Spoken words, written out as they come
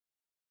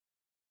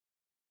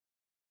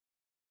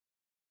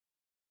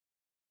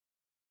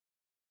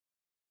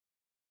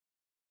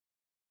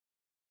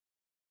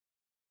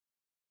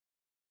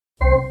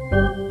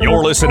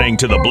You're listening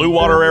to the Blue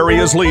Water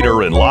Area's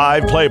leader in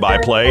live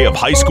play-by-play of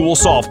high school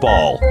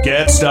softball.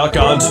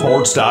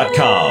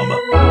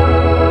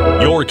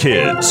 GetStuckOnSports.com. Your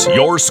kids,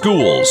 your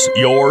schools,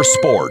 your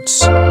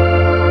sports.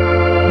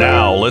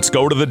 Now let's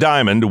go to the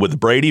Diamond with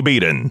Brady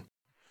Beaton.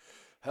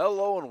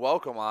 Hello and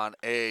welcome on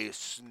a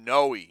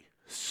snowy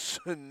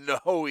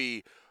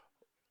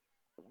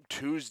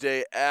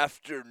Tuesday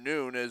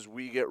afternoon as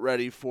we get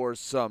ready for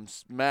some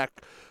SMAC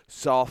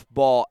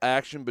softball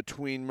action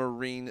between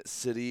Marine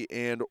City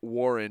and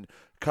Warren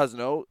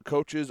Cousino.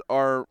 Coaches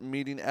are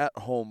meeting at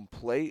home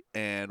plate,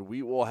 and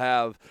we will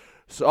have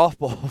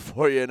softball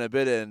for you in a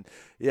bit. And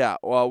yeah,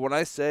 well, when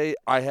I say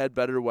I had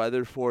better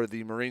weather for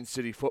the Marine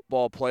City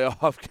football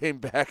playoff game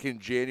back in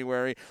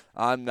January,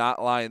 I'm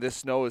not lying. This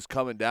snow is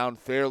coming down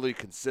fairly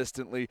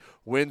consistently.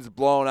 Winds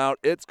blowing out.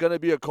 It's going to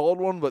be a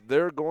cold one, but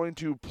they're going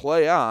to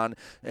play on.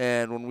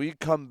 And when we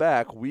come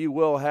back, we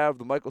will have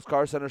the Michaels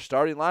Car Center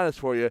starting lineups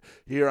for you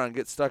here on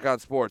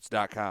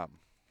GetStuckOnSports.com.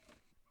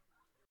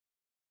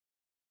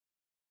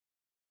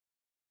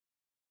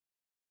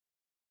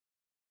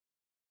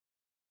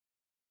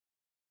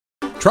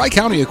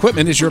 Tri-County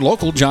Equipment is your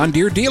local John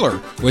Deere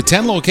dealer. With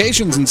 10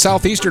 locations in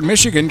southeastern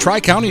Michigan,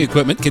 Tri-County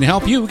Equipment can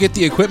help you get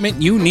the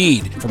equipment you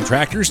need. From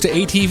tractors to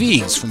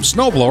ATVs, from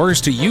snowblowers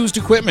to used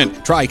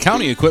equipment,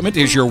 Tri-County Equipment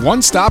is your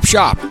one-stop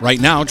shop. Right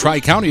now,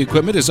 Tri-County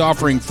Equipment is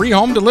offering free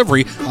home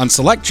delivery on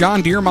select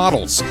John Deere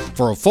models.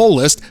 For a full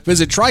list,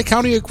 visit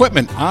Tri-County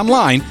Equipment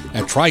online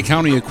at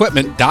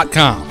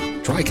tricountyequipment.com.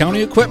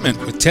 Tri-County Equipment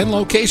with 10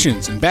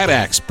 locations in Bad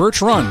Axe,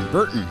 Birch Run,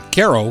 Burton,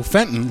 Caro,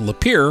 Fenton,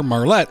 Lapeer,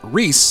 Marlette,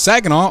 Reese,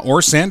 Saginaw,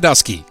 or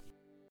Sandusky.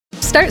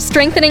 Start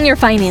strengthening your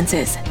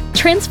finances.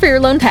 Transfer your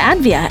loan to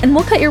Advia and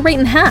we'll cut your rate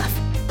in half.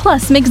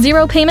 Plus, make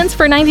 0 payments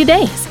for 90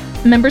 days.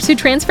 Members who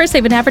transfer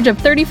save an average of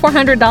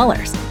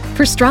 $3,400.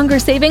 For stronger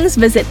savings,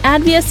 visit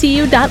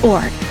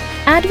adviacu.org.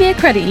 Advia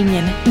Credit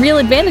Union. Real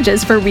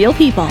advantages for real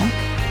people.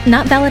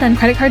 Not valid on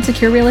credit card,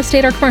 secure real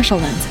estate, or commercial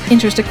loans.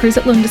 Interest accrues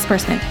at loan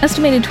disbursement.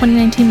 Estimated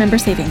 2019 member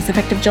savings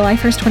effective July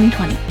 1st,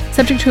 2020.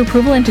 Subject to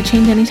approval and to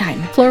change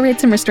anytime. Floor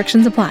rates and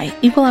restrictions apply.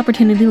 Equal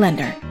opportunity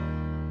lender.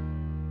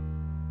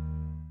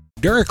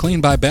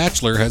 DuraClean by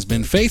Bachelor has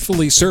been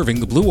faithfully serving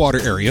the Blue Water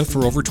area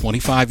for over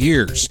 25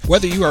 years.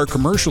 Whether you are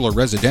commercial or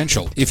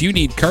residential, if you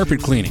need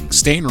carpet cleaning,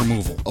 stain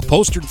removal,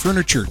 upholstered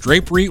furniture,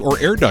 drapery, or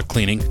air duct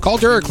cleaning, call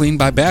DuraClean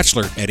by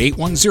Bachelor at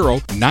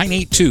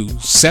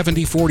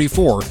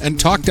 810-982-7044 and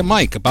talk to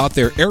Mike about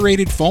their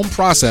aerated foam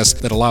process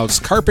that allows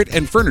carpet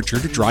and furniture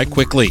to dry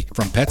quickly.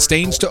 From pet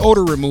stains to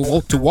odor removal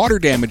to water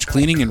damage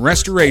cleaning and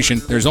restoration,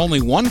 there's only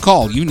one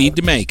call you need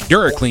to make.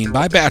 DuraClean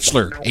by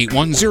Bachelor,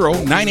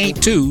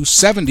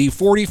 810-982-7044.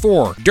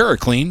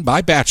 DuraClean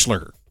by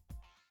Bachelor.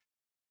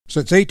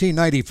 Since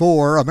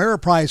 1894,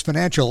 Ameriprise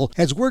Financial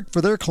has worked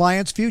for their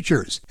clients'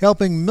 futures,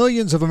 helping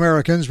millions of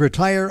Americans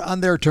retire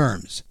on their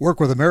terms. Work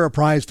with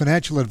Ameriprise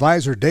Financial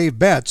Advisor Dave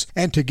Betts,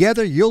 and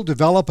together you'll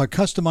develop a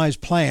customized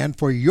plan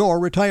for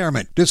your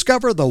retirement.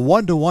 Discover the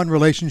one-to-one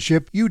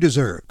relationship you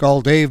deserve.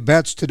 Call Dave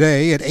Betts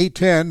today at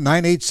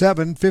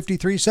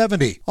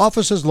 810-987-5370.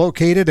 Office is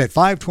located at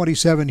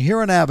 527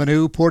 Huron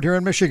Avenue, Port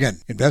Huron, Michigan.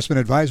 Investment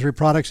advisory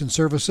products and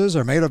services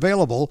are made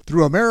available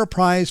through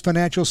Ameriprise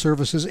Financial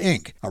Services,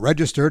 Inc., a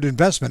registered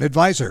investment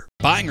advisor.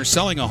 Buying or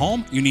selling a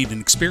home? You need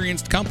an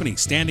experienced company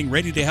standing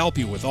ready to help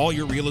you with all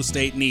your real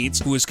estate needs,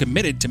 who is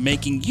committed to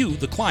making you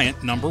the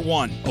client number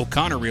one.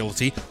 O'Connor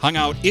Realty hung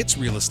out its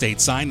real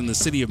estate sign in the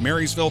city of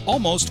Marysville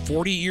almost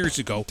 40 years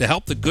ago to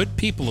help the good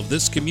people of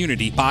this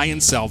community buy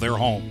and sell their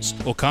homes.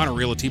 O'Connor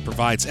Realty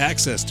provides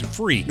access to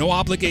free,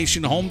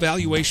 no-obligation home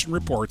valuation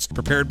reports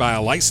prepared by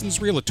a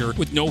licensed realtor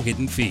with no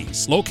hidden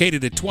fees.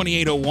 Located at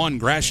 2801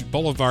 Gratiot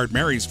Boulevard,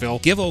 Marysville,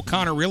 give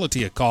O'Connor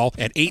Realty a call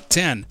at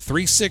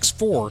 810-364-8700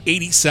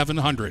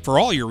 for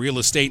all your real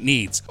estate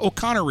needs.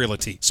 O'Connor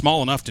Realty,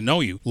 small enough to know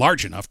you,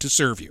 large enough to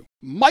serve you.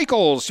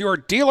 Michaels, your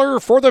dealer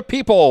for the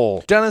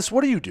people. Dennis,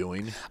 what are you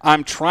doing?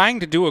 I'm trying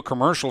to do a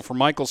commercial for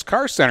Michaels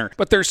Car Center,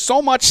 but there's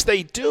so much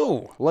they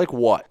do. Like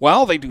what?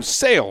 Well, they do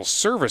sales,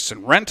 service,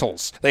 and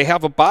rentals. They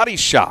have a body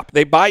shop.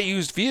 They buy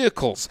used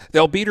vehicles.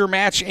 They'll beat or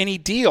match any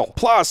deal.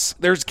 Plus,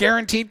 there's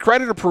guaranteed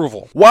credit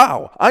approval.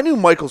 Wow, I knew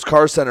Michaels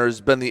Car Center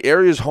has been the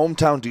area's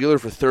hometown dealer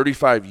for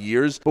 35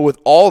 years, but with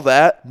all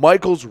that,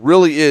 Michaels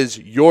really is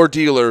your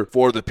dealer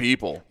for the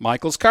people.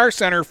 Michaels Car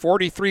Center,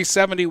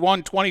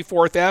 4371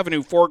 24th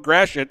Avenue, Fort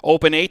Gratiot,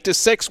 open 8 to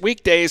 6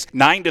 weekdays,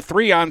 9 to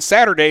 3 on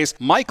Saturdays.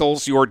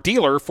 Michaels, your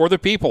dealer for the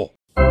people.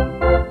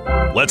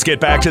 Let's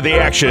get back to the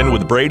action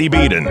with Brady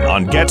Beaton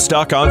on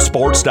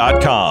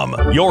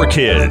GetStuckOnSports.com. Your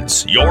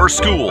kids, your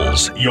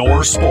schools,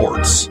 your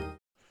sports.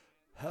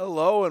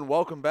 Hello and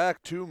welcome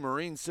back to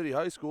Marine City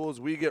High School as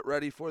we get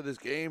ready for this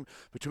game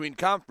between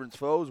conference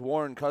foes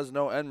Warren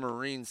Cousino and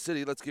Marine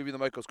City. Let's give you the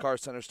Michaels Car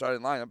Center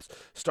starting lineups.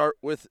 Start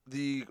with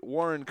the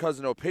Warren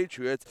Cousino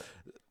Patriots.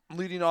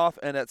 Leading off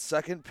and at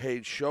second,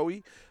 Paige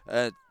Shoei.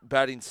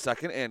 Batting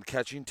second and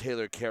catching,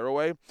 Taylor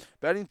Caraway.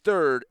 Batting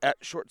third at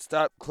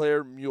shortstop,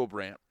 Claire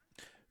Mulebrandt.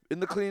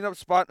 In the cleanup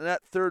spot and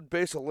at third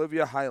base,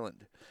 Olivia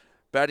Highland.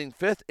 Batting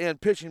fifth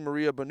and pitching,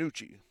 Maria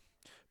Bonucci.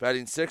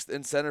 Batting 6th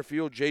in center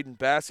field, Jaden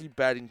Bassey.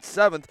 Batting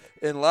 7th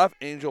in left,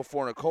 Angel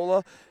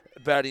Fornicola.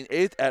 Batting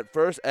 8th at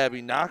first,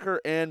 Abby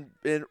Knocker. And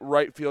in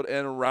right field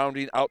and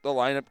rounding out the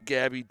lineup,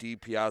 Gabby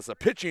DiPiazza.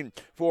 Pitching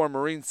for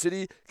Marine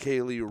City,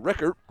 Kaylee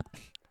Rickert.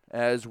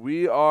 As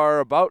we are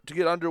about to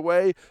get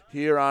underway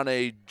here on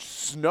a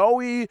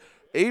snowy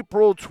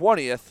April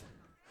 20th,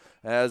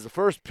 as the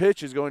first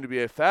pitch is going to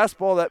be a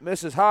fastball that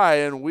misses high,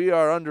 and we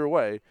are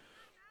underway.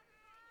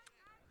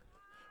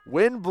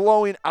 Wind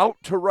blowing out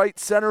to right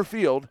center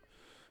field.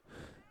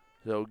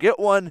 So get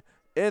one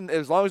in.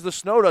 As long as the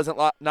snow doesn't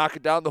knock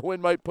it down, the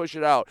wind might push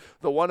it out.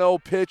 The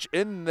 1-0 pitch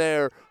in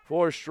there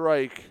for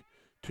strike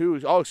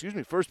two. Oh, excuse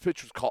me. First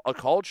pitch was a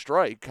called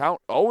strike.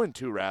 Count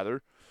 0-2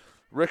 rather.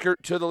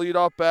 Rickert to the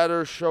leadoff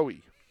batter,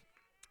 Shoei.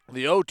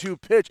 The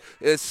 0-2 pitch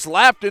is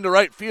slapped into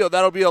right field.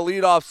 That'll be a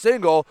leadoff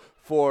single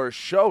for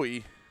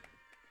Shoei.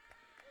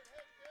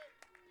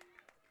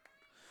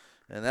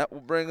 And that will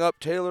bring up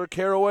Taylor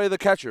Caraway, the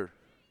catcher.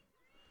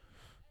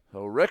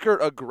 So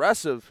Rickert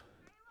aggressive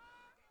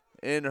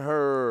in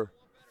her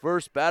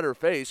first batter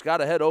face.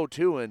 Got ahead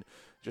 0-2, and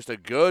just a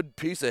good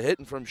piece of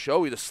hitting from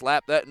Shoei to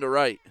slap that into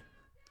right.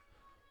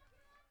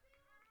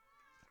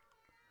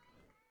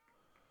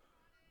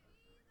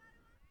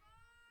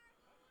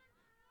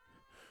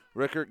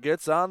 Rickert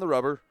gets on the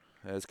rubber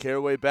as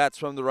Caraway bats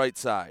from the right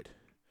side.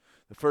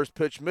 The first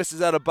pitch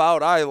misses at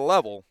about eye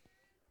level.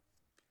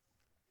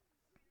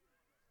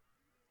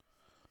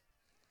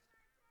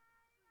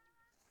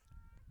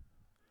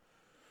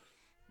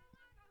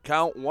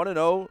 Count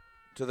 1-0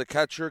 to the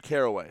catcher,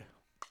 Caraway.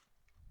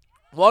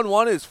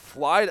 1-1 is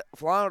fly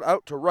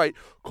out to right.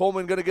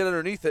 Coleman going to get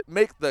underneath it,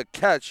 make the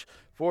catch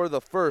for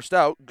the first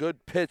out.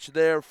 Good pitch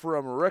there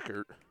from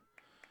Rickert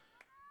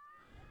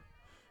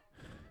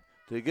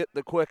to get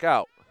the quick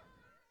out.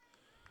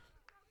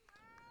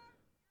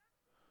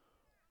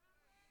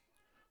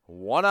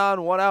 1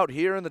 on, 1 out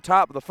here in the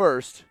top of the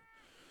first.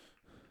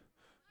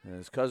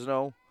 As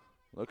Cousino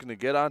looking to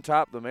get on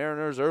top of the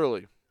Mariners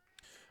early.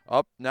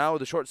 Up now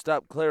with the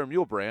shortstop, Claire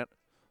Mulebrandt.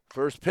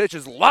 First pitch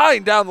is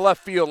lined down the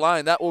left field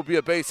line. That will be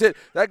a base hit.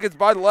 That gets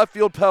by the left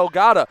field,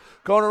 Pelgada.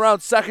 Going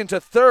around second to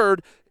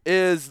third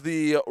is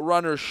the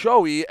runner,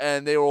 Shoei,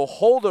 and they will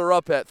hold her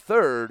up at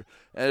third.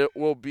 And it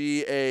will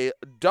be a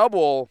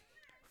double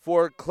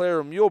for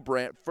Claire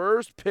Mulebrandt.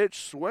 First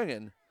pitch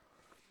swinging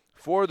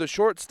for the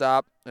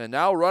shortstop. And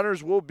now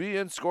runners will be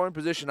in scoring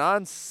position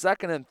on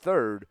second and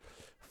third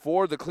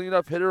for the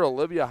cleanup hitter,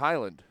 Olivia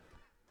Highland.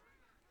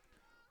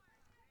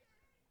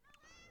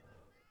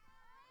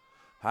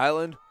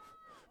 Highland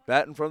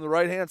batting from the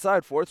right-hand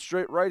side, fourth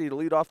straight righty to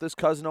lead off this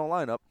Cousino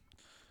lineup.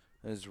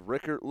 As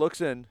Rickert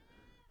looks in,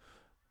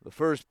 the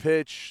first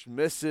pitch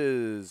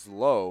misses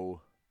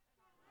low.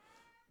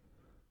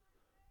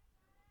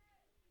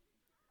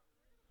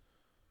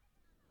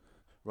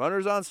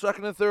 Runners on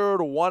second and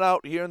third, 1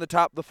 out here in the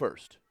top of the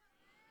first.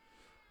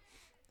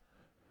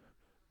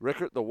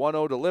 Rickert, the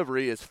 1-0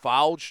 delivery is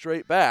fouled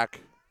straight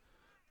back.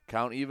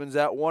 Count evens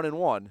at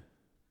 1-1.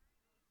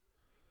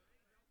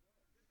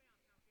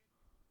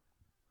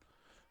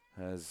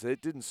 As it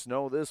didn't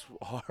snow this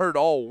hard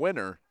all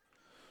winter.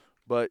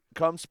 But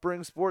come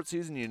spring sports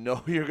season, you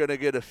know you're going to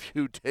get a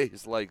few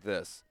days like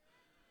this.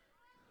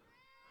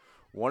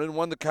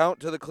 1-1 the count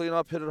to the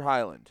cleanup hitter,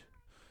 Highland.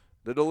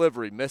 The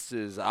delivery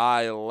misses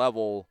eye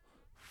level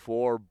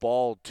for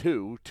ball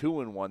 2.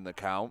 2-1 the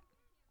count.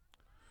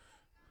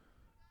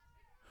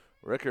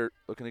 Rickert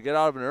looking to get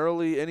out of an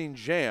early inning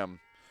jam.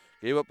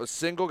 Gave up a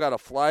single, got a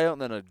fly out,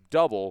 and then a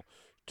double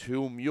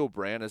to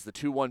Mulebrandt as the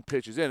 2-1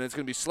 pitch is in. It's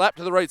going to be slapped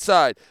to the right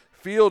side.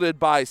 Fielded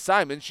by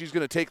Simon. She's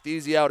going to take the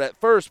easy out at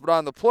first, but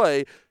on the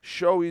play,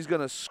 Shoei's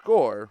going to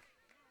score.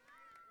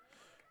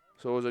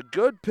 So it was a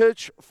good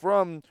pitch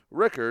from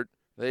Rickert.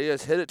 They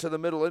just hit it to the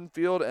middle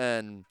infield,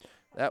 and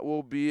that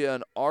will be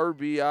an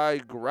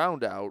RBI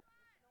ground out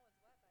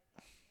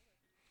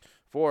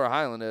for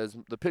Highland as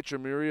the pitcher,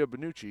 Maria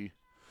Benucci,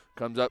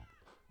 comes up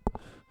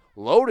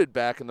loaded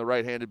back in the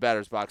right-handed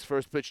batter's box.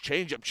 First pitch,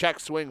 changeup, check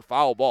swing,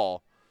 foul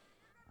ball.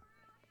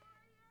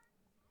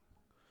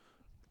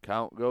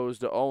 Count goes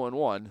to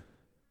 0-1.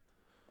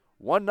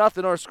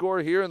 1-0 our score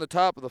here in the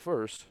top of the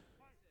first.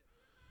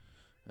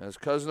 As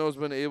Cousino's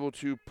been able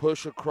to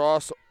push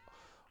across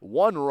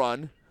 1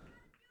 run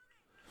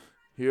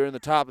here in the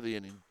top of the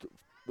inning.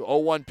 The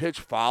 0-1 pitch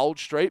fouled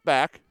straight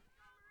back.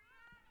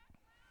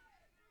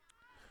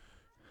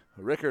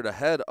 Rickert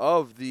ahead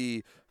of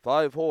the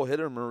 5-hole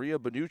hitter, Maria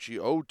Benucci,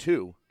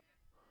 0-2.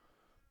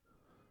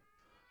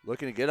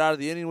 Looking to get out of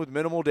the inning with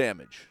minimal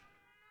damage.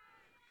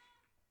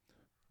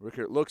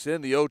 Rickert looks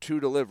in, the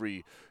 0-2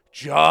 delivery.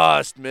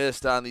 Just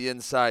missed on the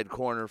inside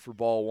corner for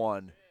ball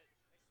 1.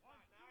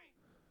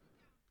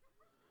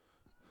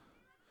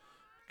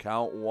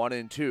 Count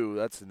 1-2.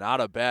 That's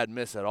not a bad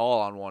miss at all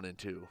on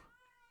 1-2.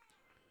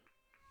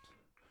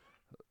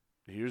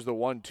 Here's the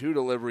 1-2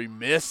 delivery.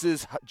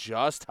 Misses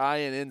just high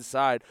and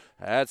inside.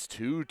 That's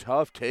 2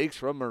 tough takes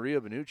from Maria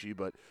Benucci,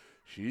 but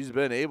she's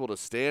been able to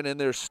stand in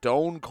there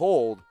stone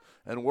cold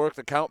and work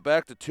the count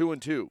back to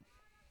 2-2.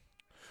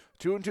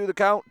 2-2 the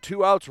count,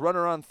 2 outs,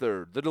 runner on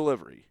third. The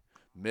delivery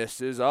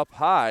misses up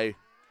high.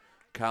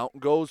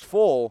 Count goes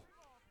full.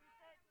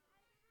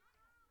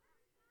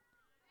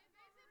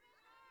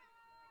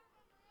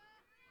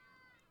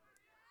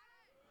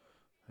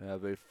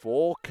 Have a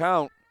full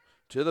count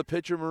to the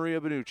pitcher, Maria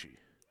Benucci.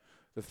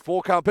 The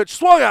full count pitch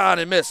swung on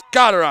and missed.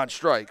 Got her on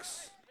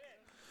strikes.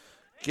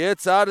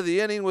 Gets out of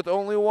the inning with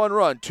only 1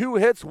 run. 2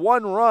 hits,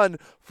 1 run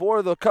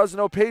for the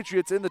Cousino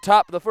Patriots in the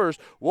top of the first.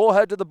 We'll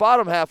head to the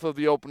bottom half of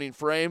the opening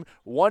frame.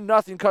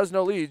 1-0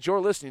 Cousino leads. You're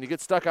listening to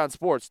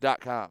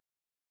GetStuckOnSports.com.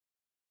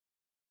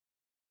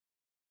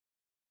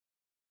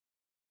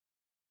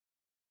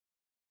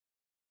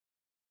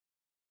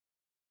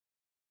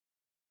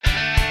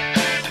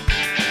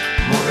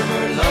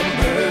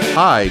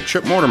 Hi,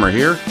 Chip Mortimer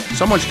here.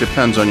 So much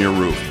depends on your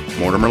roof.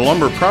 Mortimer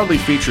Lumber proudly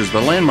features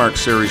the Landmark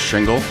Series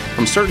shingle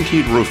from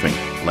Certainteed Roofing.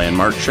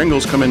 Landmark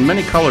shingles come in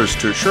many colors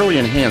to surely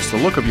enhance the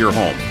look of your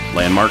home.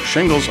 Landmark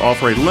shingles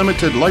offer a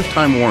limited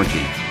lifetime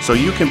warranty, so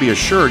you can be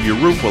assured your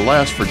roof will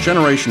last for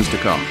generations to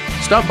come.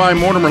 Stop by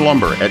Mortimer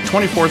Lumber at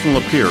 24th and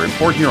Lapeer in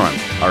Port Huron.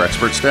 Our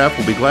expert staff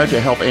will be glad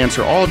to help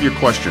answer all of your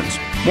questions.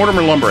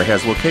 Mortimer Lumber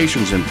has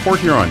locations in Port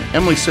Huron,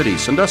 Emily City,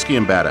 Sandusky,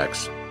 and Bad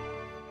Axe.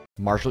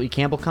 Marshall E.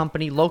 Campbell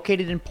Company,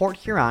 located in Port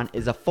Huron,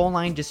 is a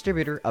full-line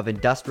distributor of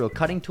industrial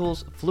cutting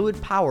tools,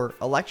 fluid power,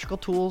 electrical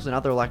tools, and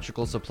other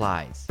electrical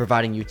supplies,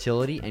 providing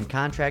utility and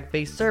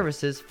contract-based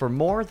services for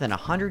more than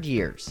 100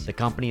 years. The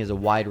company has a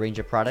wide range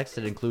of products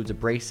that includes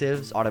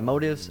abrasives,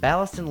 automotives,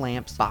 ballast and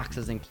lamps,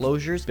 boxes and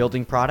closures,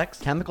 building products,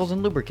 chemicals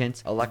and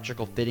lubricants,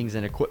 electrical fittings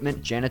and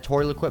equipment,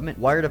 janitorial equipment,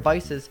 wire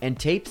devices, and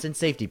tapes and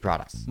safety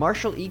products.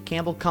 Marshall E.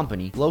 Campbell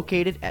Company,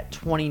 located at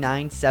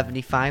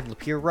 2975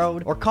 Lapeer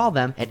Road, or call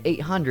them at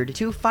 800-250-7520.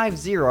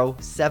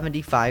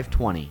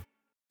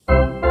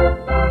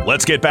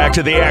 Let's get back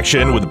to the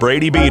action with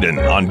Brady Beaton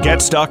on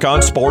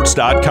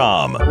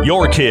GetStuckOnSports.com.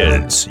 Your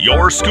kids,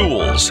 your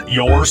schools,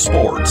 your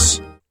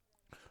sports.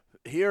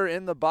 Here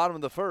in the bottom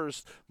of the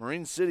first,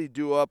 Marine City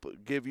due up,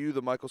 give you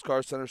the Michaels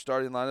Car Center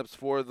starting lineups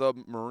for the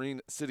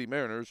Marine City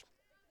Mariners.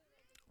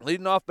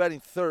 Leading off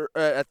batting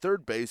at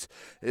third base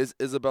is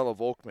Isabella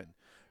Volkman.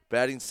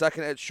 Batting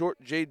second at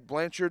short, Jade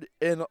Blanchard.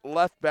 In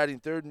left, batting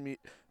third,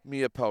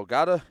 Mia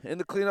Pelgada. In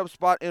the cleanup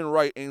spot in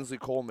right, Ainsley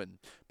Coleman.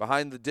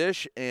 Behind the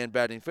dish and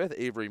batting fifth,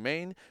 Avery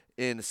Main.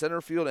 In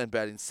center field and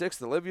batting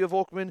sixth, Olivia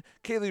Volkman.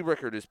 Kaylee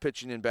Rickard is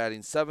pitching and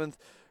batting seventh.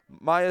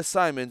 Maya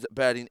Simons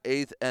batting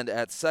eighth and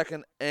at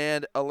second.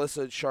 And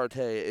Alyssa Charte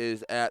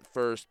is at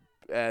first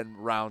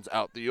and rounds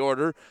out the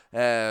order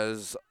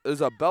as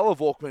Isabella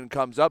Volkman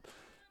comes up.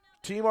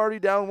 Team already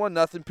down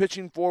 1-0,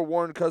 pitching for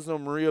Warren Cousino,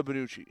 Maria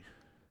Benucci.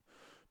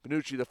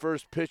 Benucci, the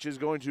first pitch is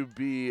going to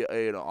be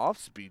an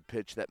off-speed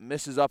pitch that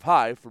misses up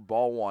high for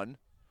ball one.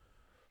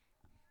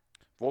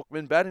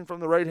 Volkman batting from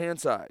the right-hand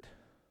side.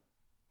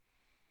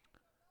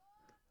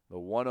 The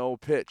 1-0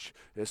 pitch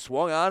is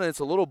swung on, and it's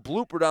a little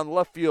blooper down the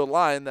left field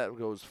line that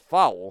goes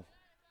foul.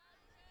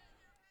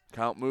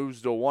 Count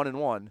moves to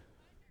 1-1.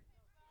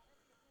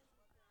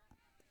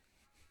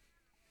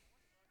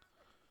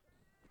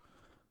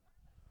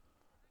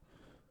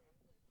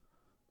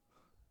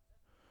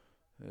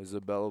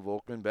 Isabella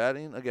Volkman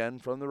batting again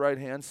from the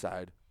right-hand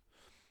side.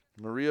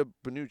 Maria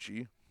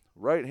Benucci,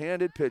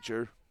 right-handed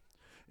pitcher,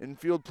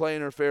 infield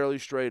playing her fairly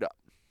straight up.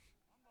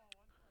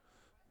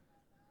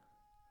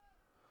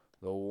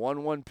 The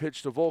 1-1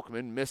 pitch to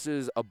Volkman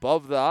misses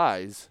above the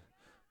eyes.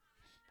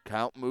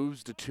 Count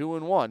moves to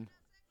 2-1.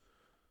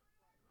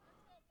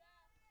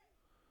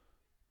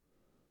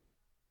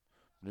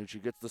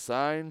 Benucci gets the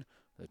sign.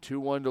 The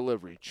 2-1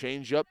 delivery.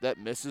 Change up that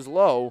misses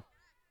low.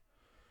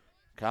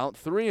 Count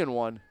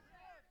 3-1.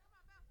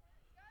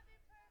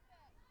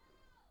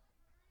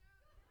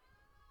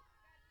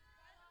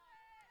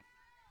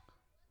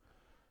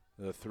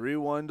 The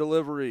 3-1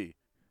 delivery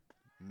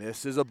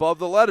misses above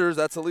the letters.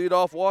 That's a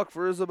leadoff walk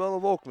for Isabella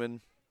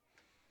Volkman.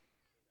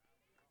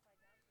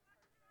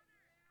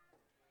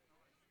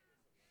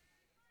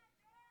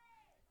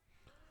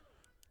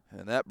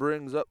 And that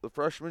brings up the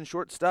freshman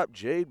shortstop,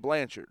 Jade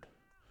Blanchard.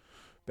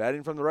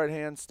 Batting from the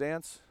right-hand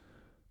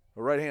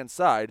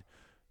side.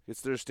 Gets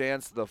their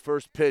stance, the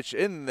first pitch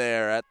in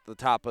there at the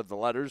top of the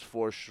letters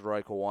for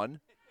strike one.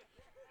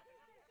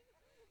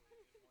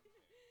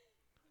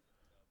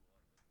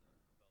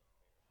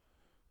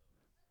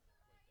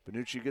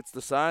 Benucci gets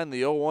the sign,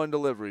 the 0-1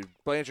 delivery.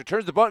 Blanchard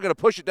turns the bunt, going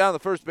to push it down the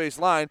first base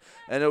line,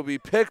 and it'll be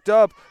picked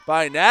up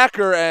by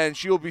Knacker, and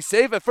she will be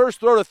safe at first,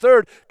 throw to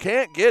third.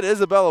 Can't get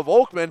Isabella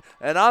Volkman,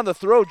 and on the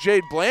throw,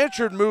 Jade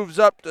Blanchard moves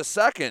up to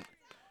second.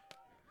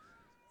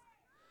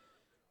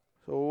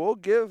 So we'll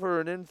give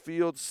her an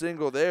infield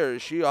single there.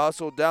 She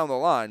also down the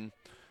line,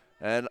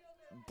 and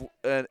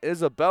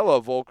Isabella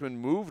Volkman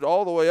moved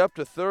all the way up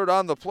to third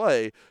on the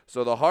play.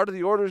 So the heart of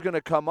the order is going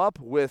to come up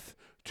with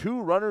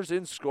 2 runners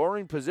in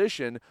scoring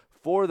position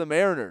for the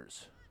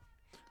Mariners.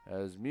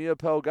 As Mia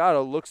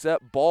Pelgado looks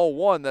at ball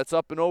one that's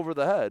up and over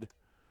the head.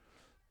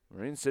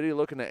 Marine City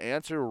looking to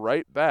answer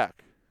right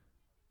back.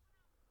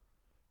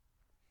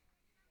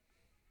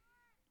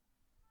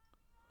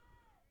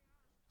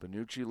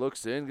 Benucci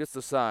looks in, gets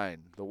the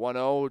sign. The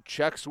 1-0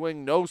 check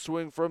swing, no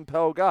swing from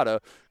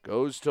Pelgada.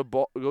 Goes to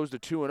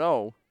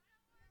 2-0.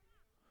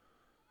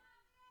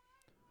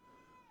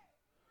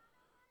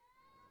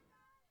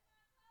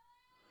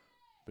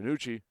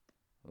 Benucci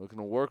looking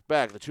to work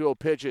back. The 2-0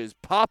 pitch is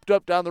popped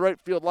up down the right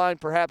field line,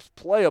 perhaps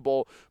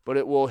playable, but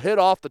it will hit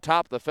off the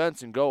top of the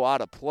fence and go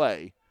out of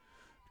play.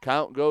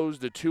 Count goes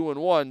to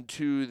 2-1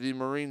 to the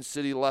Marine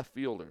City left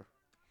fielder.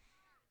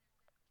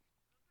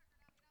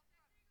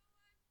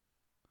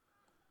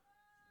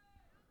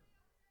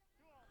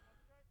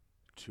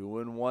 Two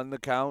and one the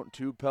count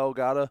to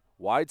Pelgada.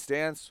 Wide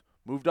stance,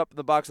 moved up in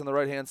the box on the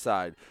right-hand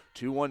side.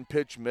 2-1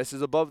 pitch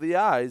misses above the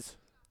eyes.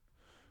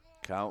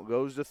 Count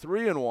goes to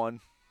 3-1.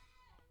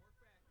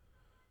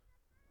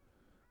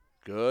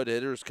 Good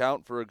hitters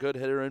count for a good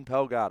hitter in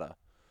Pelgada.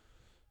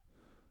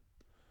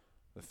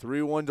 The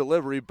 3-1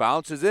 delivery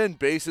bounces in.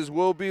 Bases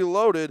will be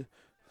loaded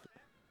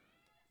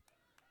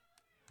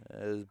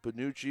as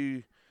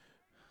Benucci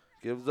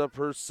gives up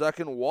her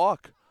second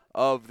walk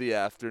of the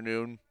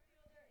afternoon.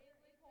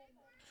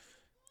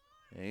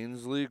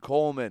 Ainsley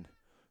Coleman,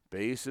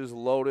 bases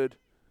loaded,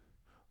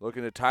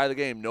 looking to tie the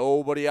game.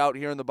 Nobody out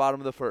here in the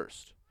bottom of the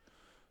first.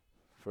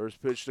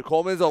 First pitch to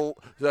Coleman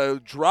is a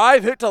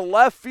drive hit to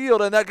left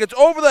field, and that gets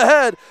over the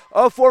head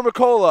of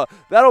Formicola.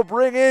 That'll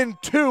bring in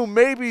 2,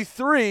 maybe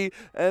 3,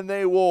 and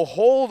they will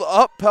hold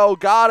up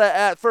Pelgada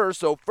at first.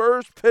 So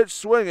first pitch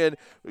swinging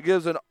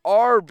gives an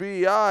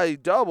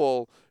RBI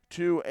double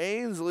to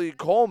Ainsley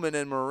Coleman,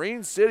 and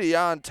Marine City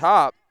on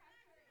top.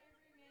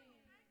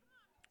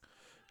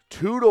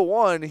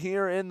 2-1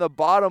 here in the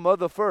bottom of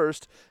the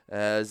first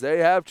as they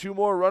have 2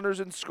 more runners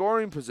in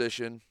scoring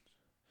position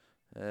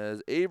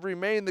as Avery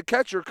Main, the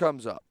catcher,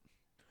 comes up.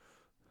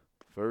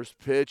 First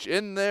pitch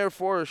in there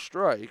for a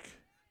strike.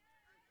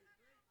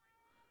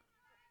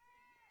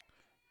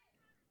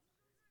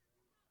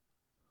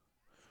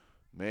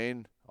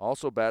 Main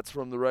also bats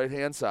from the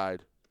right-hand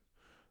side.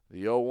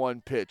 The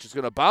 0-1 pitch is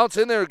going to bounce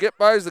in there, get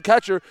by the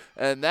catcher,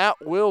 and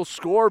that will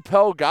score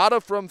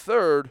Pelgada from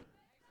third.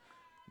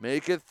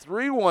 Make it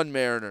 3-1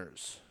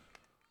 Mariners.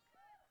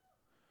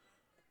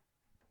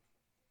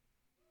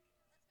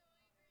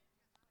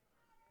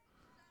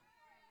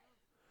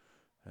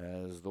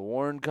 As the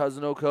Warren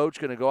Cousino coach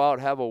going to go out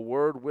and have a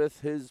word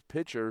with his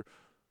pitcher,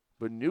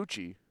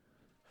 Benucci.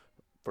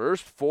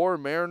 First 4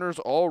 Mariners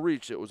all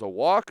reached. It was a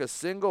walk, a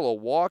single, a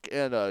walk,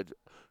 and a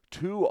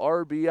 2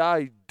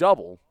 RBI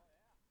double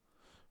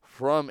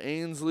from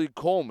Ainsley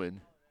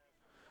Coleman.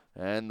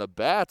 And the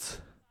bats,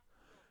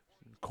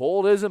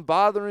 cold isn't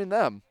bothering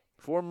them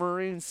for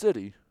Marine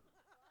City.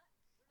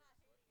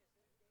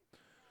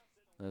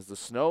 As the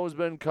snow has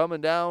been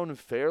coming down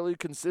fairly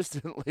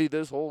consistently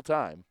this whole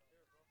time.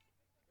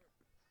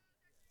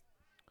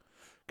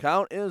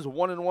 Count is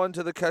 1-1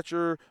 to the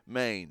catcher,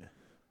 Main.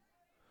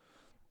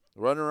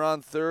 Runner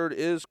on third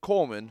is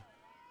Coleman.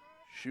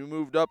 She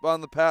moved up on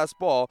the pass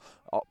ball.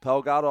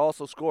 Pelgada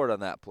also scored on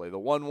that play. The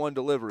 1-1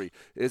 delivery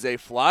is a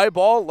fly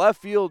ball,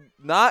 left field,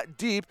 not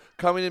deep.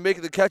 Coming and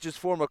making the catches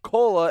for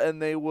McCullough,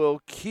 and they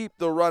will keep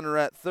the runner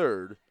at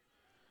third.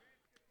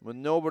 With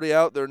nobody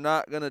out, they're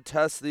not going to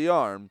test the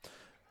arm,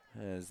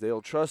 as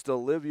they'll trust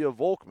Olivia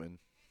Volkman.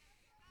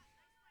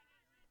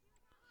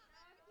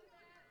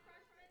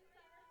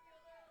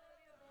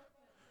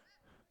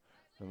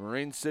 The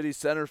Marine City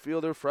center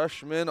fielder,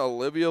 freshman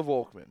Olivia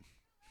Volkman.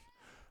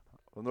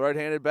 From the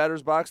right-handed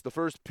batter's box, the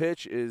first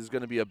pitch is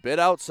going to be a bit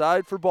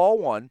outside for ball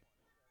 1.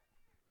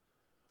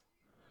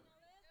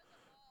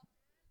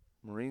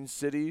 Marine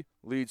City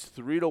leads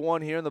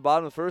 3-1 here in the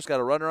bottom of the first. Got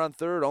a runner on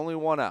third, only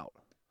 1 out.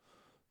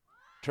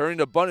 Turning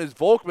to bunt is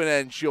Volkman,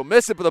 and she'll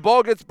miss it, but the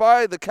ball gets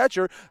by the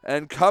catcher,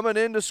 and coming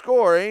in to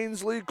score,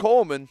 Ainsley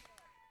Coleman.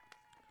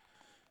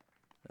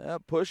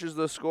 That pushes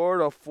the score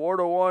to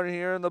 4-1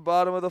 here in the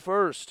bottom of the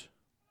first.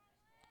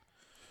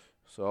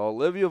 So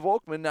Olivia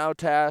Volkman now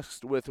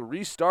tasked with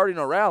restarting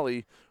a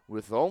rally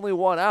with only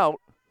 1 out.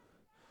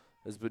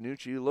 As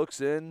Benucci looks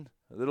in,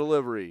 the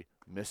delivery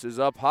misses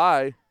up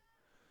high.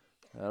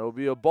 That'll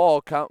be a ball.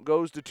 Count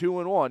goes to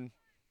 2-1.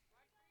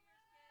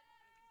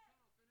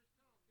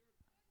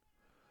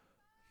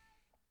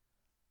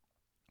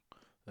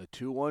 The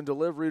 2-1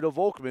 delivery to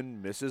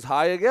Volkman misses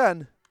high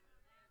again.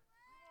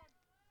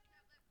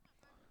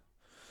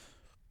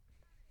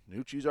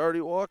 Benucci's already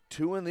walked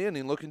 2 in the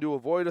inning, looking to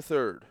avoid a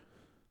third.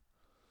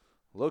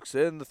 Looks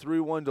in the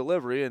 3-1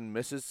 delivery and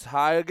misses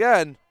high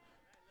again.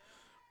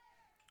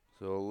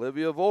 So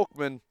Olivia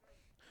Volkman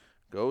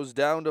goes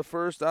down to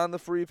first on the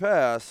free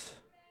pass.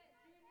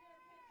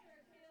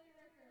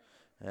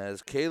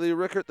 As Kaylee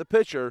Rickert, the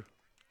pitcher,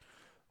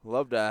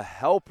 love to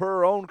help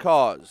her own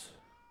cause.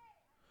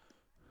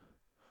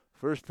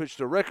 First pitch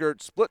to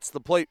Rickert, splits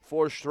the plate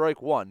for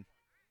strike 1.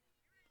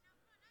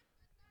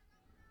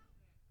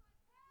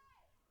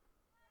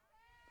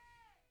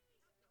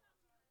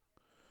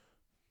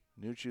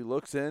 Benucci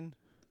looks in.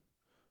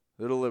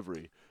 The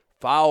delivery.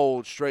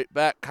 Fouled straight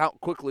back. Count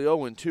quickly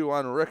 0-2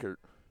 on Rickert.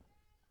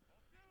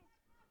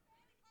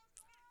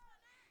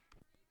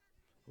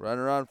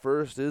 Runner on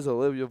first is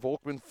Olivia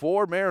Volkman.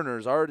 4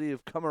 Mariners already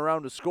have come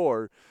around to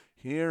score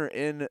here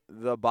in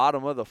the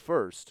bottom of the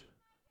first.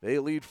 They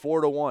lead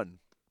 4-1.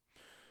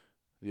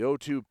 The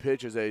 0-2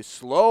 pitch is a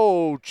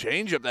slow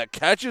changeup that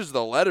catches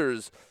the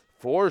letters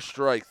for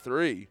strike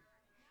 3.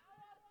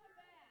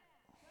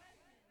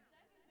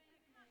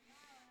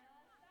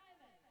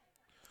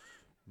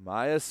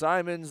 Maya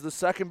Simons, the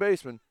second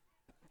baseman.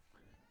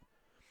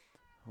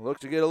 Look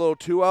to get a little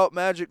 2-out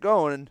magic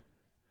going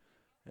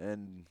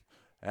and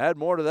add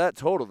more to that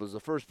total as the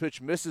first pitch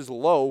misses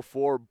low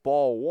for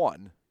ball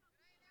 1.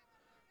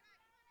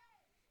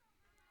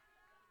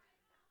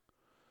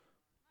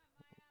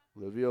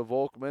 Olivia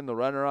Volkman, the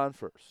runner on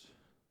first.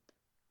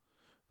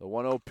 The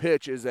 1-0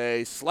 pitch is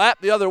a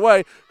slap the other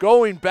way,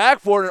 going back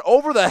for it and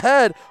over the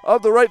head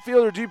of the right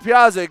fielder,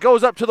 DiPiazza. It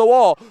goes up to the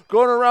wall.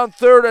 Going around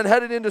third and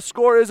heading in to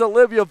score is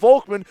Olivia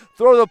Volkman.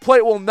 Throw to the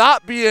plate will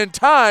not be in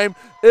time.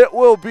 It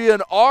will be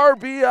an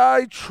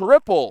RBI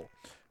triple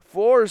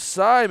for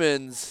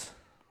Simons.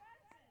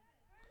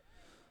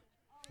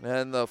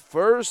 And the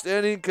first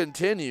inning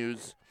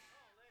continues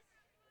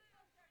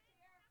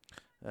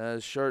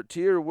as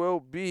Chartier will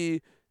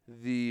be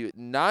the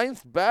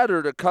 9th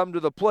batter to come to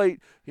the plate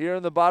here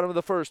in the bottom of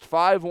the first.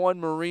 5-1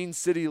 Marine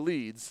City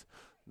leads.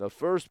 The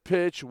first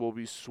pitch will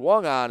be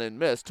swung on and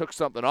missed. Took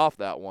something off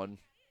that one.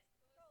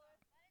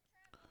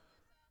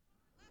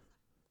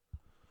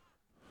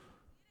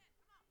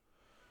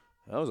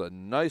 That was a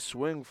nice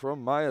swing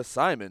from Maya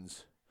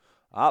Simons.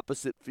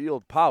 Opposite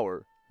field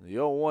power. The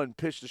 0-1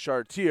 pitch to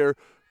Chartier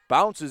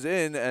bounces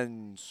in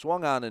and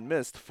swung on and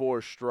missed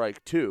for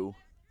strike 2.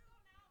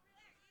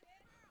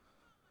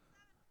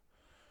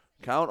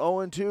 Count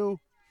 0-2 to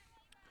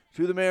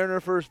the Mariner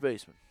first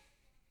baseman.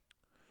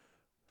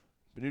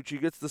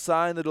 Benucci gets the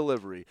sign, the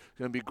delivery.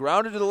 Going to be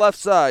grounded to the left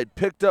side,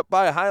 picked up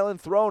by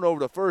Highland, thrown over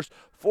to first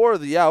for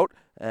the out.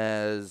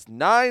 As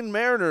 9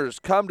 Mariners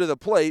come to the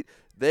plate,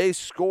 they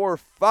score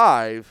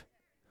 5.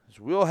 As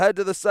we'll head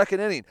to the second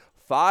inning.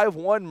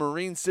 5-1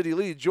 Marine City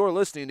leads. You're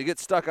listening to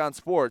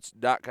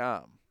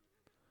GetStuckOnSports.com.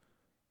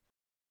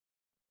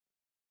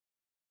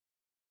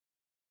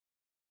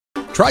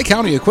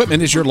 Tri-County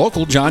Equipment is your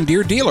local John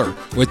Deere dealer.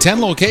 With 10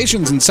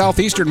 locations in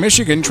southeastern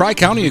Michigan,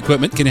 Tri-County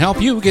Equipment can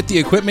help you get the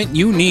equipment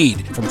you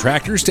need. From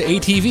tractors to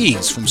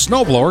ATVs, from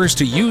snowblowers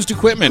to used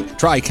equipment,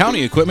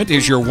 Tri-County Equipment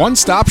is your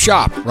one-stop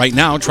shop. Right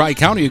now,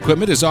 Tri-County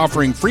Equipment is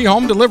offering free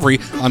home delivery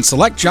on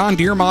select John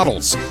Deere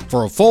models.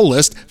 For a full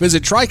list,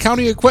 visit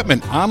Tri-County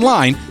Equipment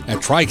online at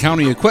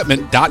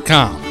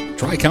tricountyequipment.com.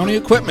 Tri-County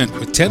Equipment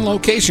with 10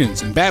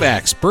 locations in Bad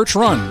Axe, Birch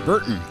Run,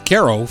 Burton,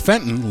 Caro,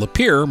 Fenton,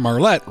 Lapeer,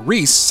 Marlette,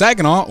 Reese,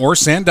 Saginaw, or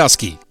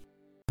Sandusky.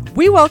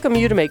 We welcome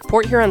you to make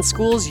Port Huron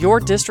Schools your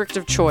district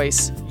of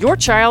choice. Your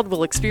child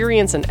will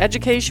experience an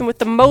education with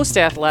the most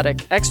athletic,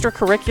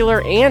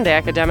 extracurricular, and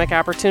academic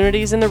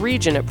opportunities in the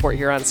region at Port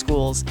Huron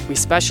Schools. We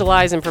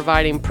specialize in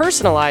providing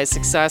personalized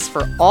success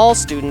for all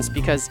students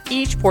because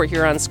each Port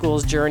Huron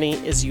Schools journey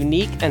is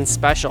unique and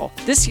special.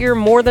 This year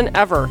more than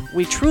ever,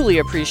 we truly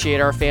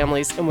appreciate our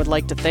families and would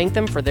like to thank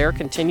them for their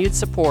continued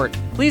support.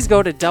 Please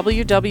go to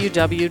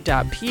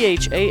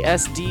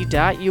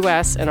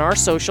www.phasd.us and our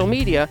social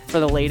media for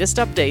the latest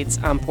updates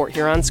on Port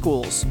Huron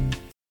Schools.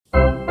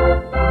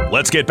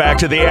 Let's get back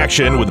to the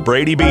action with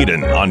Brady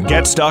Beaton on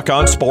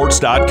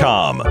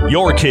GetStuckOnSports.com.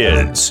 Your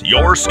kids,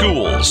 your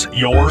schools,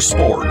 your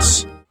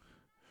sports.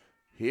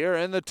 Here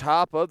in the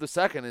top of the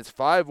second, it's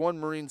 5-1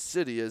 Marine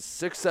City as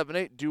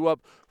 6-7-8 due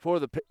up for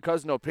the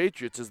Cousino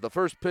Patriots as the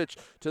first pitch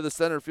to the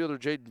center fielder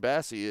Jaden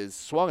Bassey is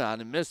swung on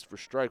and missed for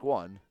strike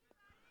 1.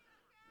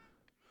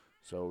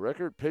 So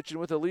Rickard pitching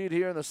with a lead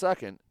here in the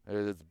second.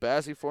 It's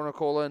Bassey,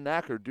 Fornicola, and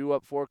Knacker due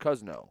up for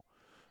Cousino.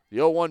 The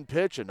 0-1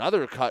 pitch,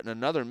 another cut and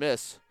another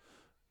miss.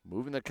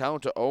 Moving the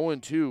count to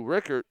 0-2.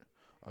 Rickard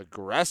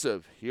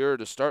aggressive here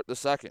to start the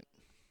second.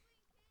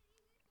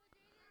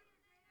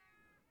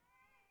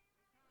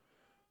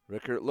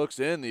 Rickard looks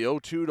in. The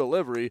 0-2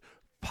 delivery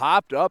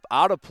popped up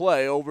out of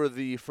play over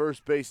the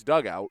first base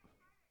dugout.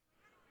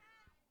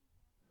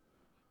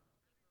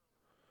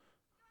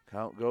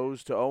 Count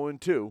goes to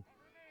 0-2.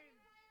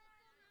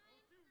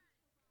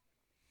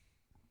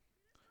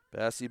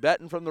 Bassey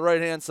betting from the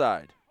right-hand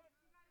side.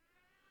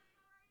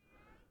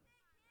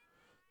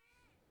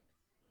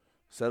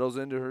 Settles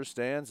into her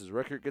stance as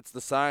Rickard gets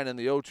the sign and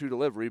the 0-2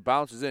 delivery.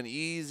 Bounces in.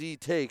 Easy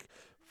take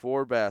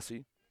for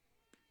Bassey.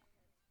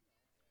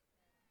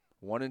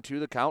 1-2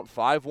 the count.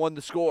 5-1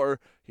 the score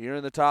here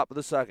in the top of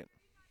the second.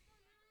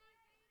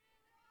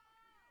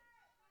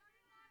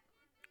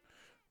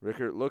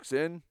 Rickard looks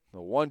in. The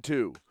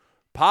 1-2.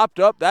 Popped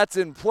up. That's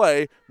in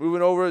play.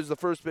 Moving over is the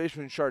first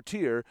baseman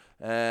Chartier.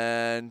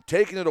 And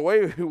taking it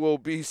away will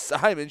be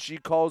Simon. She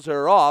calls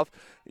her off.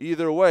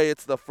 Either way,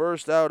 it's the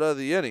first out of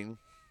the inning.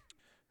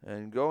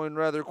 And going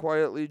rather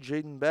quietly,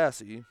 Jaden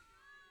Bassey.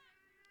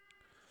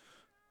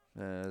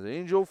 As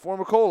Angel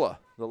Formicola,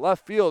 the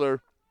left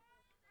fielder,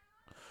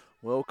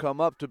 will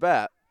come up to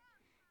bat.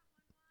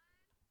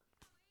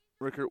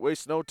 Rickert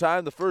wastes no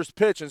time. The first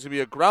pitch is going to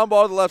be a ground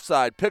ball to the left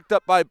side. Picked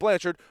up by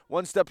Blanchard.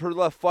 One step per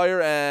left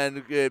fire,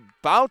 and it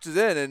bounces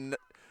in, and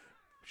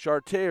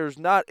Chartier's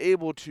not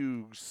able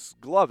to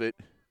glove it.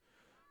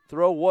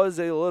 Throw was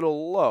a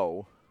little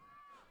low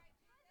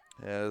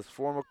as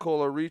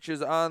Formicola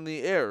reaches on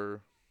the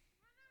air.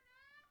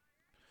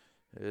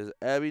 As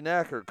Abby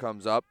Knacker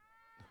comes up.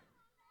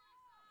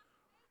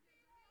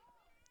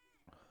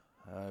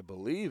 I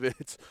believe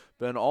it's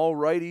been all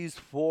righties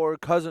for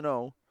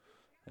Cousino,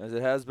 as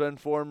it has been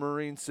for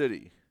Marine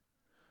City.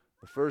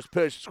 The first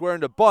pitch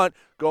squaring to bunt,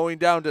 going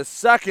down to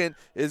second,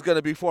 is going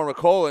to be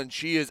Formicola, and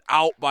she is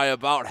out by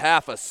about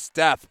half a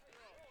step.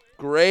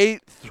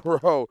 Great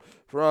throw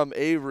from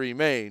Avery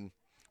Main.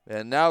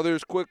 And now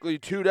there's quickly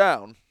 2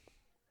 down.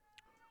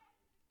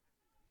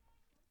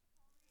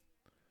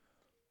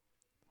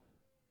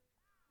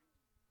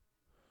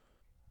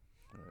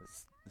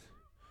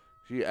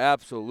 She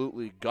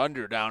absolutely gunned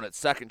her down at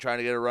second, trying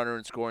to get a runner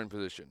in scoring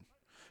position.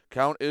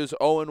 Count is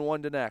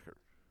 0-1 to Knacker.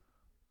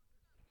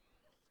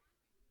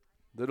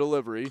 The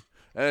delivery,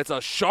 and it's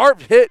a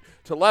sharp hit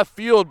to left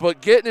field,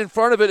 but getting in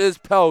front of it is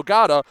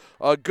Pelgada.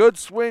 A good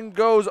swing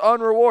goes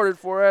unrewarded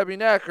for Abby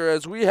Knacker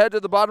as we head to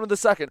the bottom of the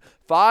second.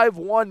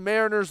 5-1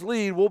 Mariners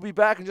lead. We'll be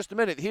back in just a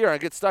minute here on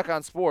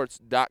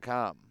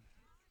GetStuckOnSports.com.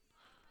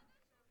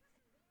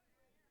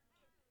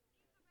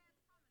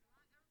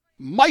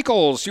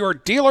 Michael's, your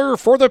dealer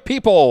for the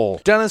people.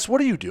 Dennis, what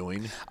are you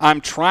doing?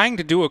 I'm trying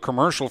to do a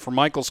commercial for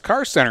Michael's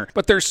Car Center,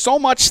 but there's so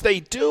much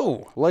they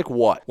do. Like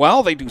what?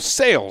 Well, they do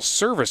sales,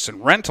 service,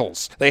 and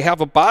rentals. They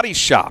have a body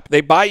shop. They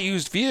buy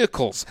used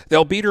vehicles.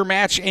 They'll beat or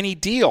match any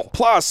deal.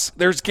 Plus,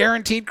 there's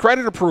guaranteed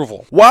credit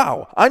approval.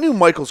 Wow, I knew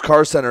Michael's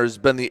Car Center has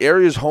been the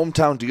area's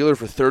hometown dealer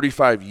for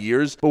 35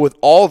 years, but with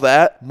all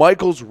that,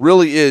 Michael's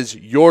really is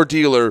your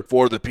dealer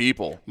for the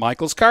people.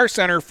 Michael's Car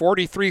Center,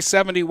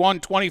 4371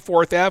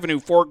 24th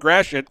Avenue, Fort Gratiot.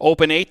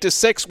 Open 8 to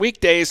 6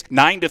 weekdays,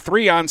 9 to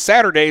 3 on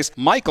Saturdays.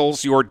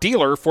 Michael's, your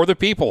dealer for the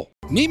people.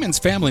 Neiman's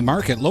Family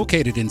Market,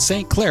 located in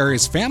St. Clair,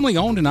 is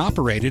family-owned and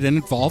operated and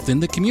involved in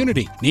the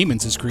community.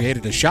 Neiman's has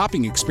created a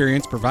shopping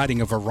experience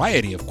providing a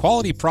variety of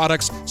quality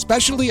products,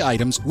 specialty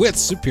items with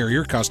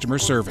superior customer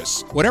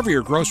service. Whatever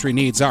your grocery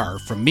needs are,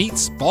 from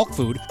meats, bulk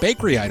food,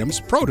 bakery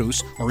items,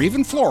 produce, or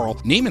even floral,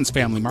 Neiman's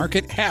Family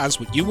Market has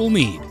what you will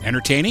need.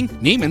 Entertaining?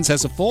 Neiman's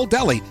has a full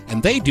deli,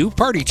 and they do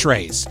party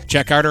trays.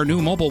 Check out our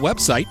new mobile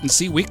website and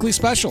see weekly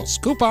specials,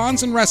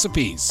 coupons, and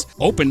recipes.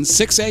 Open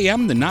 6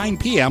 a.m. to 9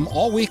 p.m.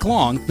 all week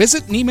long.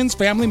 Visit Neiman's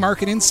Family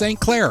Market in St.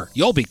 Clair.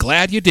 You'll be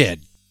glad you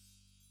did.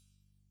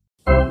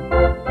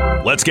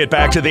 Let's get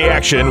back to the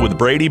action with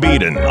Brady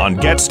Beaton on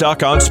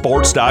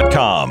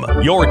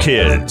GetStuckOnSports.com. Your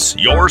kids,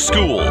 your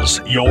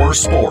schools, your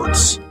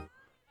sports.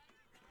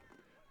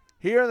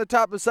 Here in the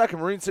top of the second,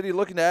 Marine City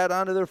looking to add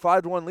on to their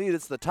 5-1 lead.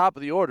 It's the top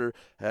of the order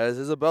as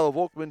Isabella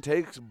Volkman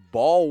takes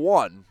ball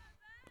 1.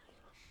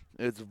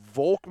 It's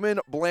Volkman,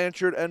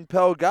 Blanchard, and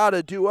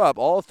Pelgada due up.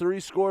 All 3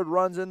 scored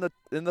runs in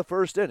the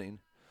first inning.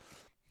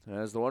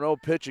 As the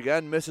 1-0 pitch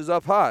again misses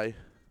up high.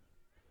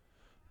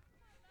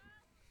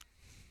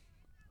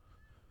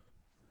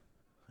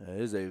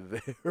 It is a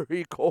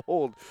very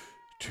cold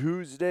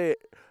Tuesday,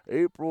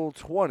 April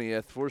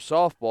 20th for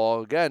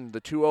softball. Again,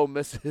 the 2-0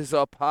 misses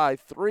up high,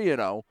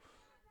 3-0.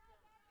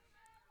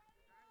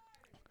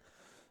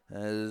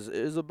 As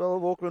Isabella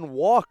Volkman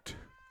walked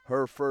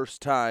her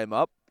first time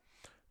up.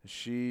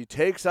 She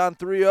takes on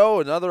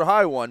 3-0, another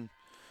high one.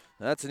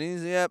 That's an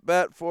easy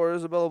at-bat for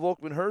Isabella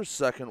Volkman, her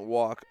second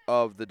walk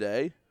of the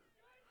day.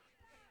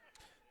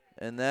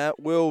 And that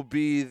will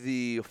be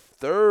the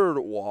fourth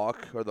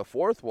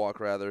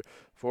walk,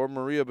 for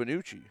Maria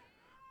Benucci.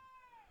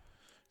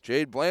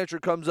 Jade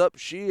Blanchard comes up.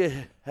 She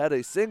had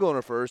a single in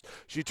her first.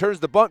 She turns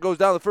the bunt, goes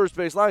down the first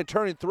base line,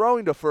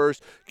 throwing to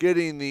first,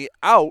 getting the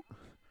out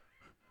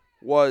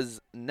was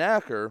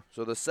Knacker.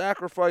 So the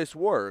sacrifice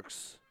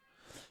works.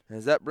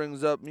 As that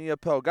brings up Mia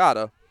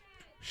Pelgada.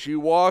 She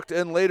walked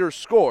and later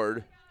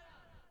scored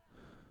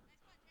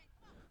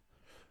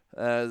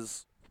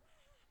as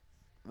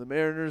the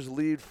Mariners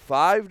lead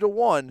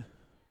 5-1.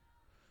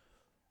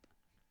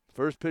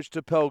 First pitch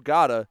to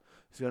Pelgada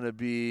is going to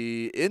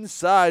be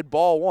inside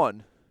ball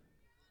 1.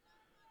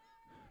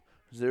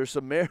 There's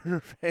some Mariner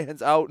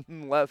fans out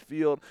in left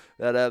field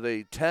that have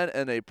a tent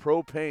and a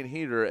propane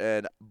heater,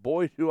 and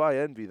boy, do I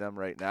envy them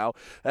right now.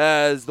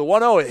 As the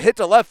 1-0 hit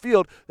to left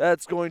field,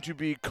 that's going to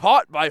be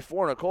caught by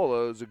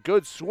Fornicola. It was a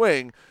good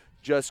swing,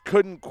 just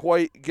couldn't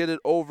quite get it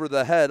over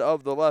the head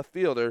of the left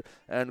fielder,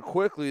 and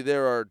quickly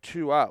there are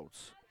 2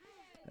 outs.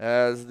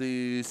 As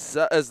the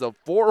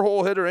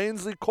 4-hole hitter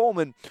Ainsley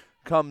Coleman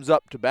comes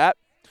up to bat.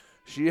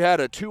 She had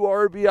a 2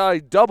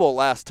 RBI double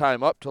last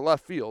time up to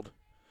left field.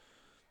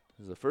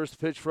 The first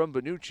pitch from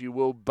Benucci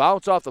will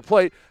bounce off the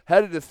plate.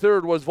 Headed to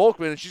third was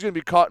Volkman, and she's going to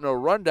be caught in a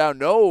rundown.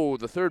 No,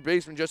 the third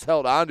baseman just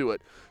held onto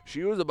it.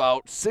 She was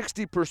about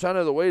 60%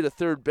 of the way to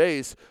third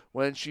base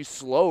when she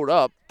slowed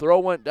up. Throw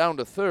went down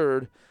to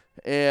third,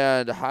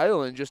 and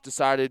Highland just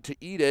decided to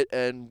eat it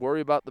and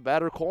worry about the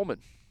batter Coleman.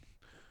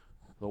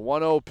 The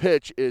 1-0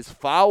 pitch is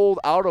fouled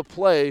out of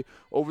play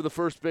over the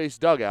first base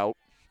dugout.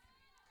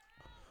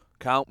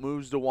 Count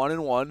moves to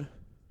 1-1.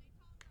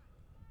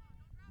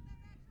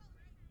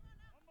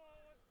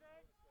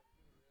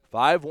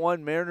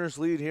 (5-1) Mariners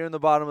lead here in the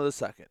bottom of the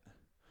second.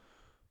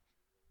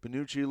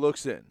 Benucci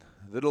looks in.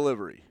 The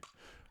delivery.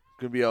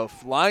 Going to be a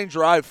line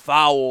drive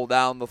foul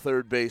down the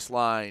third base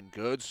line.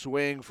 Good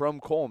swing from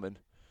Coleman.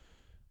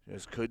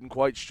 Just couldn't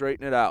quite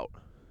straighten it out.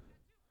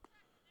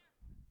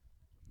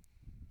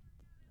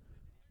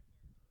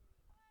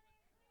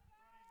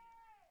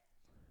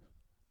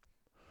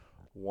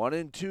 One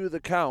and two the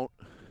count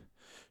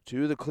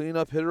to the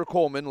cleanup hitter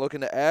Coleman,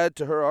 looking to add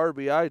to her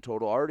RBI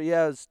total. Already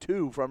has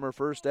 2 from her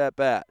first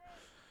at-bat.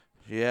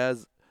 She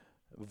has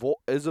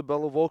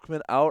Isabella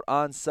Volkman out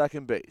on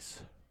second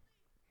base.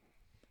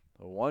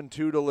 The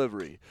 1-2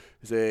 delivery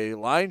is a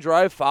line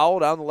drive foul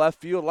down the left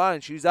field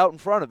line. She's out in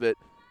front of it.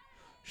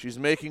 She's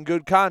making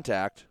good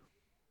contact.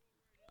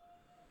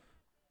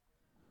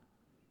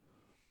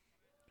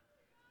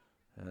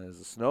 As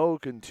the snow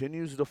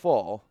continues to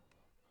fall.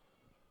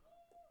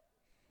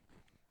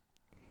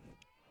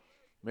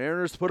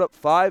 Mariners put up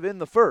 5 in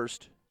the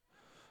first.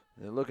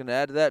 They're looking to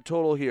add to that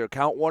total here.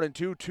 Count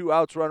 1-2, 2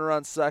 outs, runner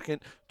on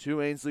second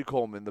to Ainsley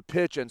Coleman. The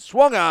pitch and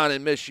swung on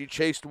and missed. She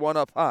chased one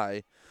up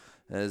high.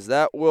 As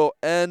that will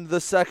end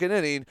the second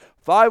inning.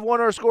 5-1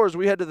 our scores.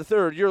 We head to the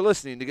third. You're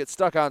listening to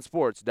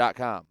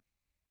GetStuckOnSports.com.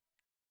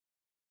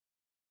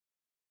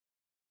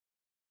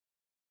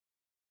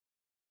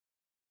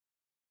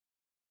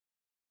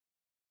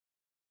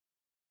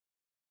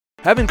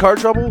 Having car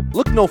trouble?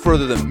 Look no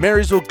further than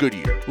Marysville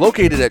Goodyear.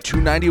 Located at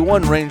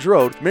 291 Range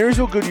Road,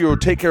 Marysville Goodyear will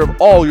take care of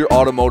all your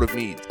automotive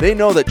needs. They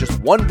know that just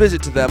one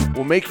visit to them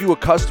will make you a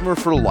customer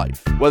for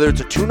life. Whether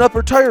it's a tune-up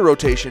or tire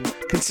rotation,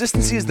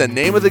 consistency is the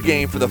name of the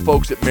game for the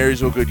folks at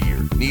Marysville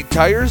Goodyear. Need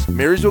tires?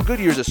 Marysville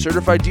Goodyear is a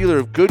certified dealer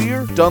of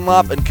Goodyear,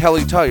 Dunlop, and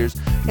Kelly tires,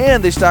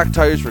 and they stock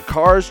tires for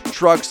cars,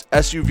 trucks,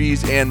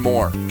 SUVs, and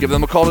more. Give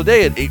them a call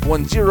today at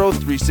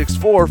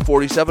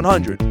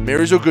 810-364-4700.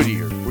 Marysville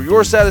Goodyear, where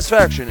your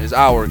satisfaction is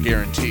our guarantee.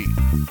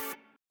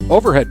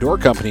 Overhead Door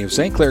Company of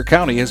St. Clair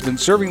County has been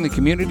serving the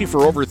community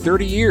for over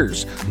 30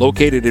 years.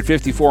 Located at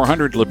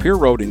 5400 Lapeer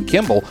Road in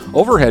Kimball,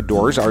 Overhead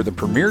Doors are the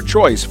premier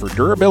choice for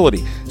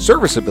durability,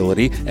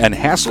 serviceability, and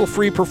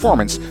hassle-free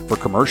performance for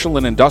commercial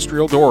and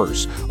industrial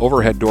doors.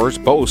 Overhead Doors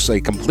boasts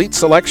a complete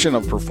selection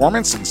of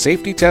performance and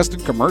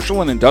safety-tested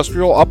commercial and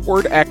industrial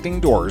upward-acting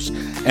doors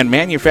and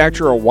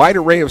manufacture a wide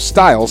array of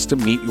styles to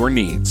meet your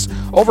needs.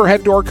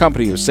 Overhead Door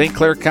Company of St.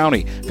 Clair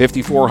County,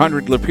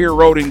 5400 Lapeer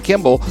Road in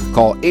Kimball.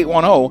 Call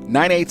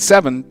 810-987-2185.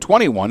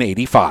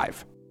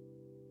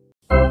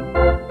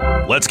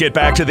 Let's get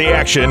back to the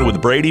action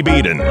with Brady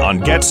Beaton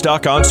on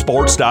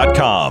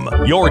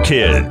GetStuckOnSports.com. Your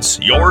kids,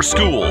 your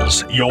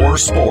schools, your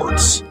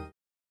sports.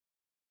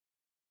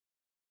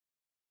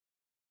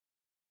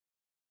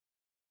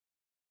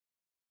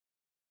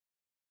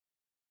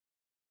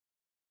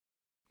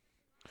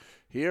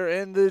 Here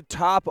in the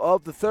top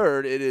of the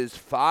third, it is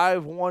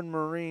 5-1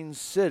 Marine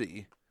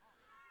City.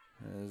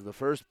 As the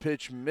first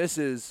pitch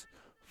misses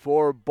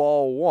for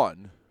ball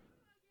 1.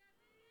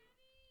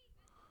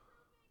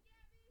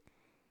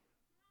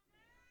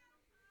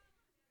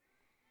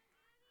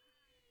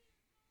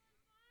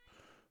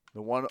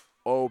 The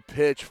 1-0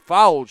 pitch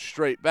fouled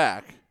straight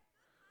back.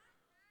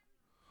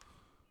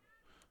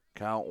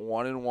 Count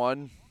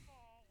 1-1.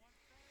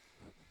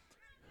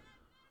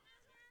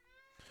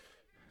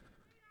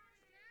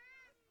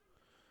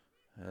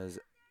 As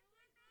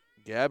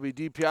Gabby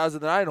DiPiazza,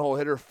 the 9-hole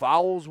hitter,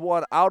 fouls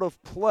one out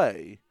of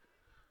play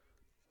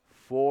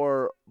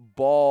for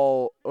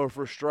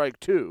strike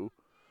 2.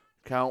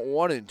 Count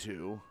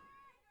 1-2.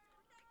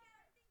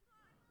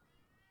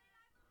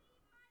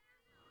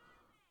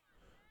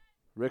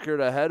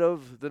 Rickard ahead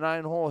of the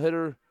 9-hole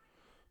hitter.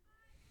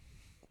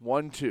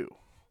 1-2.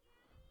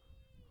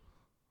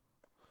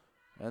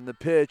 And the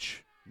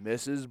pitch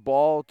misses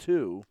ball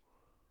 2.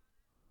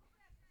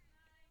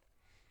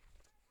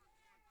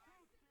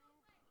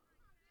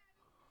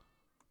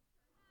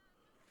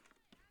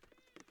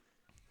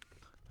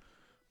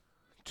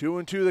 Two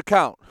and 2 the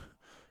count.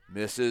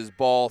 Misses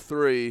ball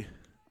 3.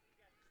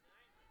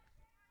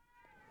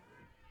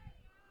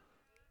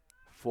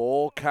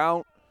 Full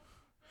count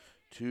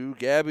to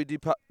Gabby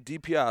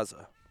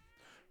DiPiazza,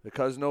 the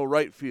Cousino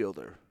right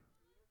fielder.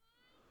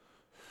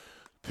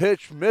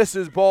 Pitch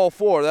misses ball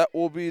 4. That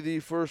will be the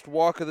first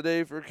walk of the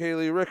day for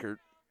Kaylee Rickard.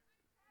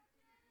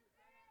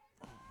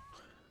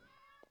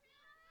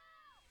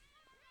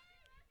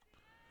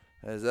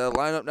 As that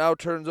lineup now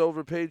turns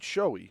over, Paige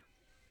Shoei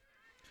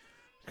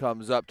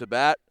comes up to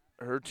bat.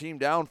 Her team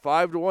down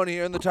 5-1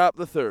 here in the top of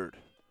the third.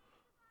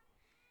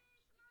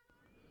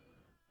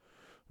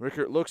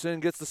 Rickard looks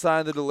in, gets the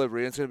sign of the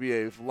delivery. It's going to be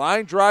a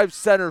line drive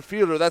center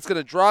fielder. That's going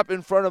to drop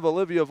in front of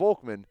Olivia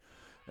Volkman.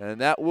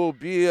 And that will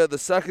be the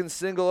second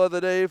single of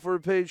the day for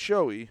Paige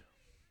Shoei.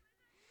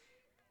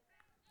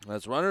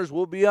 As runners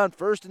will be on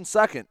first and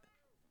second.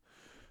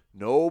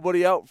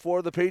 Nobody out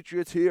for the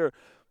Patriots here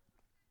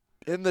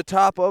in the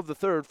top of the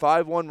third.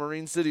 5-1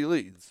 Marine City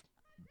leads.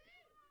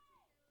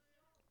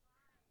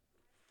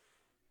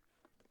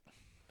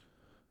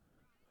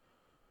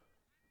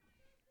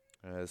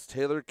 as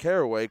Taylor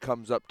Caraway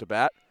comes up to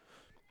bat.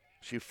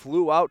 She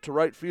flew out to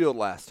right field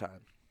last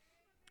time.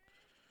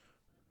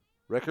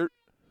 Rickert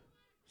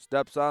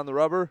steps on the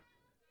rubber.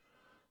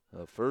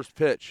 The first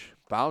pitch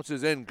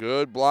bounces in.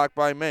 Good block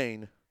by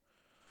Maine.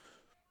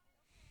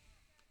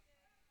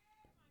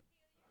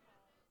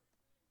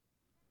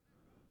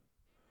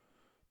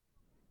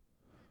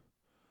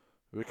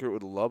 Rickert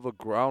would love a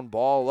ground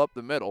ball up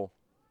the middle.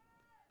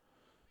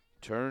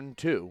 Turn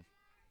 2.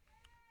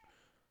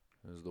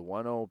 As the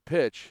 1-0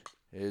 pitch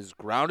is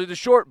grounded to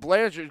short.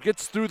 Blanchard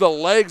gets through the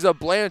legs of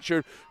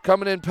Blanchard.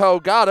 Coming in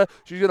Pelgada.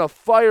 She's going to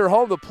fire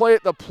home the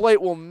plate. The plate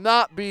will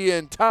not be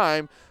in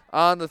time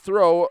on the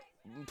throw.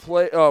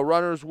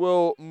 Runners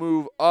will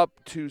move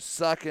up to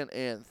second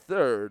and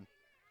third.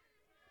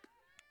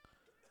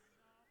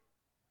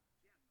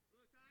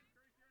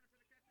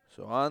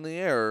 So on the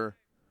error,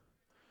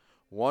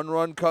 1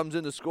 run comes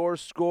in to score.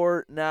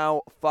 Score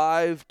now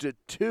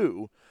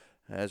 5-2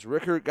 as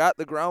Rickert got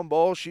the ground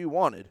ball she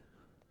wanted.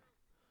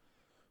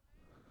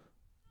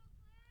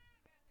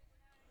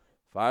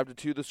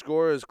 5-2 the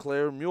score as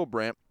Claire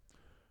Mulebrandt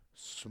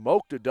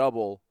smoked a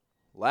double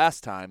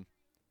last time.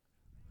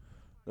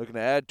 Looking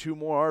to add 2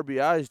 more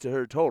RBIs to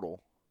her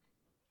total.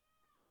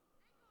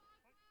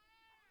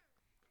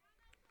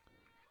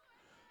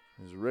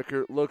 As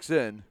Rickert looks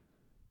in.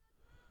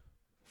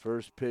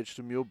 First pitch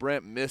to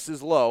Mulebrandt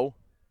misses low.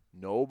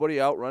 Nobody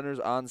out, runners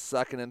on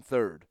second and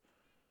third.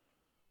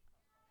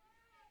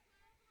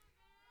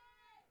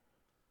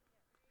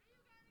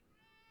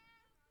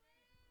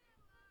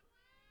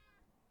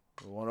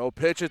 The 1-0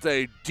 pitch, it's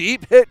a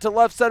deep hit to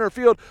left center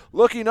field.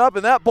 Looking up,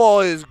 and that ball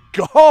is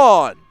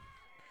gone.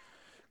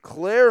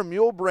 Claire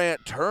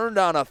Mulebrandt turned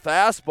on a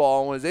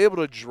fastball and was able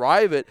to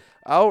drive it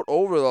out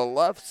over the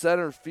left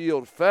center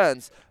field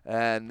fence.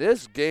 And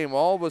this game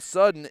all of a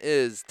sudden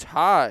is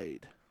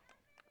tied.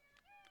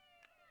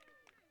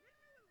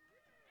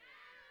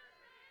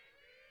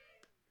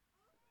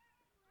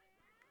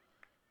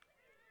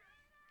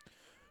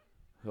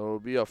 So it'll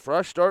be a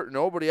fresh start,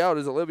 nobody out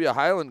as Olivia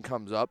Highland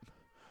comes up.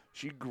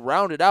 She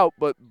grounded out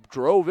but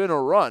drove in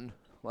a run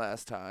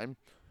last time.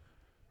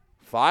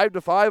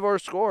 5-5 our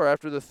score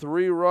after the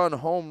 3-run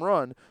home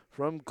run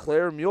from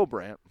Claire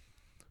Mulebrandt.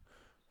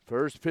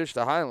 First pitch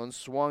to Highland,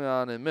 swung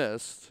on and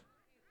missed.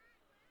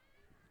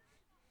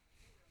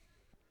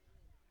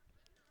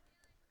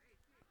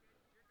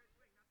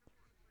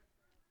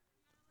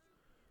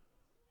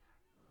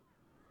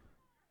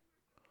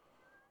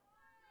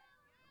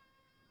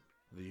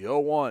 The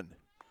 0-1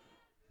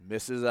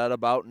 misses at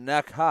about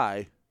neck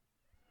high.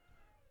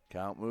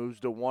 Count moves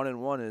to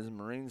 1-1 as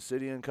Marine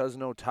City and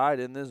Cousino tied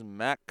in this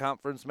MAC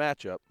conference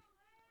matchup.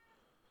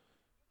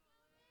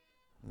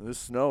 This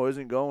snow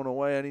isn't going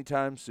away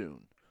anytime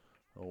soon.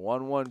 A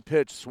 1-1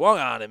 pitch swung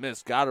on and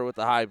missed. Got her with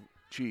the high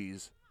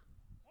cheese.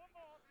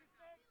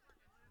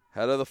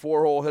 Head of the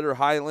 4-hole hitter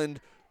Highland,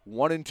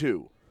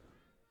 1-2.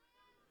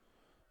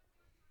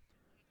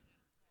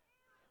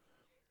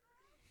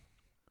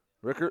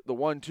 Rickert, the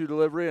 1-2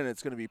 delivery, and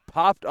it's going to be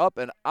popped up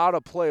and out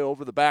of play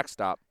over the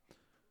backstop.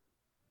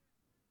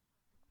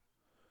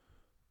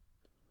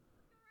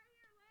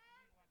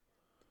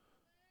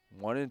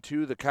 One and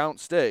two, the count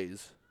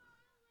stays.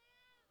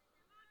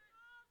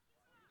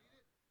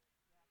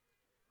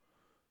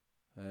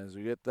 As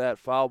we get that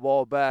foul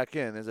ball back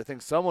in, as I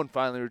think someone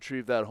finally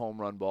retrieved that home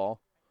run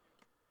ball.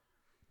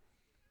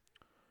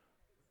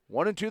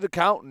 1-2 the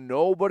count,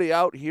 nobody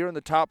out here in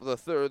the top of the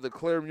third. The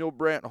Claire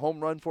Mulebrandt home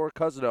run for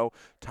Cousino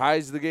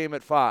ties the game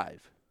at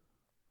 5.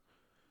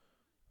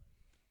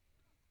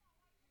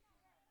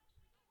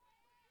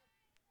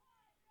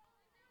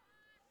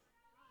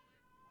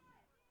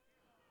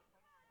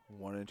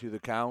 One and two the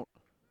count.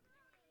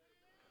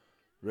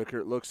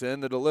 Rickert looks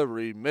in, the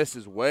delivery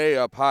misses way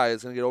up high.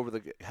 It's going to get over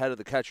the head of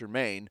the catcher,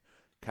 Maine.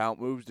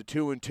 Count moves to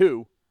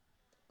 2-2.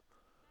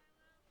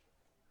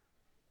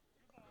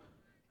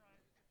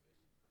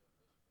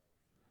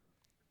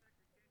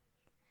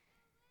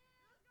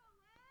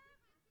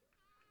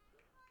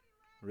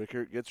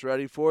 Rickert gets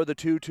ready for the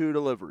 2-2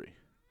 delivery.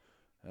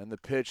 And the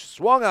pitch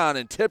swung on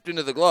and tipped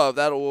into the glove.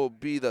 That will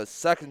be the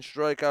second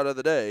strikeout of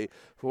the day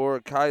for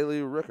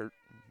Kaylee Rickert.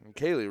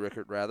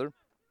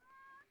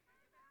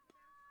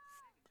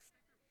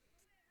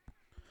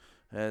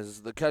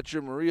 As the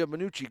catcher, Maria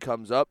Benucci,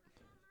 comes up.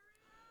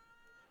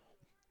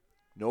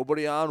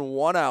 Nobody on,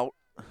 1 out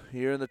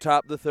here in the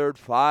top of the third.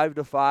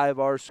 5-5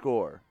 our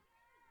score.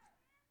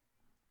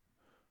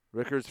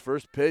 Rickert's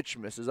first pitch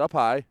misses up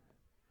high.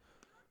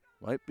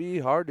 Might be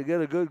hard to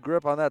get a good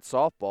grip on that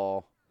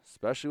softball,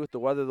 especially with the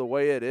weather the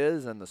way it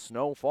is and the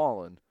snow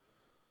falling.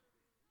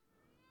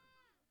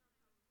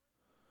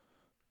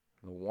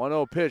 The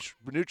 1-0 pitch.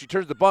 Benucci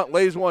turns the bunt,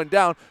 lays one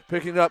down,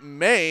 picking up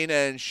Maine,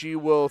 and she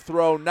will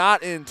throw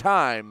not in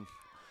time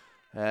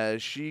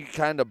as she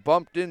kind of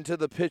bumped into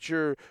the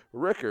pitcher,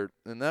 Rickert,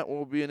 and that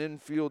will be an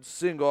infield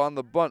single on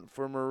the bunt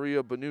for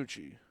Maria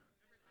Benucci.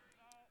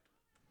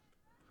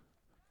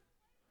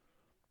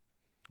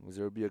 As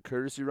there will be a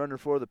courtesy runner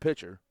for the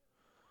pitcher.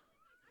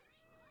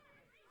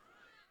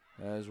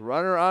 As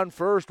runner on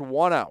first,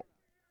 1 out.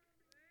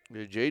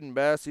 Jaden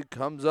Bassey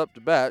comes up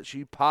to bat.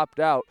 She popped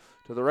out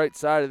to the right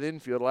side of the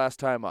infield last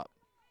time up.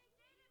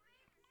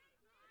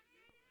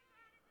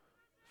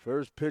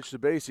 First pitch to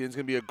Basie. It's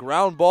going to be a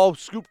ground ball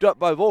scooped up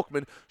by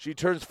Volkman. She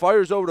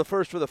fires over to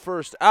first for the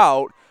first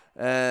out,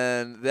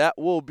 and that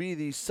will be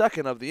the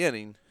second of the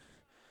inning.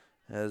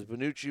 As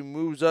Benucci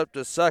moves up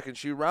to second,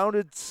 she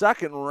rounded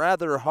second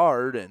rather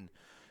hard, and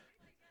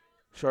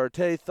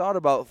Charte thought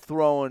about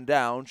throwing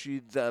down.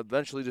 She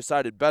eventually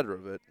decided better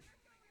of it.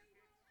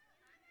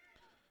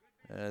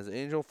 As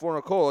Angel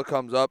Fornicola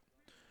comes up,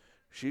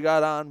 she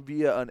got on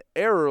via an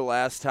error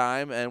last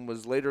time and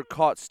was later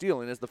caught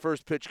stealing as the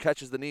first pitch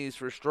catches the knees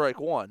for strike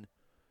 1.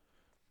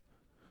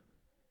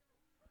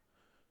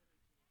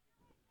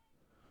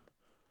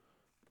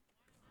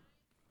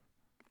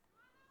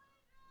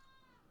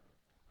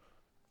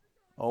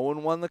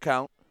 Owen won the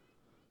count.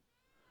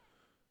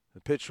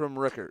 The pitch from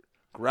Rickert.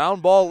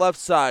 Ground ball left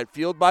side.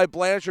 Field by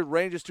Blanchard.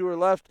 Ranges to her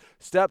left.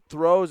 Step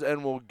throws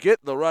and will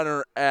get the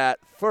runner at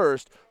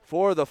first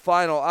for the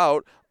final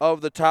out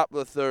of the top of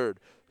the third.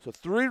 So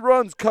 3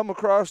 runs come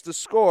across to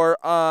score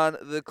on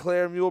the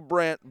Claire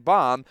Mule-Brandt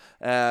bomb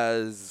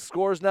as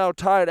scores now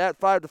tied at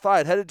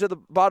 5-5. Headed to the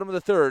bottom of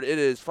the third. It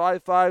is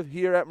 5-5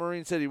 here at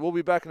Marine City. We'll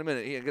be back in a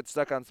minute here at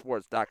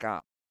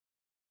GetStuckOnSports.com.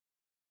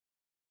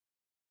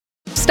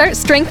 Start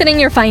strengthening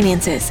your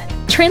finances.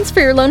 Transfer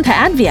your loan to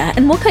Advia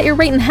and we'll cut your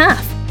rate in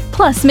half.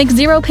 Plus, make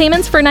 0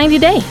 payments for 90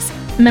 days.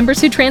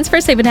 Members who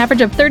transfer save an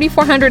average of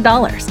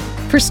 $3,400.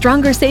 For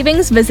stronger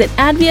savings, visit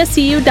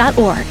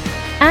adviacu.org.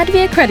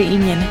 Advia Credit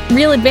Union.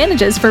 Real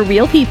advantages for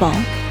real people.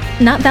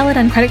 Not valid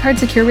on credit card,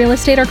 secure real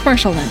estate, or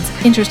commercial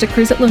loans. Interest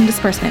accrues at loan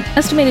disbursement.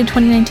 Estimated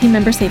 2019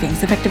 member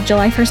savings effective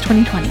July 1st,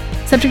 2020.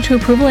 Subject to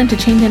approval and to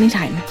change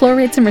anytime. Floor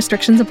rates and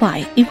restrictions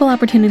apply. Equal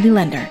opportunity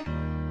lender.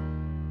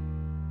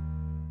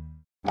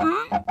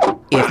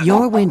 If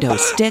your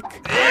windows stick,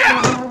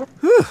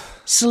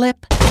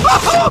 slip,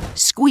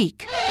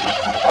 squeak,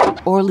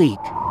 or leak,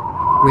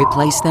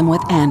 replace them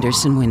with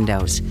Andersen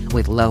windows.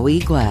 With low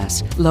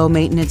E-glass, low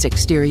maintenance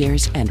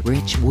exteriors, and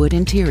rich wood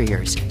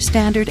interiors,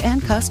 standard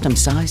and custom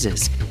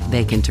sizes,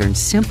 they can turn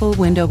simple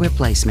window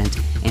replacement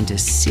into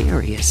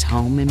serious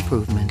home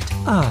improvement.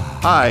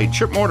 Hi,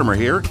 Chip Mortimer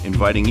here,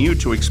 inviting you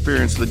to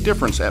experience the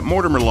difference at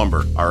Mortimer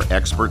Lumber. Our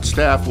expert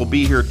staff will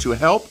be here to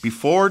help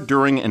before,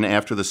 during, and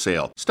after the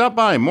sale. Stop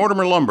by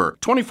Mortimer Lumber,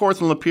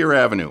 24th and Lapeer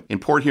Avenue in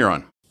Port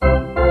Huron.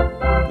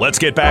 Let's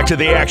get back to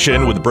the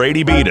action with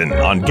Brady Beaton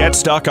on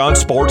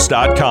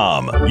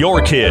GetStuckOnSports.com.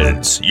 Your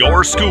kids,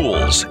 your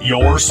schools,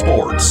 your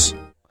sports.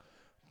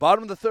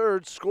 Bottom of the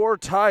third, score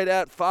tied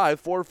at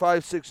 5.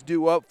 4-5-6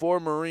 due up for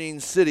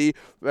Marine City.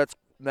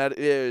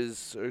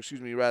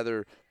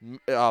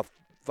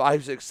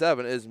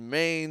 5-6-7 is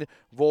Maine,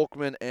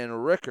 Volkman,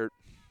 and Rickert.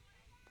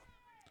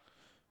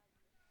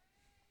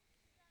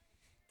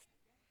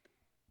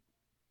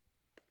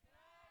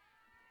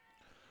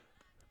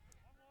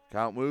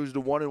 Count moves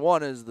to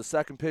 1-1 as the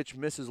second pitch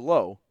misses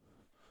low.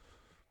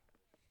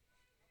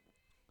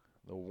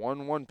 The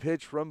 1-1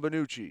 pitch from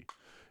Benucci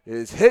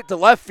is hit to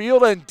left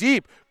field and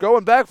deep.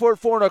 Going back for it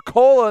for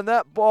Nicola, and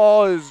that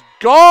ball is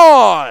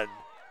gone.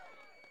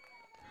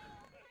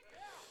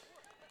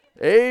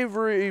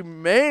 Avery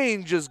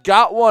Main just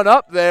got one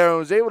up there and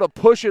was able to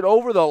push it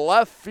over the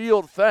left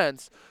field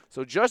fence.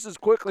 So just as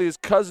quickly as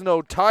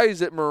Cousino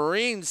ties it,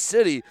 Marine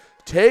City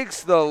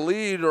takes the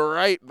lead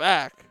right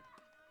back.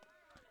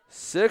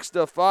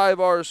 6-5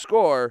 our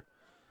score.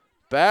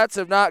 Bats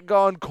have not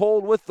gone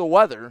cold with the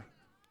weather.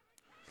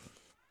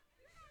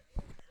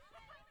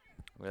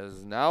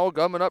 As now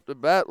coming up to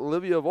bat,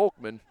 Olivia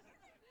Volkman.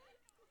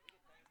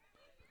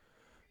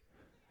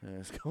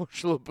 As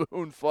Coach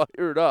LeBoon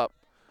fired up.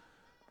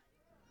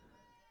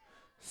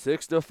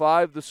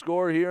 6-5 the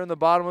score here in the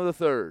bottom of the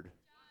third.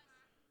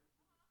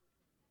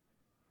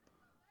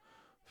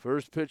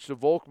 First pitch to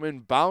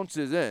Volkman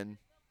bounces in.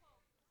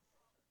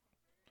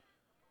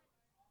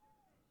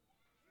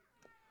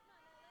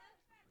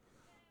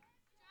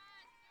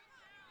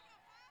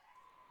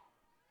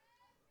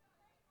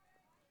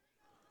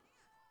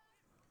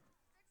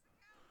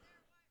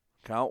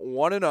 Count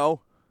 1-0.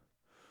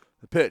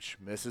 The pitch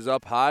misses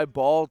up high,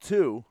 ball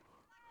 2.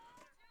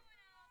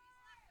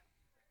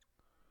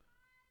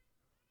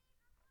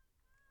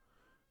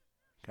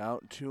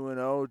 Count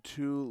 2-0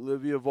 to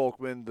Olivia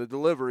Volkman. The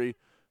delivery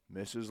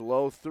misses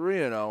low,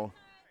 3-0.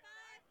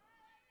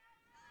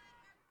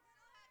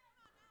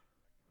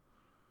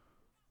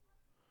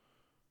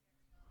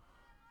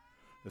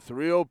 The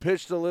 3-0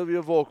 pitch to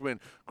Olivia Volkman.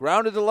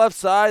 Grounded to left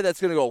side.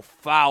 That's going to go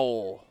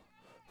foul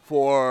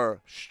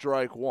for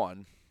strike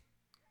 1.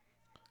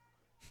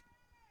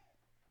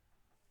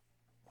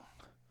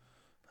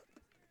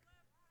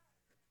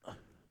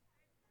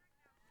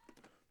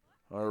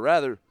 Or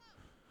rather,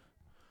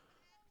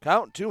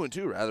 count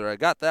 2-2, rather. I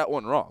got that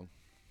one wrong.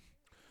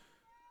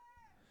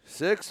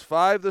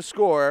 6-5 the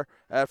score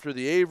after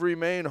the Avery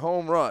Main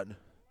home run.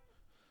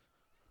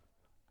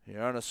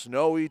 Here on a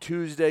snowy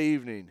Tuesday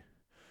evening.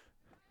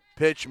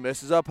 Pitch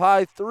misses up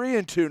high,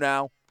 3-2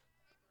 now.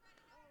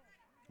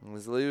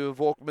 As Olivia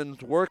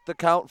Volkman's worked the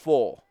count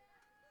full.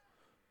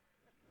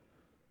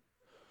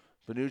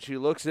 Benucci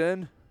looks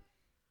in.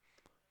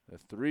 A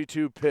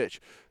 3-2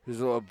 pitch.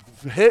 There's a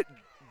hit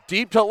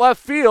deep to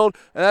left field,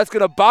 and that's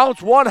going to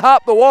bounce one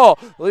hop the wall.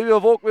 Olivia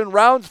Volkman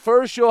rounds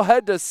first. She'll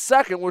head to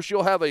second, where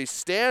she'll have a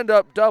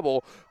stand-up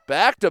double.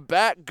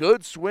 Back-to-back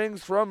good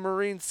swings from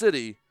Marine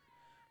City.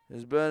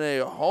 There's been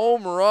a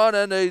home run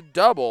and a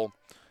double,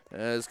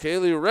 as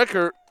Kaylee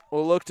Rickert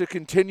will look to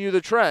continue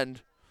the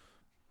trend.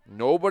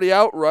 Nobody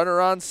out, runner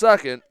on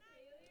second.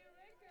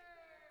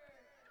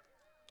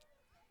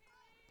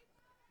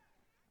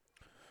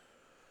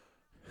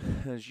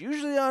 As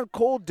usually on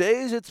cold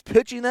days, it's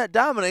pitching that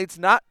dominates.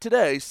 Not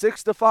today.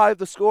 6-5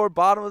 the score,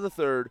 bottom of the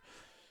third.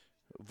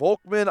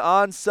 Volkman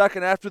on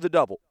second after the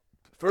double.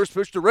 First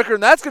pitch to Rickert,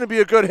 and that's going to be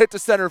a good hit to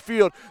center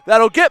field.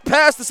 That'll get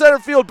past the center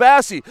field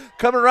Bassey.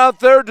 Coming around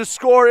third to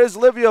score is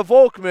Olivia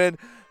Volkman.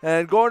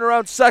 And going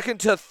around second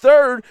to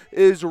third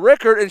is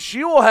Rickert, and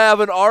she will have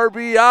an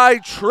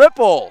RBI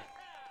triple.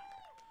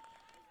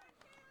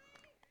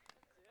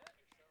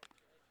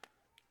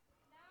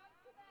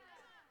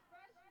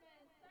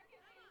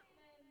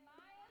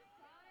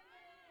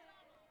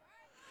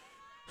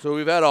 So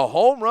we've had a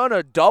home run,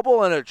 a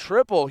double, and a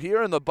triple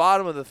here in the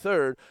bottom of the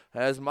third.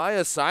 As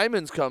Maya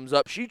Simons comes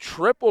up, she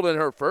tripled in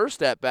her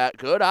first at-bat.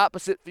 Good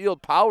opposite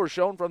field power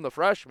shown from the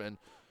freshman.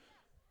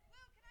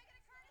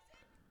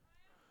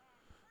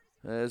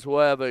 As we'll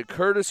have a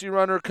courtesy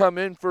runner come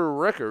in for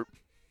Rickert.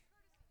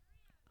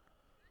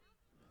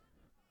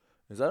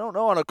 As I don't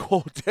know on a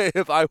cold day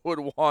if I would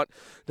want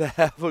to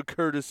have a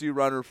courtesy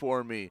runner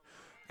for me.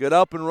 Get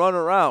up and run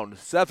around.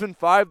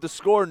 7-5 the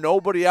score,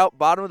 nobody out,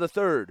 bottom of the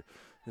third.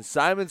 And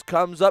Simons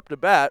comes up to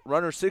bat,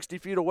 runner 60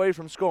 feet away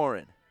from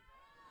scoring.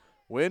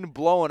 Wind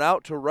blowing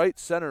out to right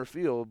center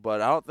field,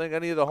 but I don't think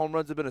any of the home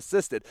runs have been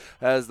assisted.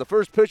 As the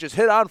first pitch is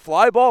hit on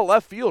fly ball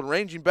left field,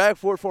 ranging back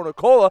for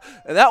Nicola,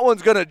 and that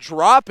one's going to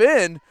drop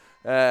in.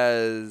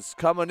 As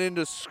coming in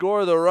to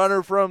score the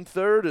runner from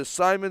third as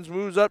Simons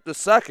moves up to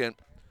second.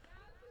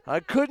 I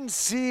couldn't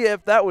see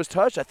if that was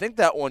touched. I think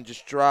that one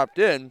just dropped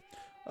in.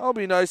 I'll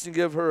be nice and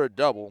give her a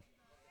double.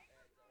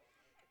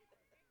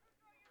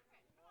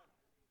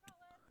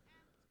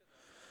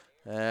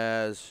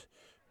 As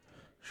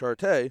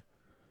Charté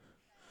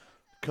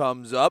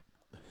comes up.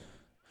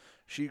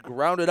 She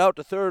grounded out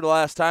to third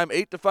last time.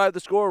 8-5 the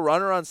score,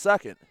 runner on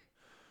second.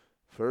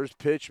 First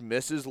pitch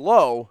misses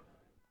low.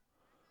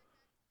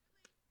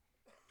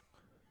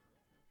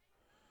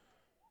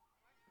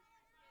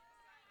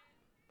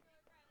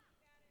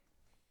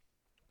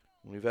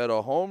 We've had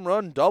a home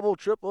run, double,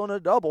 triple, and a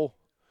double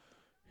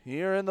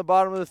here in the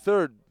bottom of the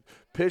third.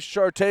 Pitch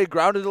Charté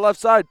grounded to left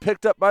side,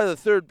 picked up by the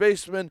third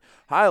baseman.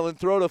 Highland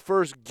throw to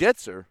first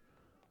gets her.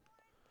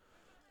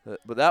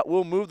 But that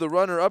will move the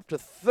runner up to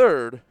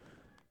third.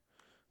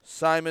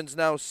 Simons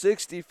now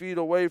 60 feet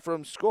away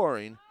from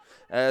scoring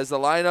as the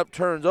lineup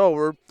turns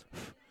over.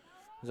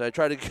 As I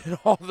try to get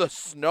all the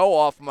snow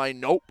off my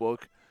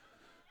notebook.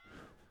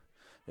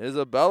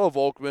 Isabella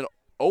Volkman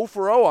 0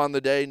 for 0 on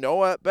the day,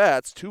 no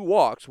at-bats, 2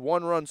 walks,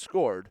 1 run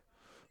scored.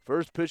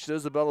 First pitch to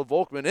Isabella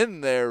Volkman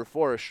in there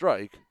for a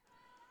strike.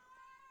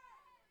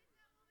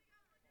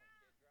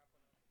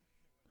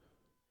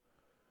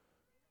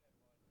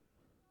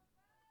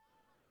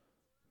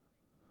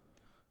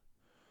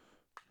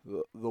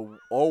 The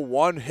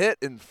 0-1 hit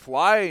and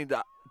flying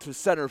to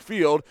center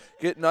field.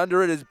 Getting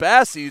under it is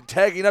Bassey.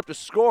 Tagging up to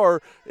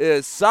score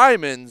is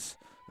Simons.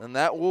 And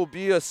that will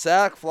be a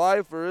sac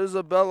fly for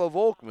Isabella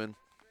Volkman.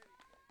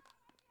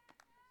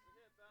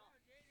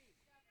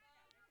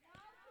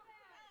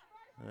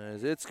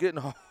 As it's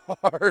getting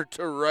hard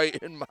to write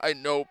in my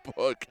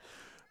notebook.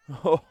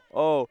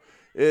 Oh,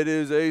 it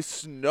is a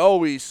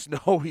snowy,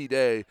 snowy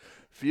day.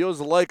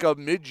 Feels like a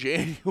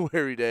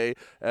mid-January day.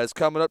 As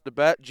coming up to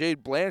bat,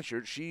 Jade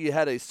Blanchard. She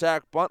had a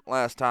sac bunt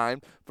last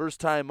time. First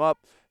time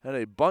up, and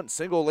a bunt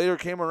single later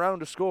came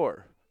around to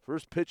score.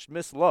 First pitch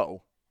missed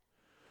low.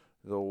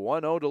 The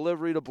 1-0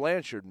 delivery to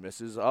Blanchard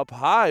misses up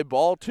high,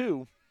 ball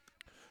 2.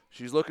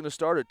 She's looking to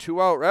start a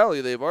 2-out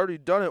rally. They've already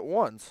done it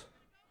once.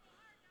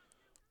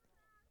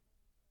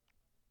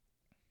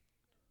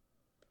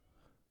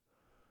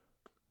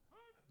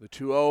 The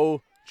 2-0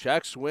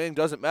 check swing,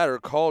 doesn't matter,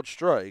 called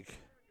strike.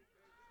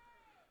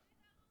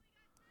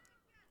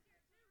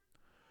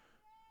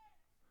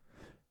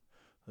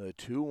 The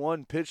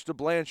 2-1 pitch to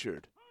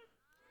Blanchard.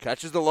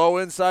 Catches the low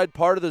inside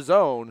part of the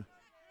zone.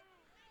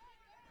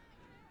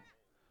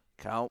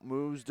 Count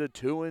moves to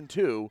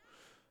 2-2.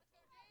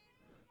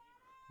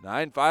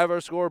 9-5 our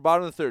score,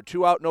 bottom of the third.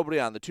 2 out, nobody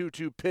on. The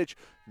 2-2 pitch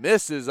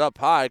misses up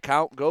high.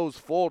 Count goes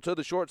full to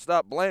the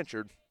shortstop,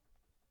 Blanchard.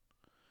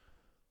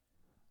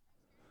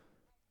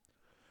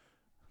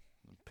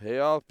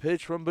 Payoff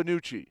pitch from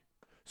Benucci.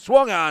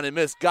 Swung on and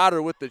missed. Got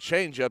her with the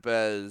changeup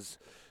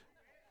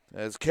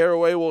as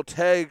Caraway will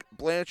tag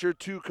Blanchard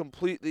to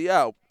complete the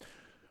out.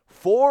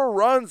 4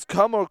 runs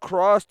come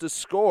across to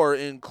score,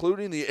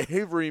 including the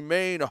Avery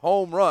Main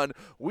home run.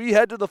 We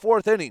head to the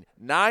 4th inning.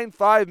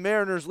 9-5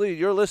 Mariners lead.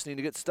 You're listening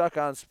to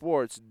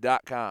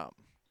GetStuckOnSports.com.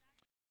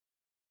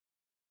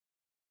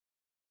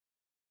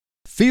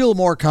 Feel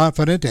more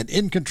confident and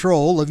in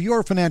control of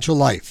your financial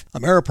life.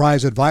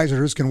 Ameriprise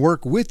advisors can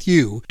work with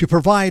you to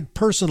provide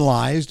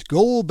personalized,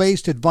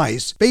 goal-based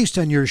advice based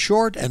on your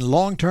short and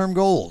long-term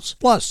goals.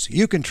 Plus,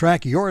 you can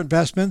track your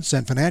investments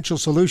and financial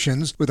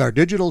solutions with our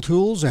digital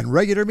tools and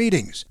regular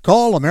meetings.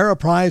 Call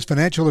Ameriprise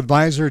Financial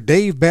Advisor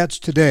Dave Betts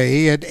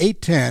today at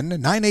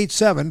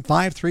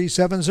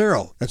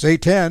 810-987-5370. That's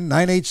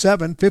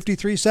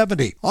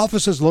 810-987-5370.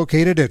 Office is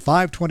located at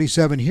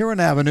 527 Huron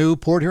Avenue,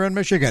 Port Huron,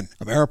 Michigan.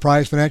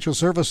 Ameriprise Financial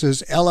Services,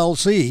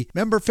 LLC,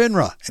 member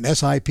FINRA and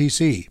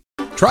SIPC.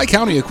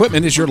 Tri-County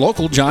Equipment is your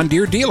local John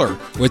Deere dealer.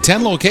 With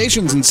 10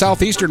 locations in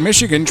southeastern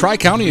Michigan,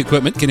 Tri-County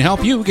Equipment can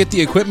help you get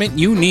the equipment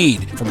you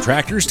need. From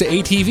tractors to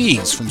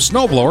ATVs, from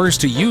snowblowers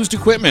to used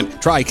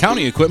equipment,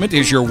 Tri-County Equipment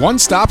is your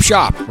one-stop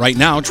shop. Right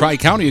now,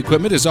 Tri-County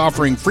Equipment is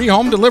offering free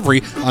home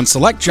delivery on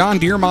select John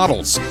Deere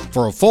models.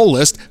 For a full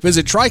list,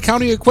 visit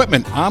Tri-County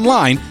Equipment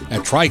online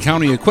at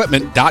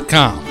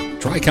tricountyequipment.com.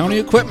 Tri-County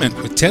Equipment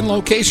with 10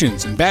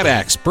 locations in Bad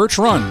Axe, Birch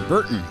Run,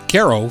 Burton,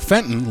 Caro,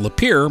 Fenton,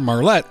 Lapeer,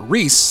 Marlette,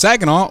 Reese,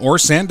 Saginaw, or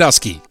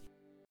Sandusky.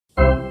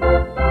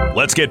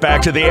 Let's get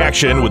back to the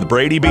action with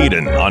Brady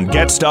Beaton on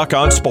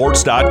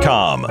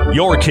GetStuckOnSports.com.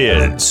 Your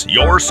kids,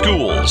 your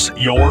schools,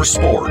 your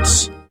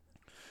sports.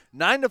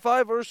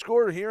 9-5 our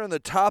score here in the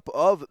top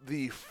of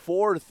the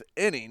fourth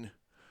inning.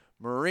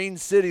 Marine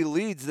City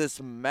leads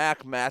this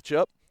MAC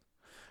matchup,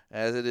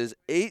 as it is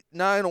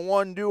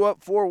 8-9-1 due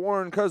up for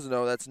Warren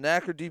Cousino. That's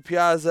Knacker,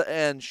 DiPiazza,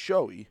 and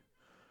Shoei.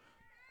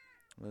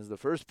 As the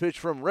first pitch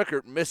from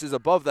Rickert misses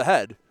above the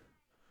head.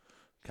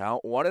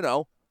 Count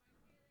 1-0.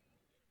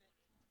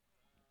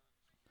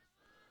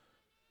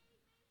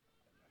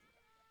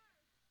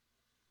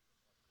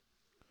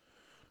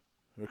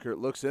 Rickert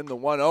looks in the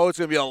 1-0. It's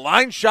going to be a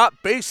line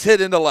shot, base hit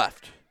into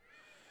left.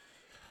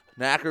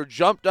 Knacker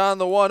jumped on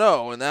the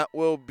 1-0, and that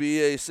will be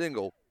a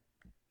single.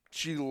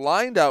 She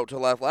lined out to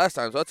left last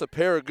time, so that's a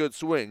pair of good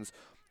swings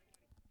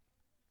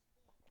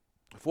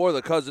for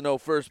the Cousino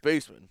first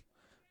baseman.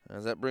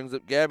 As that brings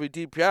up Gabby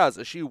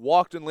DiPiazza. She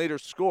walked and later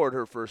scored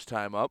her first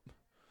time up.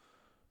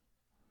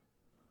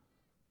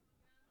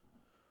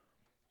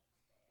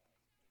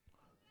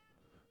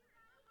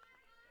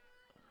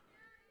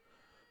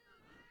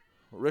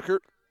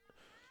 Rickert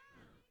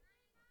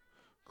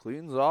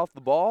cleans off the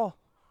ball.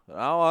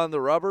 Now on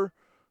the rubber,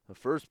 the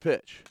first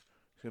pitch.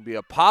 It's going to be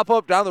a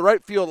pop-up down the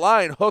right field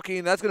line,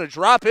 hooking. That's going to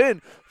drop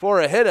in for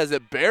a hit as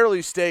it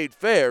barely stayed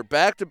fair.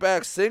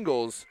 Back-to-back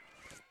singles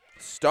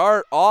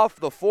start off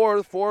the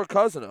fourth for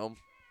Cousino.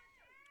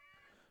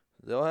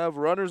 They'll have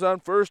runners on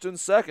first and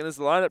second as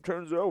the lineup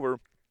turns over.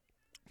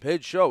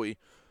 Paige Shoei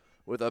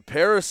with a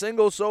pair of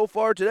singles so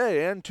far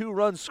today and 2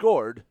 runs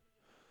scored.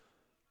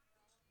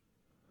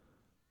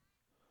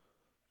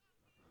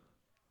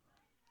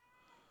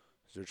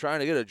 They're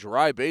trying to get a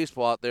dry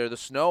baseball out there. The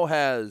snow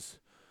has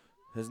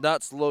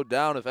not slowed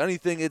down. If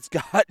anything, it's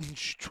gotten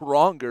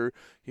stronger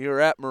here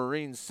at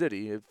Marine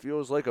City. It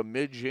feels like a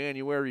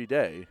mid-January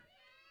day.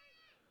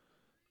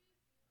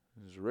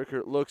 As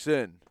Rickert looks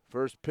in.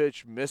 First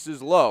pitch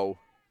misses low.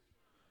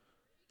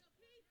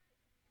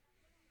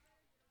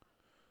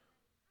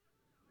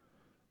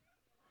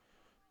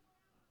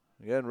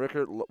 Again,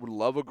 Rickert would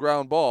love a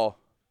ground ball.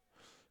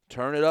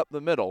 Turn it up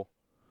the middle.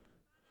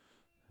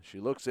 She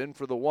looks in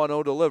for the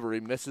 1-0 delivery.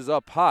 Misses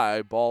up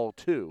high. Ball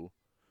 2.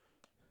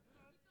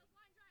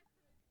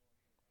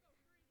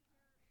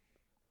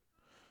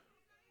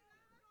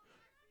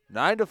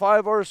 Nine to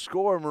 5 our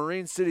score.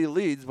 Marine City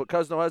leads, but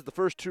Cousino has the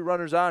first 2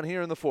 runners on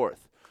here in the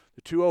fourth.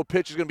 The 2-0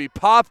 pitch is going to be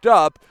popped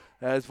up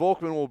as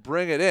Volkman will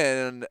bring it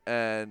in,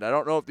 and I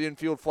don't know if the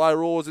infield fly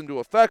rule is into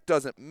effect.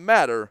 Doesn't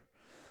matter,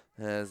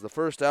 as the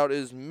first out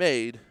is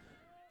made.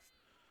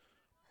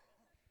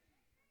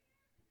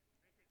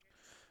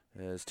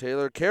 As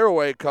Taylor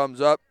Caraway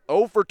comes up,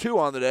 0 for 2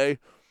 on the day.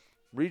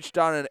 Reached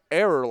on an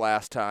error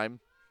last time.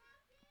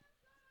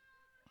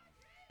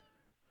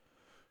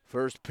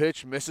 First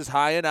pitch misses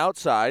high and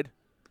outside.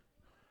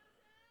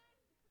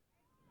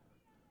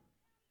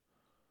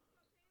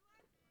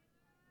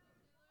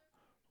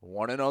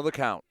 1-0 the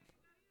count.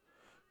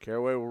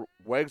 Caraway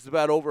wags the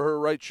bat over her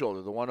right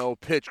shoulder. The 1-0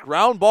 pitch.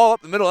 Ground ball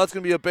up the middle. That's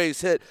going to be a base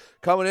hit.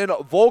 Coming in,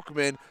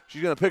 Volkman.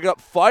 She's going to pick it up,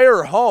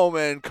 fire home,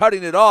 and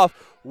cutting it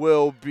off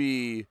will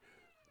be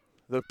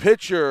the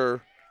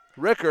pitcher,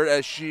 Rickert,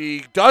 as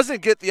she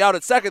doesn't get the out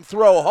at second.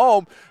 Throw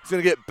home. It's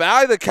going to get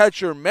by the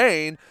catcher,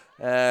 Maine,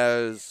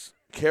 as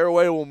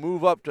Caraway will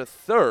move up to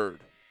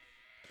third.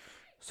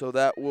 So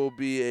that will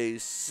be a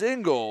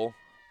single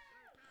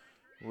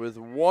with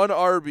 1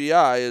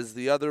 RBI as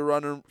the other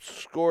runner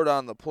scored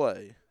on the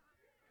play.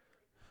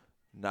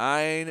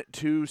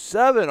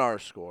 9-7 our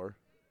score.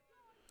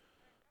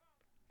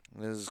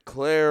 As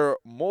Claire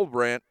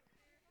Mulebrandt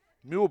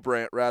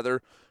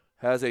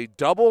has a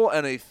double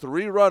and a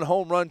 3-run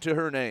home run to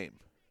her name.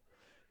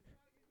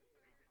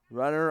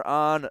 Runner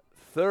on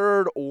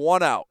third,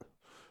 1 out.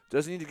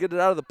 Doesn't need to get it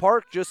out of the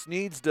park, just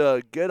needs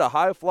to get a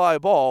high fly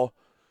ball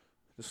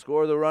to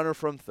score the runner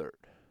from third.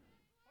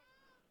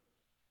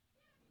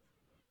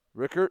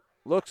 Rickert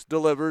looks,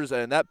 delivers,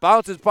 and that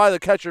bounces by the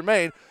catcher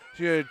Maine.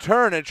 She's going to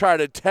turn and try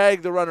to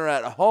tag the runner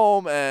at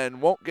home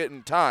and won't get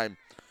in time.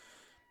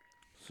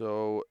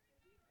 So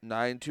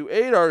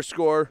 9-8 our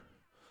score.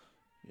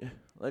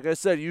 Like I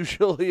said,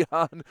 usually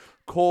on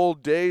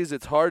cold days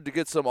it's hard to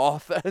get some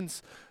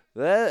offense.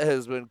 That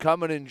has been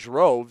coming in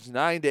droves.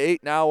 9-8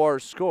 now our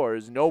score.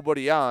 Is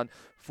nobody on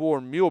for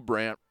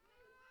Mulebrandt.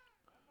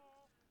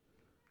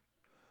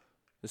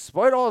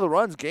 Despite all the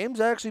runs, game's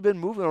actually been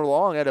moving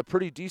along at a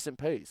pretty decent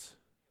pace.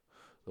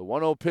 The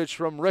 1-0 pitch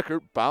from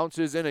Rickert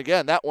bounces in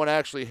again. That one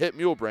actually hit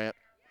Mulebrandt.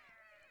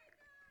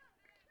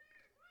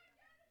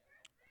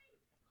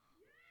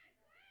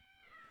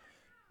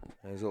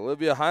 As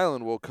Olivia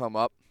Highland will come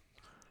up.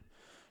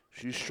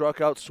 She struck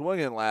out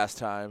swinging last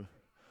time.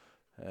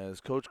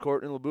 As Coach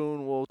Courtney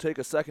LeBoon will take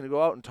a second to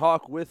go out and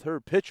talk with her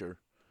pitcher.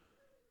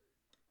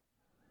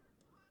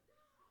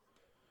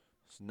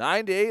 It's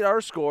 9-8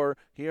 our score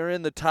here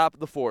in the top of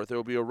the fourth. There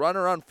will be a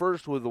runner on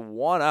first with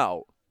 1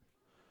 out.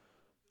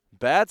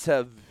 Bats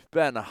have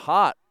been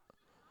hot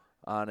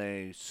on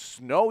a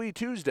snowy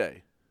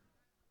Tuesday.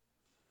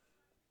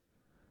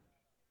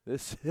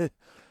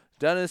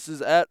 Dennis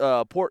is at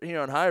Port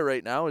Huron High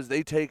right now as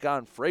they take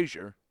on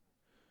Fraser.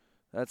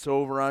 That's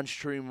over on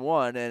Stream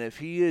 1, and if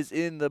he is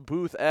in the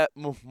booth at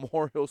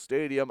Memorial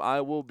Stadium, I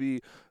will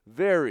be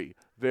very,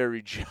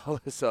 very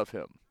jealous of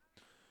him.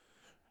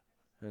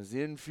 As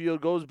the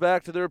infield goes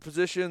back to their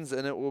positions,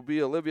 and it will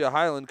be Olivia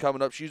Highland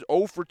coming up. She's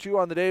 0 for 2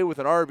 on the day with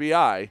an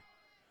RBI.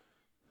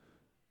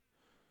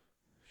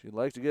 She'd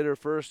like to get her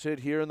first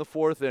hit here in the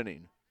fourth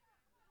inning.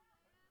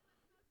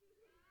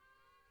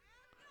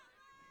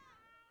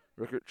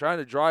 Rickert trying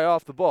to dry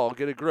off the ball,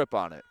 get a grip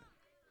on it.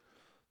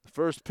 The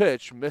first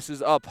pitch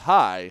misses up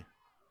high.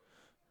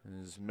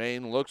 As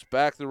Maine looks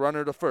back the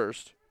runner to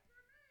first.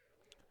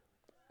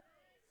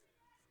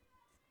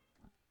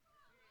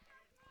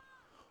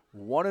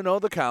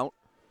 1-0 the count.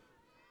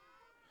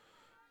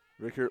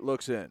 Rickert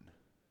looks in.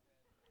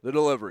 The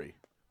delivery.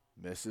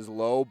 Misses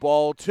low,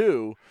 ball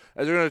 2.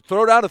 As they're going to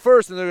throw down to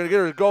first, and they're going to get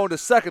her going to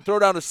second. Throw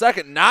down to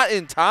second, not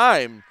in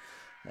time.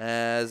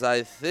 As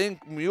I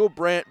think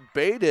Mulebrandt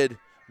baited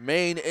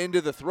Maine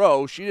into the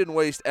throw. She didn't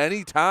waste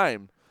any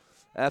time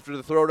after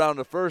the throw down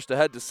to first to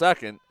head to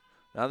second.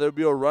 Now there'll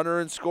be a runner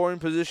in scoring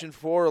position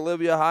for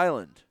Olivia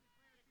Highland.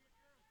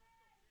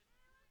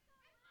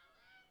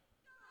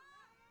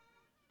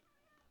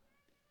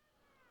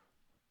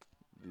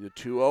 The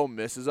 2-0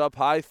 misses up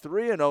high.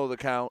 3-0 the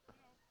count.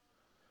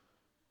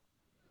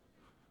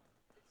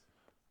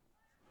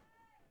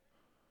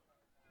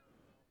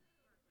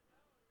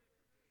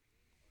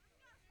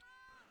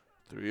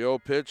 The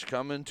 3-0 pitch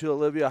coming to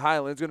Olivia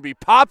Highland. It's going to be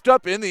popped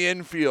up in the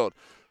infield.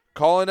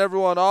 Calling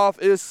everyone off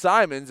is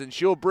Simons, and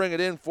she'll bring it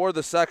in for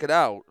the second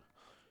out.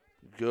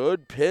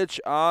 Good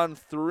pitch on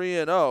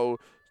 3-0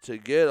 to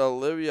get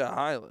Olivia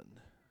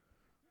Highland.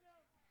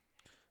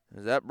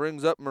 As that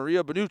brings up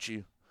Maria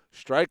Benucci.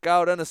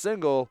 Strikeout and a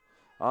single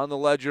on the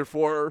ledger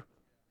for her.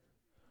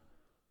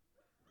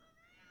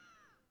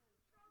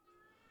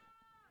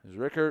 As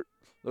Rickert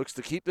looks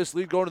to keep this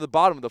lead going to the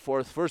bottom of the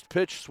fourth. First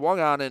pitch swung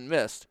on and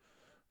missed.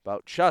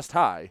 About chest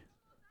high.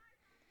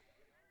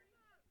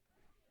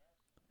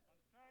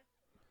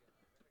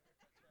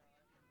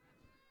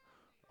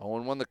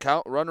 Owen won the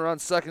count. Runner on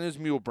second is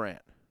Mulebrandt.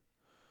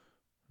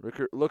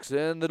 Rickert looks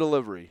in the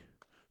delivery.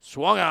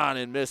 Swung on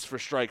and missed for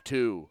strike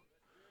 2.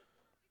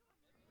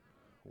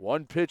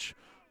 One pitch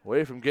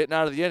away from getting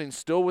out of the inning.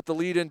 Still with the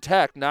lead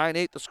intact.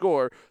 9-8 the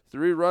score.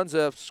 3 runs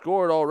have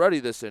scored already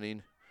this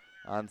inning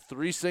on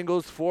 3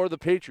 singles for the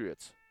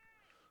Patriots.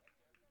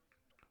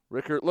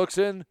 Rickert looks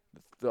in.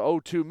 The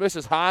 0-2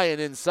 misses high and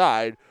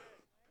inside.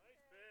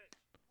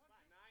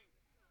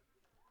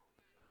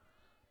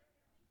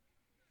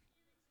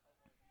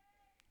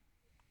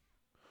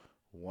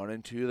 One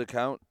and 2 the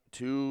count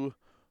to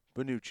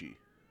Benucci.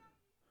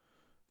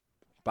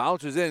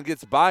 Bounces in,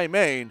 gets by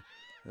Maine.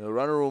 The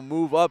runner will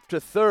move up to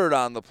third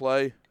on the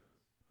play.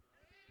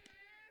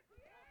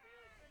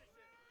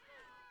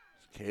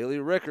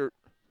 Kaylee Rickert.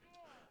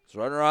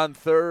 Runner on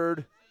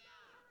third.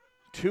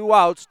 2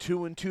 outs,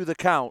 2 and 2 the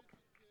count.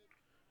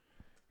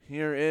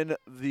 Here in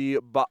the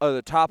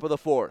top of the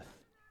fourth.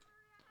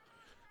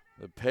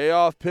 The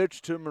payoff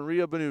pitch to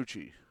Maria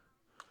Benucci.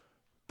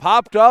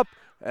 Popped up,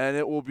 and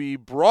it will be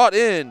brought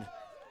in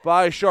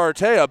by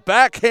Charté. A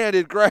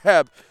backhanded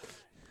grab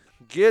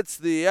gets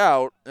the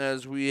out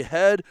as we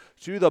head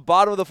to the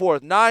bottom of the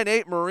fourth.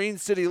 9-8 Marine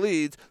City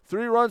leads.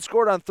 3 runs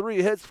scored on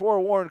 3 hits for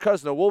Warren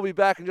Cousino. We'll be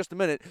back in just a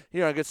minute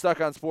here on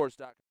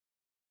GetStuckOnSports.com.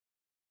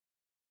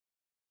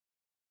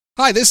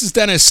 Hi, this is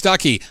Dennis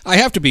Stuckey. I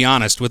have to be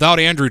honest, without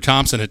Andrew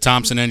Thompson at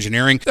Thompson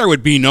Engineering, there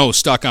would be no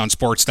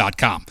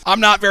StuckOnSports.com. I'm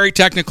not very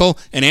technical,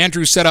 and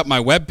Andrew set up my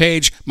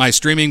webpage, my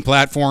streaming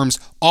platforms,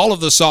 all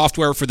of the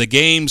software for the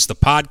games, the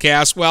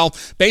podcast. Well,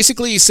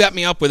 basically he set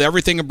me up with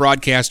everything a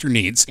broadcaster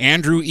needs.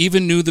 Andrew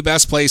even knew the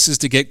best places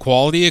to get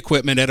quality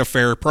equipment at a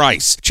fair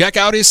price. Check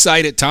out his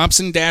site at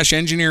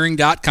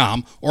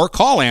thompson-engineering.com or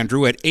call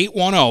Andrew at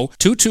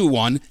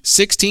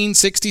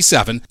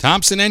 810-221-1667.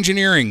 Thompson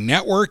Engineering,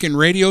 network and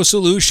radio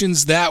solutions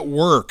that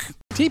work.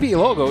 TP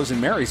Logos in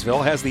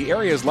Marysville has the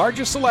area's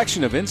largest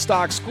selection of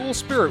in-stock school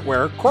spirit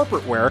wear,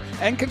 corporate wear,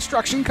 and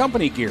construction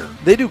company gear.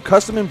 They do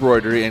custom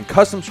embroidery and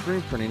custom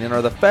screen printing and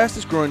are the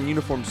fastest growing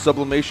uniform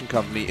sublimation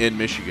company in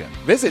Michigan.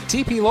 Visit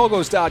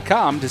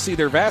tplogos.com to see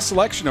their vast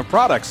selection of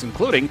products,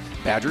 including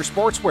Badger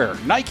Sportswear,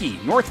 Nike,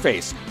 North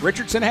Face,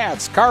 Richardson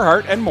hats,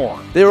 Carhartt, and more.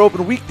 They are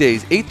open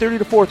weekdays 8:30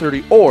 to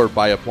 4:30 or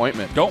by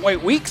appointment. Don't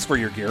wait weeks for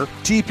your gear.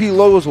 TP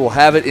Logos will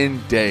have it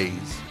in days.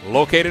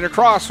 Located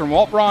across from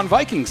Walt Braun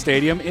Viking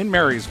Stadium in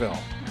Marysville.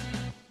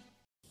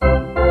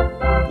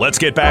 Let's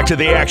get back to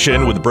the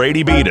action with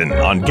Brady Beaton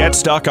on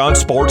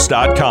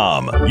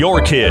GetStuckOnSports.com. Your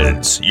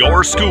kids,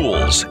 your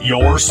schools,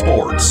 your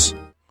sports.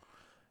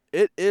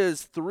 It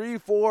is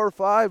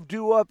 3-4-5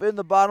 due up in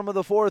the bottom of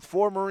the fourth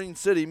for Marine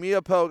City.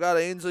 Mia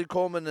Pelgata, Ainsley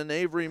Coleman, and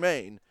Avery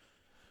Main.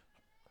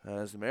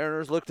 As the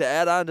Mariners look to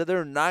add on to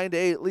their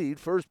 9-8 lead,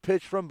 first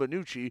pitch from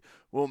Benucci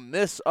will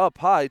miss up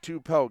high to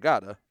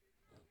Pelgata.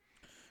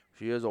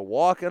 She has a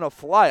walk and a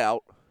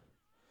flyout.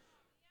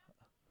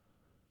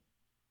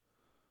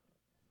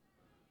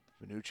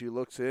 Benucci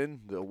looks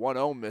in. The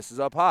 1-0 misses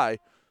up high.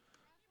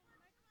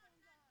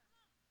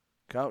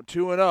 Count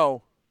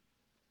 2-0.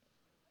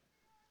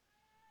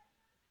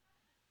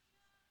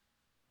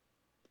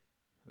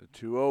 The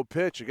 2-0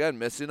 pitch, again,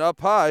 missing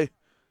up high.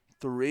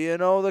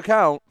 3-0 the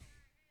count.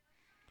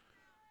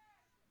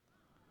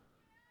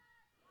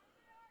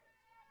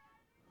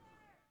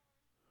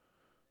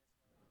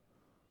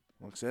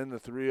 Looks in the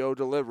 3-0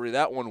 delivery.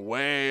 That one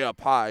way up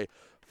high.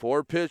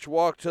 4-pitch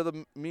walk to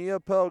the Mia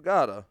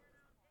Pelgata.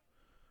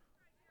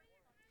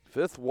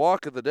 5th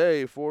walk of the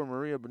day for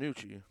Maria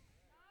Benucci.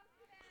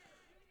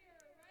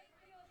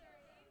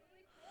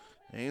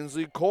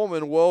 Ainsley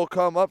Coleman will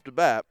come up to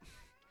bat.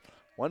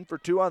 1 for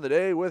 2 on the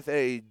day with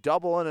a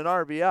double and an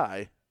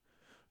RBI.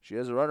 She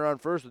has a runner on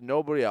first with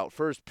nobody out.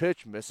 First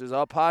pitch misses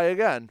up high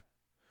again.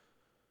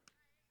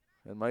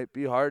 It might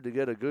be hard to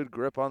get a good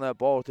grip on that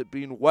ball with it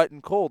being wet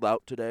and cold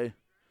out today.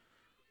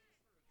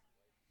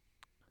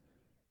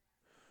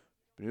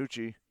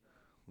 Benucci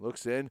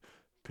looks in,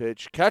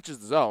 pitch, catches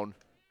the zone.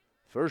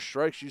 First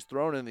strike she's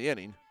thrown in the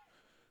inning.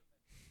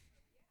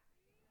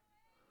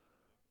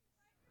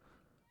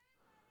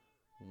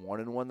 One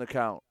and one the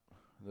count.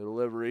 The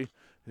delivery is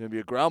going to be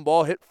a ground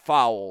ball hit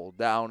foul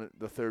down at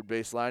the third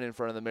base line in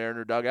front of the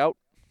Mariner dugout.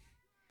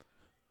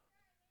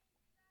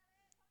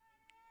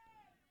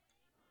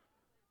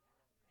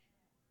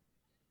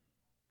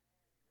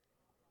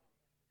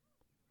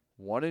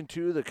 One and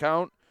two the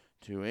count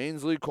to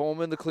Ainsley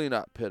Coleman, the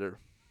cleanup hitter.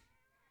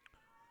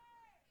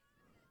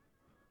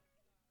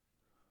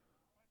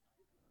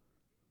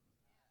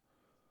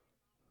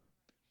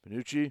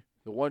 Benucci,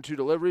 the 1-2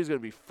 delivery is going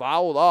to be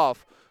fouled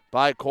off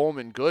by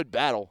Coleman. Good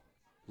battle.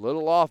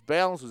 Little off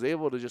balance, was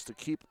able to just to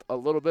keep a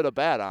little bit of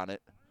bat on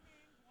it.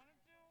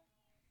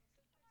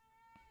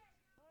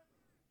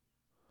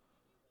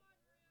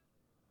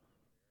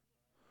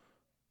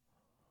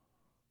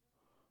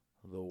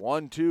 The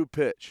 1-2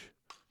 pitch.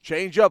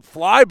 Change up,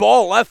 fly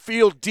ball, left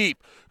field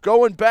deep.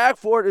 Going back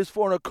for it is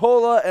for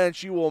Nicola, and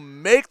she will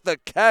make the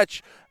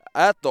catch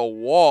at the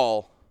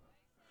wall.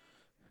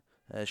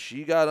 As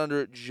she got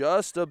under it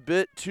just a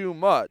bit too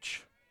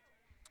much.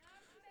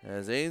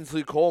 As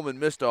Ainsley Coleman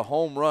missed a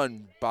home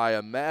run by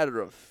a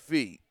matter of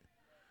feet.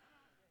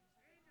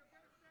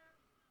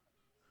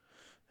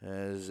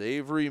 As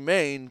Avery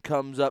Main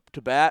comes up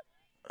to bat.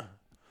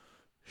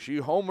 She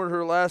homered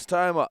her last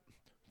time up.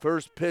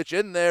 First pitch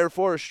in there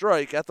for a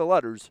strike at the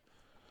letters.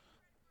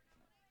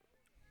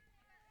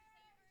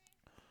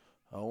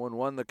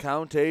 0-1 the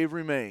count to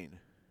Avery Main.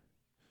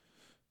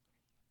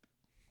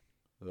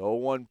 The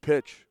 0-1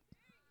 pitch.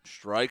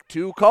 Strike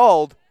 2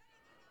 called.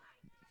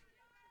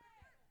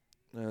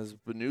 As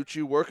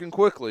Benucci working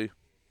quickly.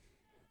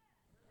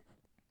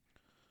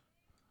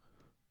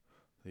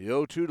 The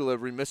 0-2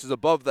 delivery misses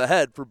above the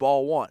head for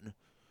ball 1.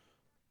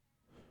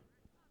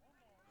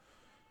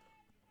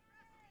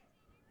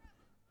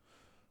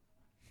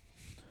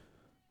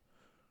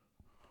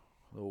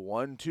 The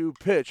 1-2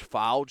 pitch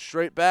fouled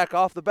straight back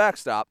off the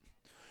backstop.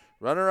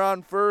 Runner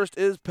on first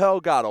is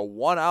Pelgata.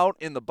 1 out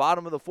in the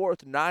bottom of the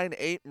fourth.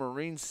 9-8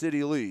 Marine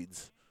City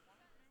leads.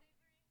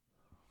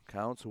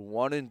 Counts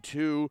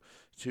 1-2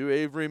 to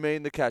Avery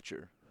Main, the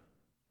catcher.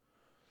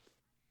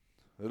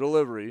 The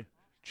delivery.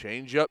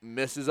 Change up,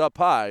 misses up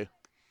high.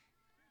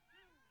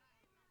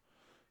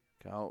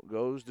 Count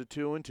goes to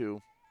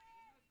 2-2.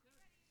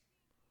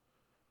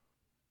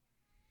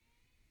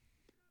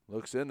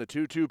 Looks in, the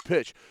 2-2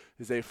 pitch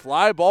is a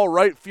fly ball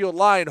right field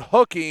line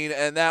hooking,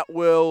 and that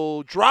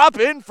will drop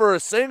in for a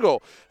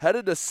single.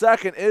 Headed to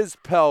second is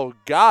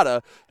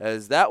Pelgada,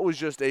 as that was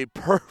just a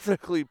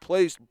perfectly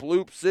placed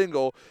bloop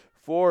single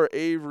for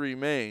Avery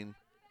Main.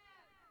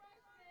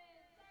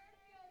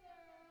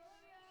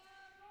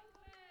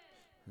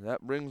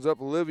 That brings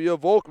up Olivia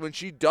Volkman.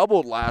 She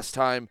doubled last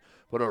time,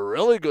 but a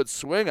really good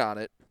swing on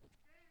it.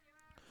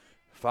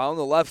 Found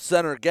the left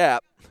center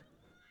gap.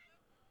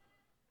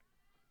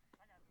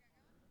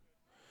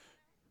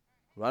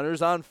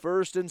 Runners on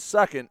first and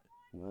second,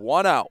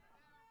 1 out.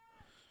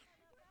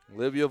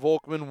 Olivia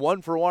Volkman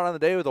 1 for 1 on the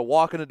day with a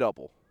walk and a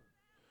double.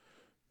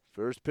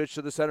 First pitch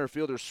to the center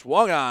fielder,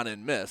 swung on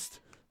and missed.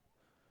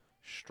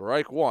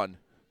 Strike 1.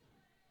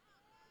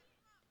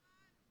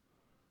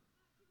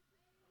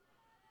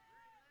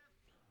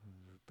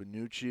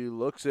 Benucci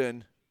looks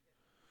in.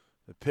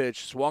 The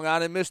pitch swung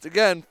on and missed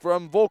again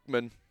from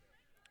Volkman.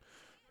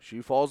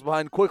 She falls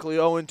behind quickly,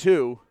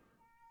 0-2.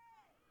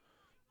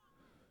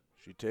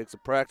 She takes a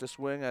practice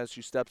swing as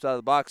she steps out of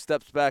the box,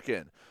 steps back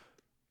in.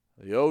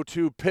 The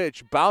 0-2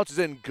 pitch bounces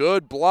in,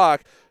 good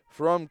block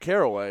from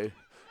Caraway.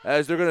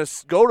 As they're going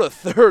to go to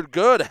third,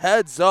 good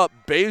heads up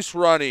base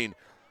running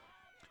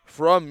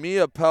from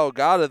Mia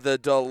Pelgada. The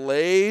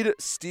delayed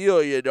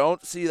steal, you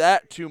don't see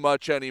that too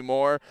much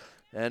anymore.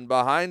 And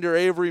behind her,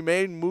 Avery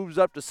Main moves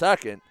up to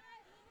second.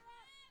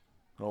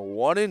 A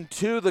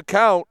 1-2 the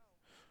count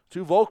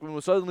to Volkman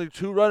with suddenly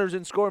 2 runners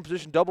in scoring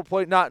position, double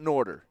play not in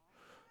order.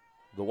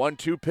 The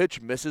 1-2 pitch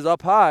misses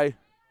up high.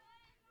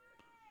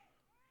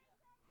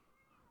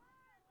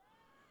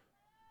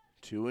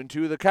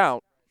 2-2 the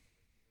count.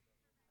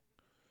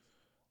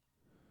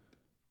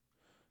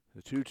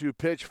 The 2-2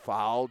 pitch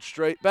fouled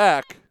straight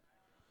back.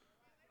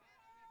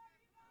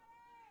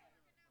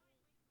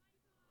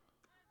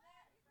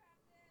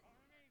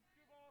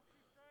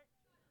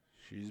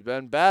 She's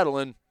been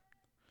battling.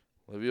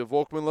 Olivia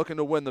Volkman looking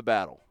to win the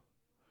battle.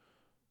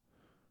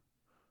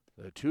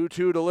 The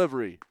 2-2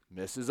 delivery.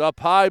 Misses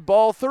up high,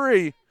 ball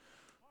 3.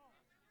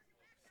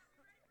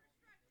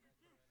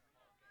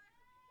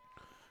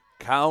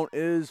 Count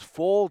is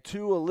full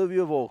to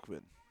Olivia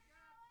Volkman.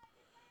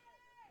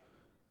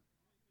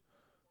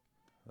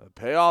 A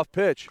payoff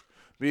pitch.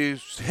 Be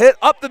hit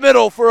up the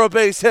middle for a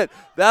base hit.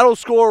 That'll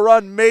score a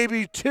run,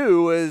 maybe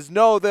 2, as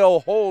no, they'll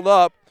hold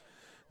up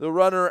the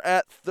runner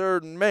at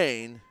third and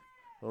main.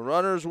 The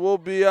runners will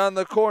be on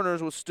the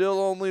corners with still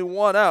only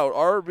 1 out.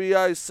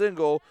 RBI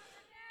single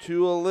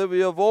to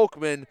Olivia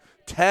Volkman.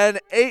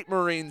 10-8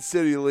 Marine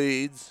City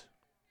leads.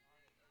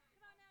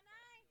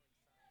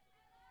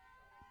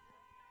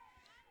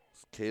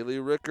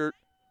 Kaylee Rickert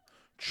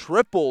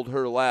tripled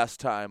her last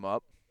time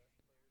up.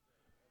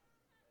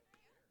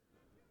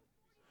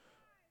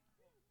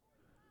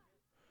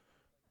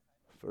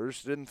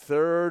 First and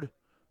third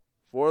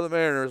for the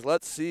Mariners.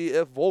 Let's see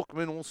if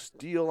Volkman will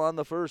steal on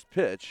the first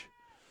pitch.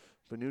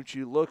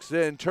 Benucci looks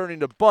in, turning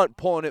to bunt,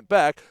 pulling it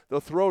back. They'll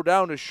throw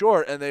down to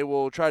short, and they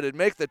will try to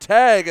make the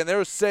tag, and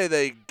they'll say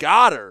they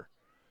got her.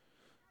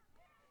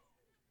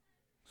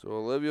 So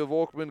Olivia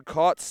Volkman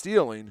caught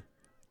stealing.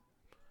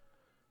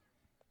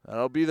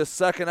 That'll be the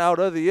second out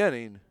of the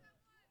inning.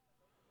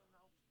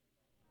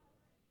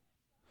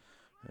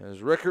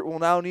 As Rickert will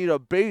now need a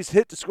base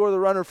hit to score the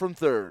runner from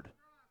third.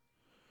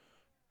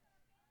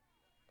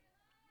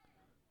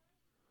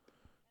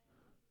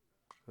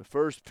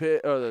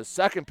 The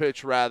second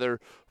pitch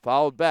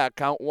fouled back,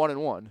 count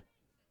 1-1.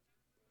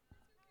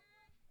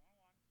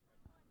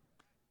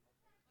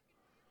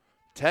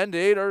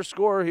 10-8 our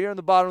score here in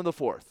the bottom of the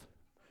fourth.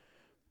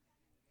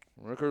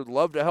 Rickert would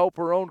love to help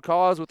her own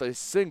cause with a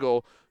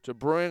single to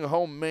bring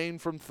home Maine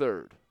from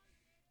third.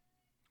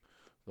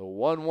 The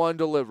 1-1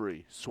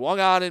 delivery.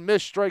 Swung on and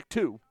missed, strike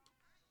 2.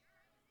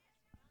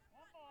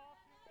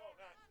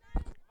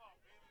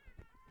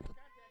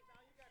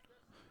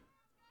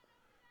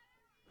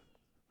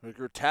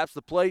 Rickert taps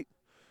the plate.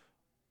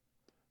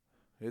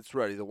 It's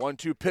ready. The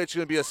 1-2 pitch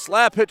going to be a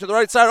slap hit to the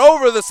right side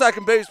over the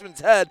second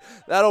baseman's head.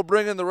 That'll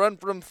bring in the run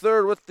from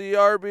third with the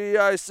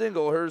RBI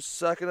single, her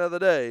second of the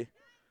day.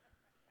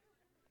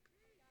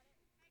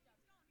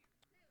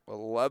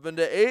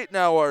 11-8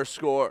 now our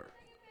score.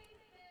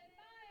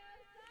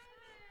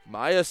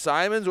 Maya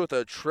Simons with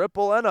a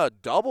triple and a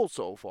double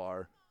so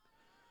far.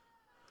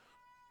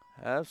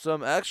 Have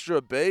some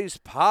extra base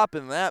pop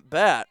in that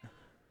bat.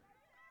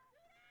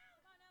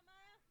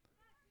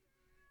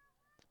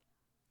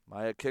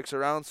 Maya kicks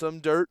around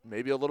some dirt,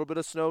 maybe a little bit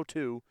of snow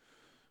too.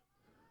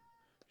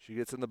 She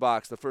gets in the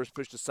box. The first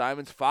pitch to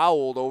Simons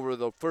fouled over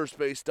the first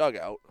base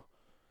dugout.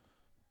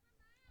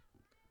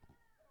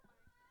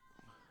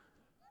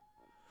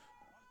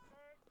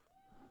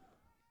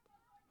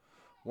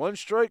 One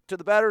strike to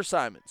the batter,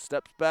 Simons.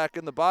 Steps back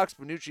in the box.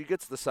 Benucci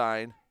gets the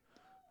sign.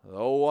 The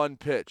 0-1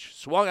 pitch.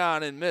 Swung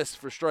on and missed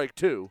for strike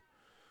 2.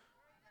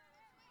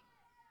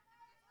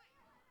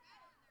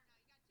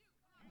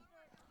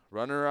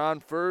 Runner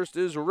on first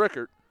is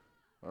Rickert,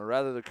 or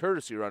rather the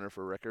courtesy runner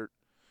for Rickert.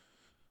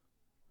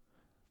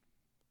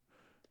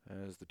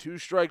 As the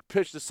 2-strike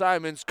pitch to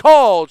Simons,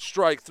 called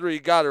strike 3,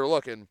 got her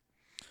looking.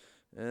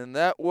 And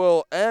that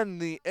will end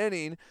the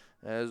inning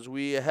as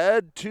we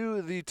head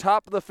to the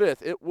top of the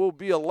 5th. It will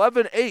be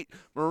 11-8,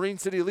 Marine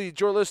City leads.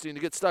 You're listening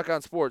to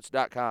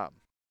GetStuckOnSports.com.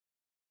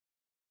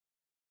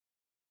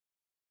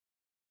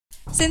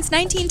 Since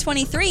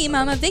 1923,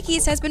 Mama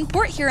Vicky's has been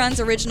Port Huron's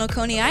original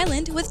Coney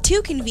Island with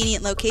 2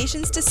 convenient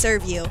locations to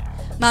serve you.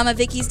 Mama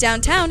Vicky's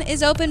downtown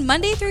is open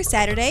Monday through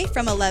Saturday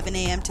from 11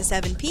 a.m. to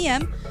 7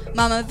 p.m.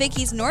 Mama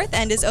Vicky's North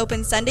End is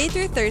open Sunday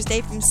through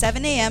Thursday from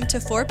 7 a.m. to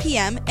 4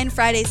 p.m. and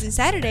Fridays and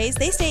Saturdays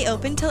they stay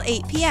open till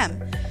 8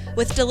 p.m.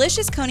 With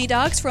delicious Coney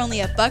dogs for only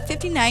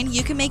 $1.59,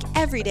 you can make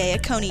every day a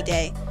Coney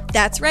day.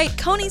 That's right,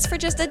 Coney's for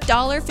just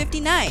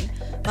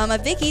 $1.59. Mama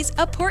Vicky's,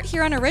 a Port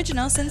Huron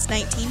original since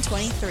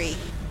 1923.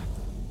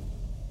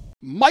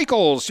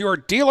 Michael's, your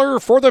dealer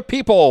for the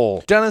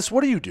people. Dennis,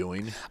 what are you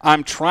doing?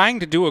 I'm trying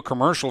to do a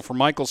commercial for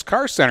Michael's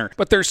Car Center,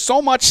 but there's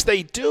so much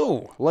they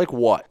do. Like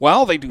what?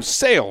 Well, they do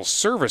sales,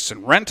 service,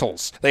 and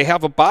rentals. They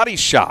have a body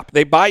shop.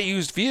 They buy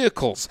used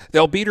vehicles.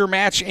 They'll beat or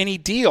match any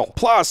deal.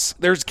 Plus,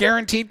 there's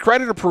guaranteed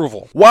credit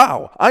approval.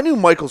 Wow, I knew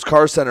Michael's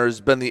Car Center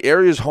has been the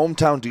area's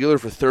hometown dealer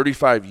for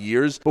 35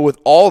 years, but with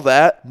all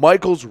that,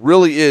 Michael's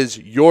really is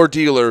your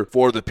dealer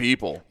for the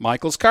people.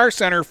 Michael's Car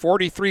Center,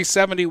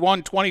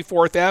 4371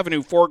 24th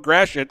Avenue, Fort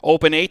Gratiot,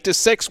 open 8 to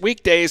 6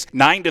 weekdays,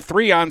 9 to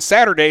 3 on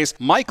Saturdays.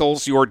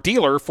 Michael's, your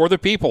dealer for the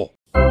people.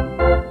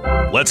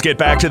 Let's get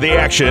back to the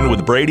action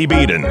with Brady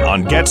Beaton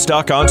on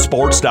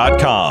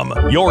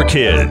GetStuckOnSports.com. Your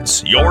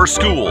kids, your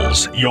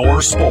schools,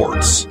 your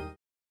sports.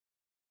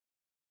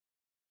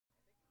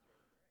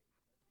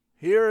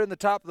 Here in the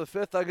top of the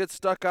 5th, I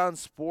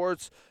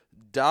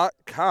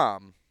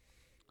GetStuckOnSports.com.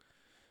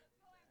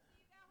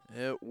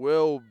 It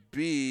will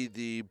be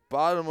the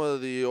bottom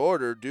of the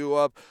order due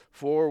up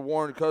for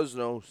Warren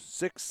Cousino,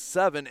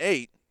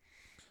 6-7-8.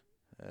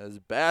 As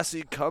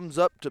Bassey comes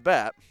up to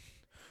bat.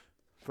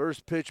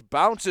 First pitch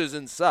bounces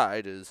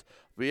inside. To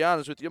be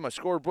honest with you, my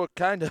scorebook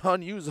kind of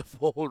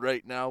unusable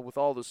right now with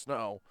all the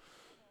snow.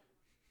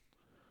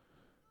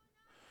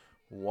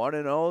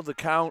 1-0 the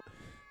count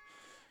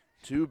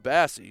to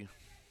Bassey.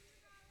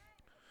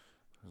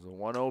 There's a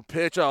 1-0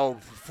 pitch, a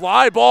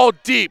fly ball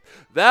deep.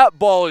 That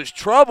ball is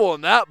trouble,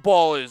 and that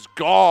ball is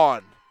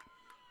gone.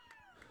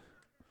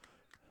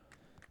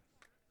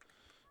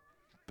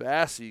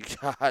 Bassey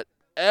got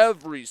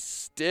every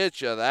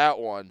stitch of that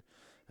one,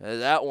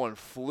 and that one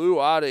flew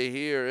out of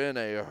here in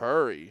a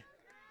hurry.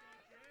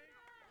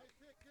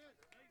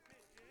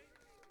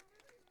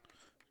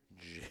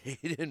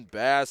 Jaden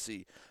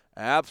Bassey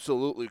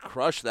absolutely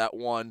crushed that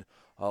one.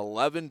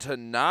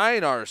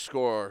 11-9 our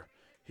score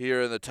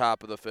here in the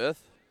top of the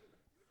 5th.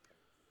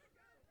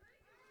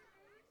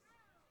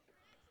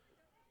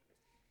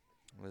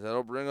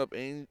 That'll bring up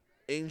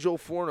Angel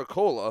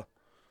Fornicola.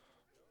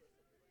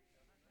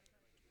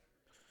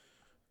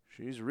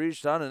 She's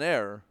reached on an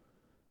error.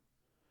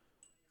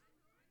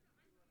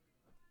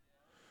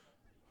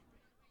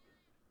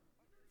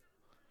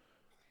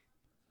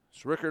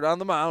 Rickard on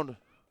the mound.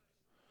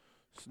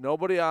 There's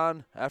nobody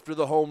on after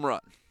the home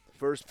run.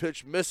 First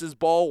pitch misses,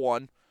 ball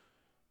 1.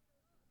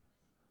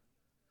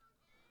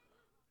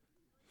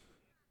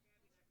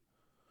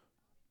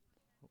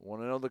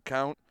 Want to know the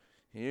count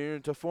here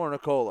to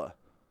Fornicola.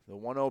 The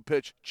 1-0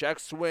 pitch, check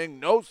swing,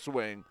 no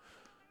swing.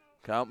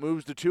 Count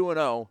moves to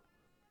 2-0.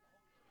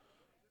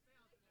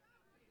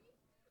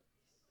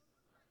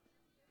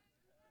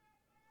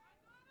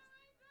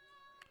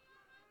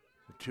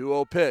 The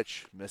 2-0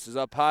 pitch, misses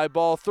up high,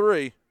 ball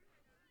 3.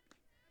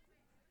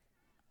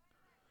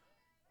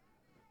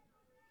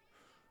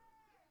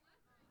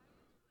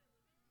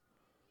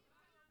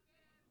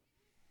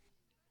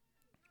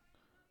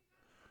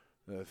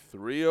 The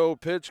 3-0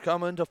 pitch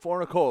coming to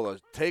Fornicola.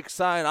 Take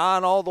sign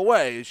on all the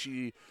way.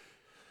 She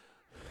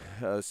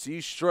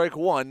sees strike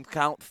 1,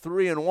 count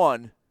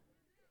 3-1.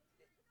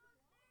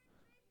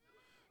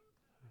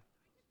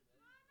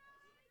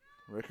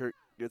 Rickert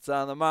gets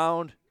on the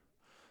mound,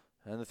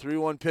 and the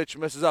 3-1 pitch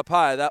misses up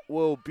high. That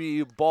will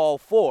be ball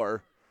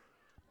 4.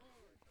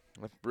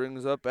 That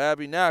brings up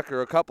Abby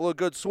Knacker. A couple of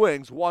good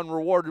swings. One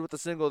rewarded with a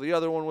single, the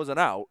other one was an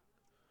out.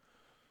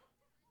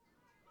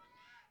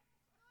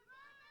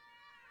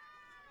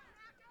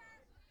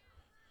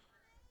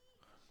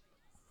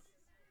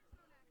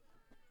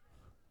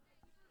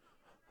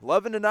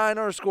 11-9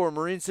 our score.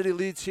 Marine City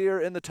leads here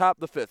in the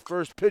top of the 5th.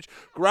 First pitch,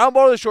 ground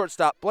ball to the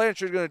shortstop.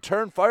 Blanchard going to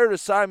turn, fire to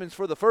Simons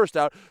for the first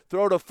out.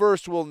 Throw to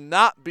first will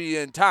not be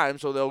in time,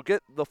 so they'll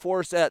get the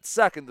force at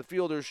second. The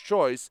fielder's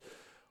choice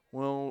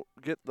will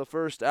get the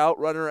first out.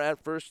 Runner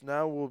at first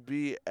now will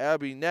be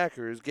Abby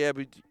Knacker.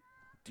 Gabby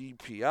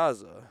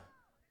DiPiazza.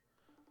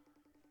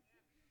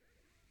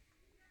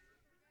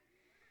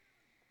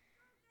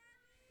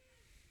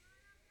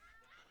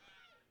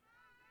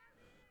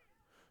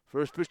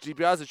 First pitch to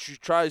DiPiazza, she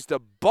tries to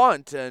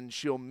bunt, and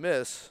she'll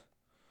miss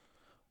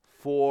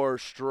for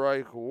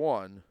strike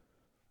 1.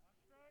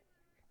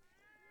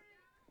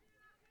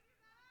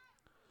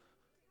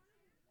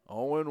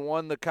 Owen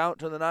won the count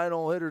to the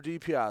 9-hole hitter,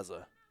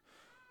 DiPiazza.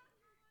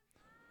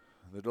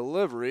 The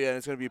delivery, and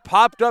it's going to be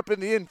popped up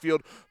in the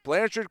infield.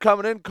 Blanchard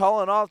coming in,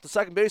 calling off the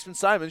second baseman,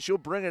 Simon. She'll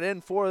bring it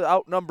in for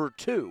out number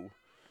 2.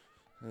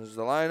 As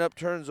the lineup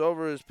turns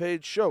over is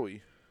Paige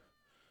Shoei.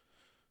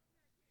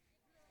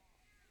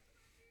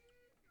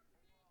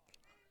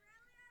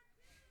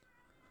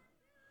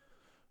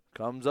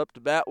 Comes up to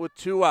bat with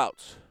 2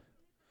 outs.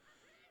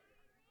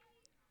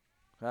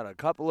 Had a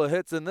couple of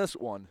hits in this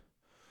one.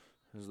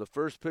 This is the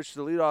first pitch to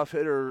the leadoff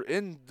hitter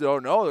in. Oh,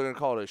 no, they're going to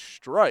call it a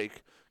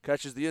strike.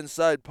 Catches the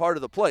inside part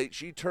of the plate.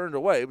 She turned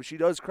away, but she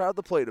does crowd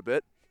the plate a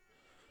bit.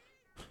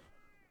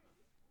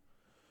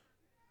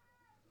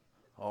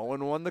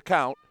 0-1 the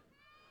count.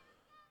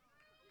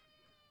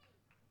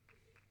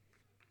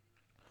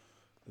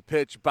 The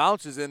pitch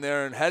bounces in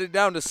there, and headed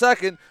down to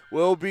second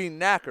will be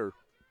Knacker.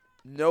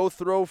 No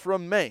throw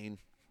from Maine.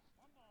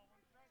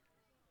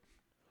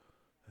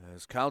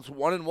 As counts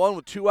 1-1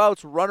 with 2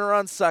 outs, runner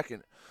on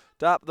second.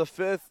 Top of the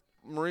 5th,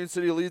 Marine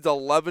City leads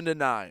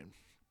 11-9.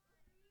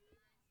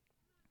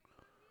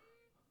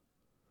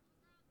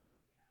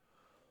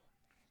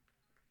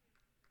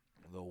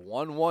 The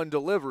 1-1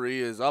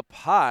 delivery is up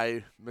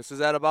high, misses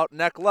at about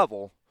neck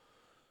level.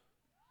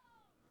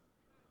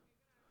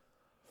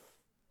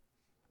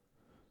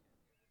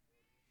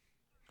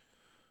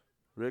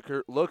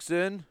 Rickert looks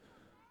in,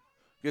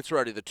 gets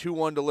ready. The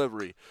 2-1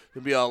 delivery.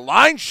 Going to be a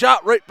line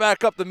shot right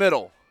back up the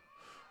middle.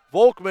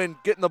 Volkman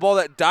getting the ball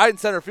that died in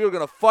center field,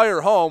 going to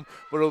fire home,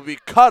 but it'll be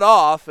cut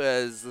off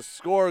as the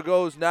score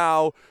goes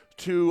now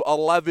to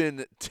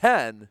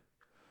 11-10.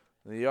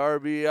 The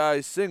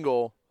RBI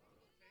single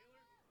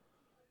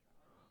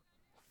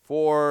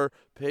for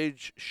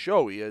Paige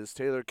Shoei as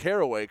Taylor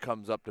Caraway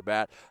comes up to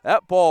bat.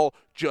 That ball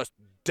just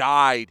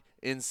died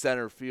in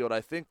center field.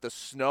 I think the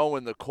snow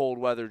and the cold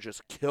weather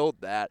just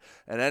killed that,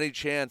 and any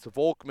chance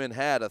Volkman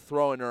had of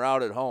throwing her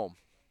out at home.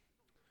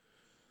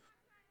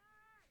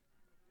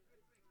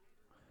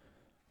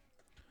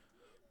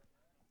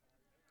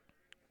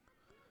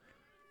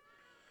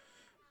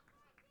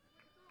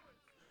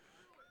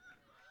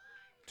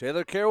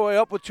 Taylor Caraway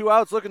up with 2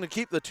 outs, looking to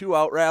keep the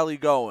 2-out rally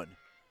going.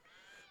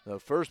 The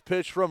first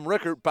pitch from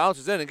Rickert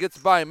bounces in and gets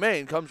by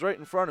Maine, comes right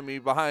in front of me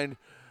behind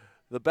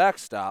the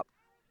backstop.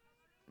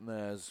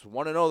 As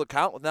 1-0 the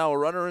count with now a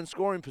runner in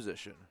scoring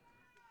position.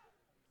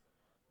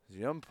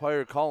 The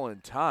umpire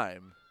calling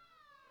time.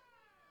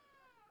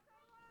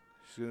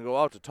 She's going to go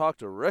out to talk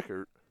to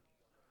Rickert.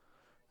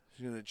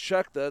 She's going to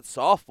check that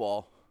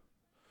softball,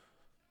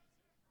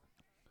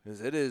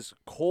 because it is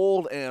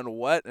cold and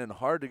wet and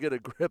hard to get a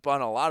grip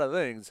on a lot of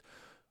things.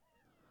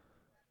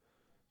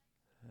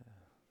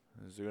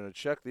 As they're going to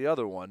check the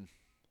other one.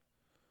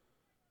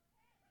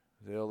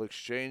 They'll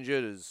exchange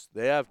it as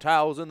they have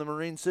towels in the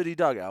Marine City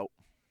dugout.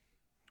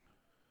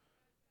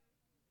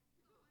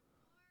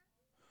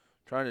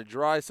 Trying to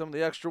dry some of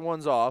the extra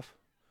ones off.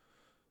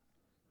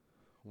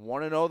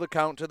 1-0 the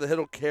count to the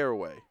hitter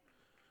Caraway.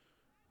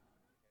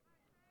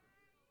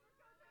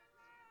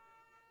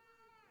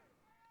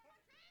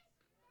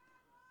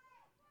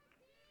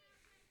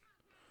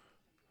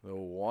 The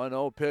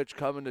 1-0 pitch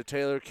coming to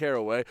Taylor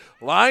Caraway.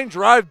 Line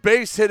drive,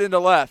 base hit into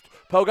left.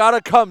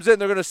 Pogata comes in.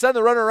 They're going to send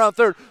the runner around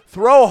third.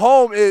 Throw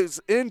home is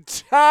in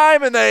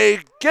time, and they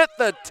get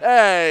the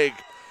tag.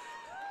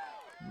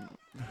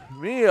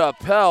 Mia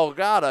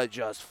Pogata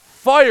just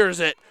fires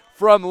it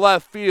from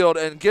left field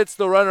and gets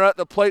the runner at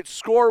the plate.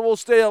 Score will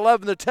stay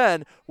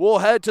 11-10. We'll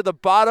head to the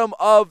bottom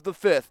of the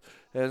 5th.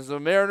 As the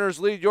Mariners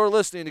lead, you're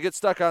listening to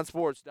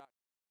GetStuckOnSports.com.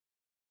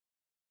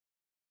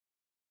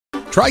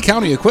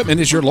 Tri-County Equipment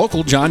is your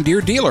local John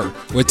Deere dealer.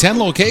 With 10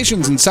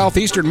 locations in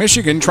southeastern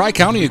Michigan,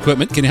 Tri-County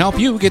Equipment can help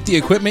you get the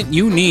equipment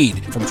you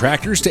need. From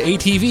tractors to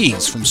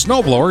ATVs, from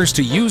snowblowers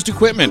to used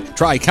equipment,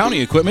 Tri-County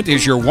Equipment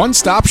is your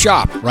one-stop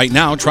shop. Right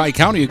now,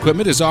 Tri-County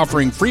Equipment is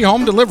offering free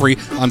home delivery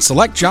on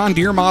select John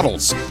Deere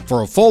models.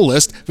 For a full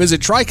list,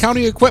 visit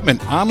Tri-County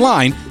Equipment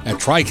online at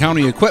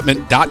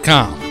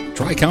tricountyequipment.com.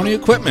 Tri-County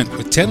Equipment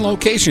with 10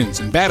 locations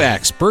in Bad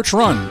Axe, Birch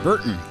Run,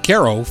 Burton,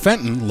 Caro,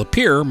 Fenton,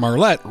 Lapeer,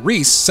 Marlette,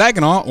 Reese,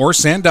 Saginaw, or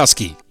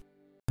Sandusky.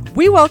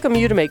 We welcome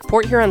you to make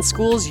Port Huron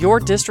Schools your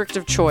district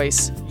of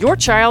choice. Your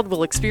child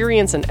will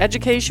experience an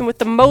education with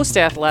the most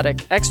athletic,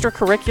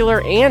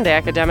 extracurricular, and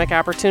academic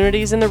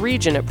opportunities in the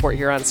region at Port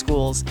Huron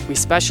Schools. We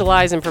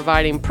specialize in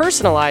providing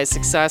personalized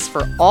success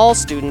for all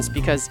students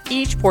because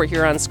each Port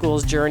Huron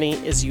Schools journey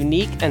is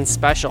unique and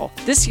special.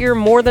 This year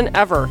more than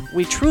ever,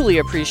 we truly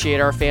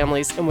appreciate our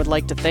families and would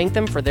like to thank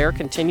them for their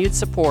continued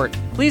support.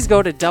 Please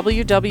go to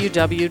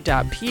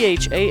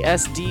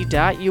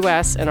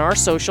www.phasd.us and our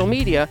social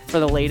media for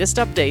the latest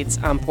updates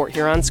on Port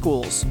Huron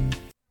Schools.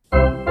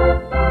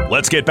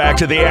 Let's get back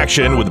to the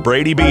action with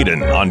Brady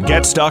Beaton on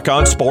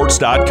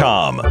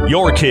GetStuckOnSports.com.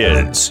 Your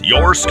kids,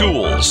 your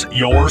schools,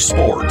 your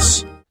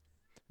sports.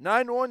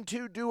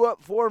 9-1-2 due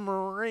up for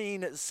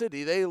Marine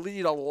City. They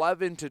lead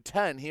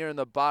 11-10 here in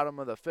the bottom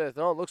of the 5th.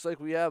 Oh, it looks like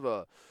we have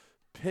a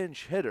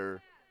pinch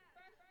hitter.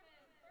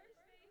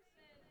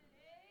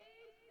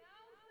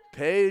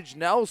 Paige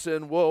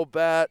Nelson will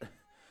bat,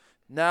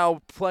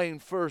 now playing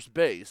first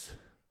base.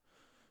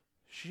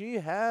 She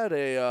had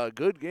a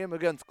good game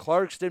against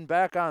Clarkston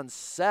back on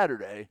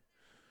Saturday.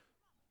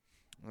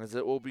 As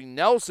it will be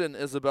Nelson,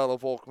 Isabella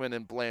Volkman,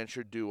 and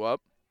Blanchard due up.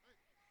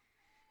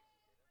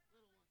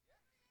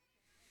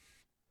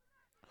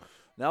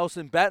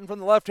 Nelson batting from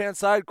the left-hand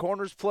side,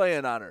 corners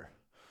playing on her.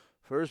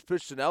 First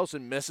pitch to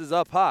Nelson, misses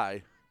up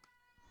high.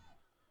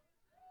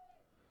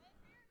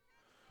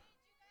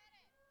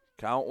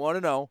 Count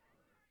 1-0. So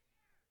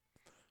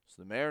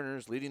the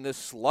Mariners leading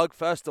this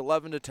slugfest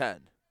 11-10.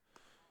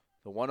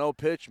 The 1-0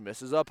 pitch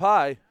misses up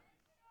high.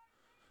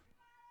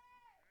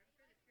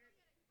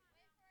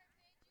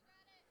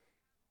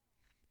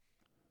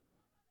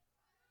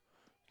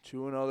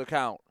 Two 2-0 the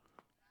count.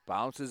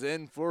 Bounces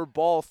in for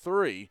ball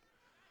 3.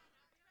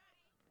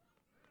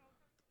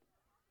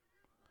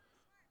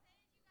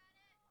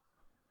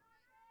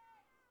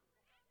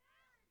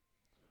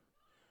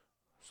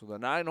 So the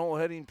 9-hole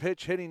hitting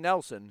pitch hitting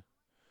Nelson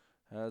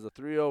has a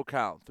 3-0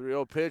 count.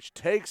 3-0 pitch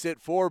takes it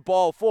for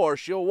ball 4.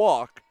 She'll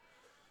walk.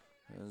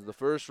 As the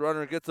first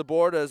runner gets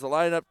aboard, as the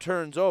lineup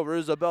turns over,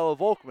 Isabella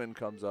Volkman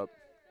comes up.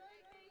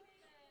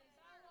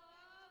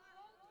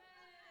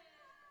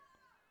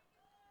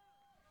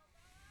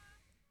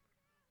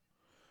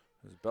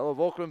 Isabella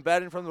Volkman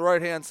batting from the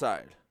right-hand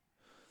side.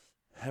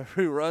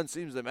 Every run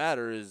seems to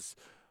matter as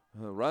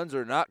runs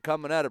are not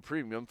coming at a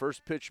premium.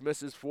 First pitch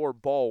misses for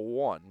ball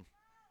 1.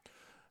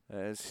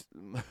 As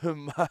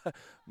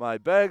my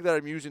bag that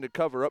I'm using to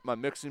cover up my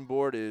mixing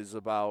board is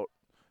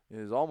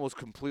almost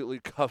completely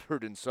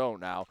covered in snow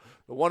now.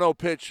 The 1-0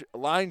 pitch,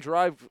 line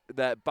drive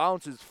that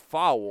bounces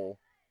foul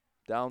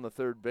down the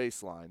third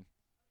baseline.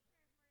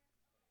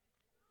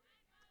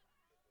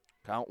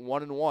 Count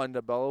 1-1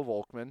 to Bella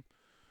Volkman.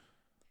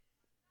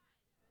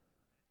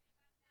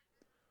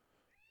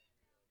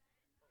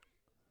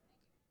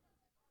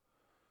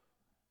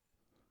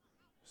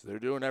 So they're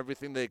doing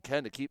everything they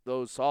can to keep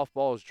those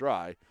softballs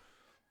dry.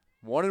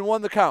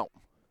 1-1 the count.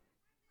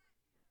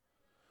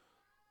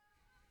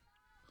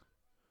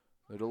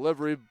 The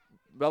delivery,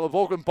 Bella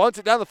Volkman bunts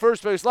it down the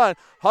first base line.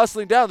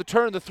 Hustling down the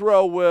turn, the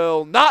throw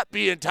will not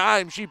be in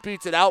time. She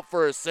beats it out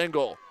for a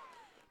single.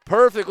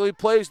 Perfectly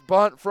placed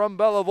bunt from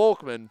Bella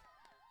Volkman.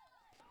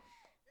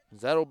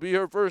 That'll be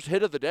her first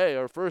hit of the day,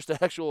 her first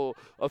actual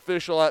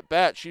official at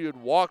bat. She had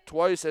walked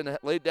twice and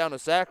laid down a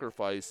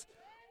sacrifice.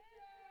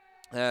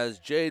 As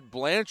Jade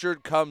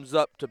Blanchard comes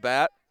up to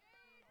bat.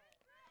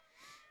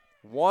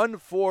 1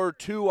 for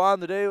 2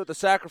 on the day with a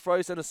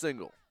sacrifice and a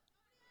single.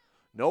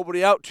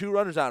 Nobody out, 2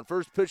 runners on.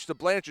 First pitch to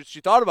Blanchard. She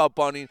thought about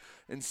bunting.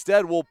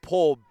 Instead will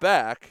pull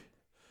back.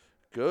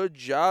 Good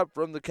job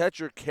from the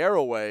catcher,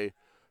 Caraway,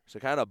 to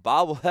kind of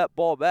bobble that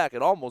ball back.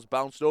 It almost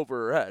bounced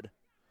over her head.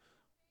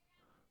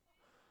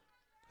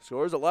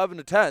 Scores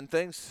 11-10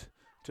 thanks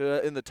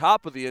to, in the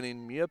top of the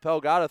inning, Mia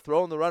Pelgata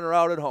throwing the runner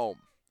out at home.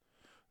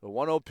 The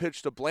 1-0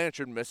 pitch to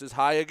Blanchard misses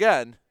high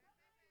again.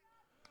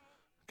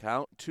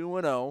 Count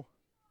 2-0.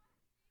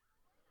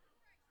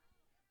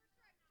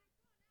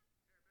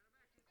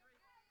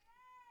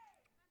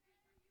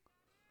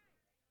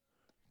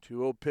 The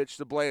 2-0 pitch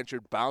to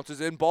Blanchard.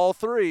 Bounces in ball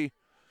 3.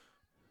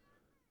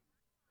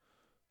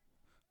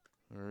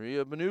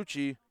 Maria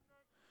Benucci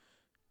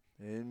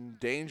in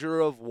danger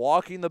of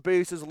walking the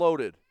bases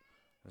loaded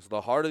as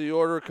the heart of the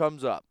order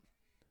comes up.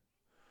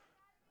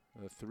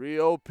 The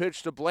 3-0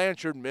 pitch to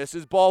Blanchard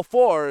misses ball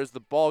 4 as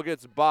the ball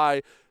gets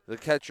by the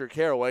catcher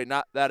Caraway.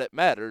 Not that it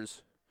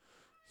matters.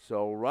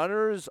 So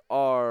runners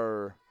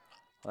are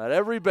at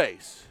every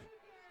base.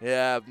 You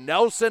have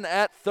Nelson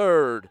at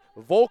third,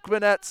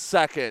 Volkman at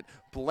second,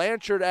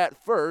 Blanchard at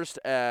first,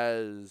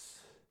 as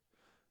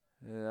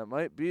that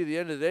might be the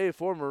end of the day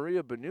for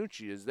Maria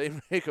Benucci as they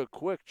make a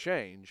quick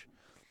change.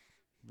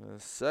 The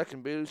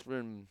second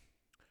baseman,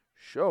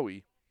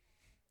 Shoei,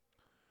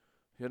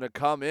 going to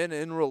come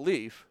in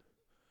relief.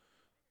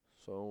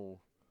 So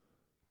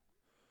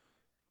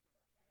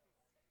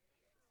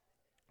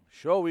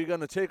Shoei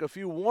going to take a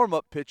few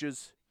warm-up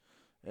pitches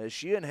as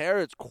she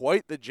inherits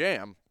quite the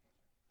jam.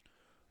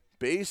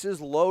 Bases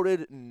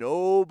loaded,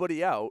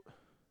 nobody out.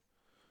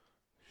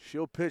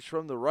 She'll pitch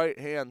from the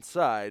right-hand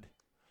side.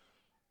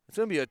 It's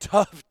going to be a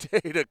tough day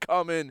to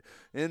come in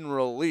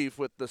relief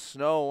with the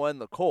snow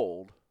and the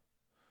cold.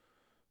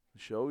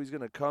 Shoei's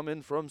going to come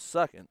in from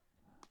second.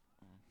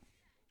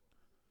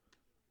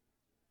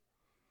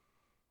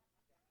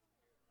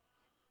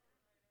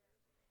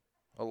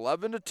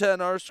 Eleven to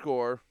 10 our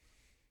score.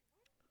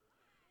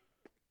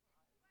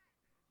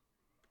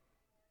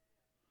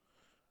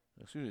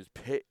 Excuse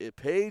me,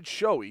 Paige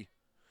Shoei.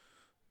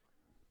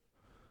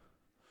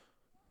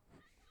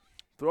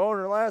 Throwing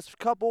her last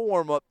couple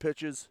warm-up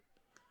pitches.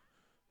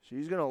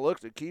 She's going to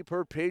look to keep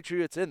her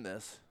Patriots in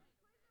this.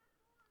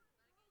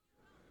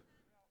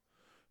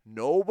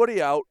 Nobody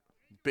out.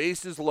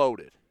 Bases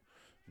loaded.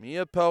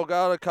 Mia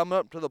Pelgata coming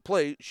up to the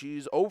plate.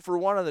 She's 0 for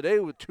 1 on the day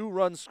with 2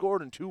 runs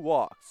scored and 2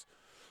 walks.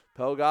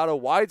 Pelgata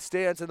wide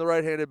stance in the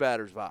right-handed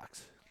batter's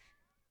box.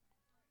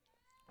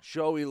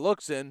 Shoei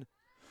looks in,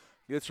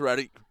 gets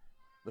ready.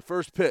 The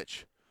first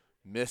pitch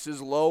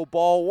misses low,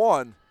 ball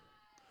 1.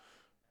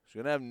 She's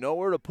going to have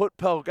nowhere to put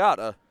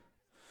Pelgata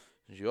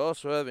You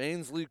also have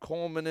Ainsley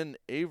Coleman and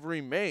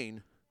Avery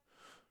Main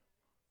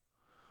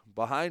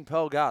behind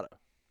Pelgata.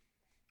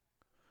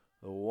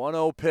 The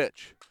 1-0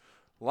 pitch.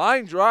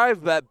 Line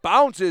drive that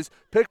bounces,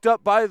 picked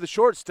up by the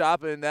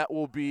shortstop, and that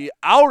will be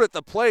out at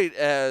the plate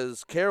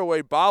as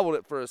Caraway bobbled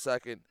it for a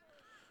second.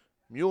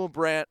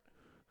 Muhlenbrandt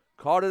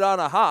caught it on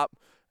a hop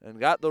and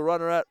got the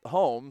runner at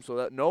home, so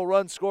that no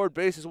run scored,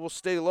 bases will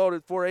stay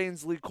loaded for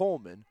Ainsley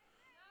Coleman.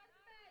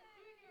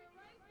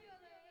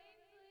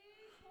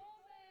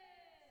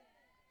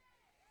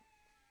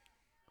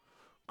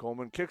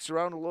 Coleman kicks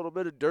around a little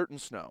bit of dirt and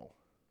snow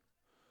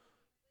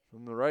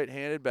from the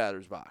right-handed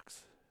batter's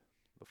box.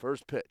 The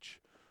first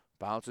pitch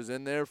bounces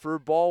in there for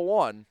ball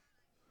one.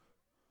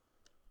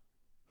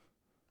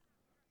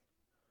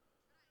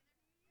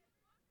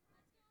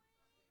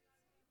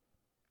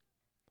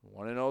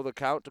 One and 0 the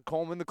count to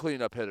Coleman, the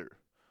cleanup hitter.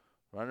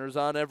 Runners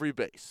on every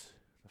base.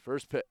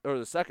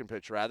 The second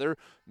pitch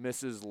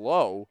misses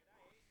low.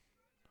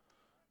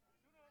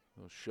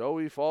 So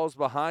Shoei falls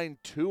behind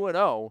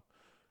 2-0.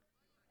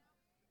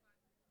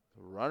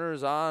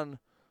 Runners on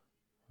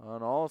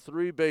all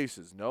three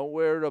bases.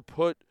 Nowhere to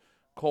put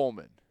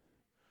Coleman.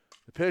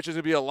 The pitch is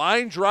going to be a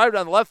line drive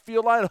down the left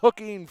field line,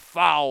 hooking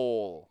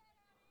foul.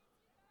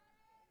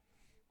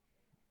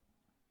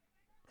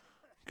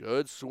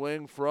 Good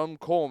swing from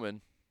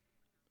Coleman.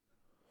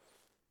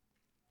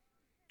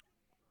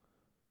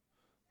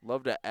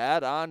 Love to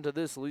add on to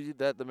this lead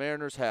that the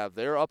Mariners have.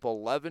 They're up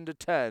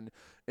 11-10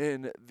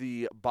 in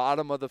the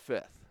bottom of the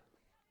fifth.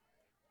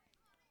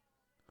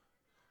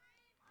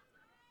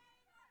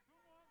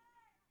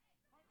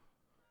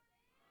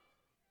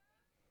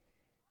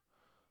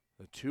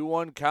 The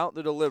 2-1 count,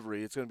 the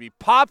delivery. It's going to be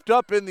popped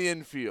up in the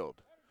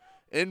infield.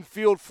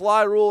 Infield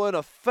fly rule in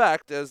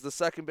effect as the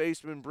second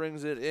baseman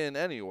brings it in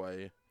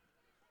anyway.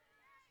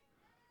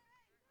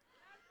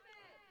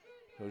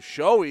 So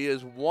Shoei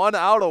is 1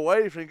 out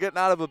away from getting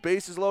out of a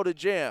bases-loaded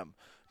jam.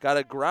 Got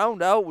a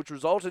ground out, which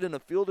resulted in a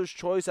fielder's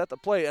choice at the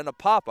plate and a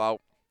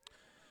pop-out.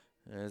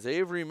 As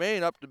Avery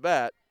Main up to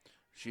bat,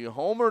 she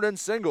homered and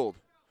singled.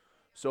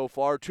 So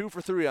far, 2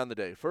 for 3 on the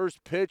day.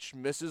 First pitch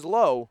misses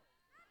low.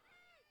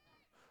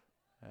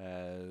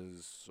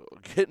 As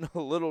getting a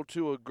little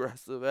too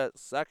aggressive at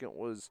second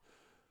was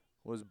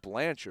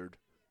Blanchard.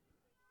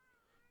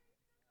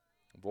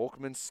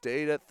 Volkman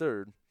stayed at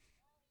third.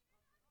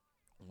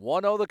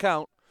 1-0 the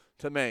count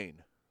to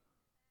Maine.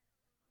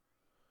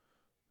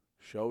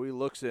 Shoei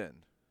looks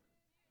in.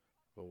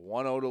 The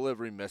 1-0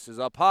 delivery misses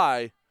up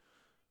high.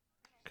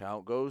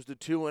 Count goes to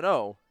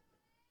 2-0.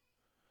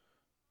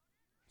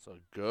 It's a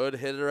good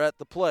hitter at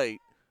the plate.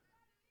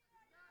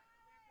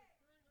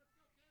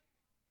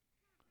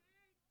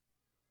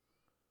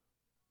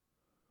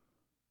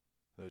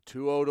 The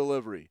 2-0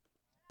 delivery.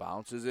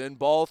 Bounces in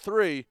ball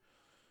 3.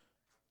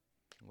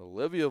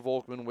 Olivia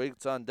Volkman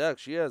waits on deck.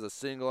 She has a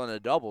single and a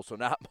double, so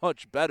not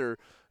much better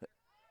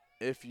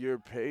if you're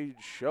Paige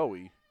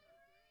Shoei.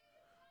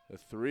 The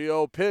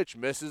 3-0 pitch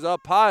misses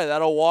up high.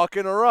 That'll walk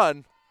in a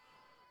run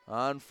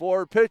on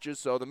 4 pitches,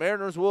 so the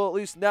Mariners will at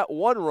least net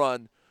 1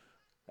 run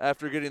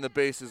after getting the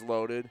bases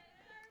loaded.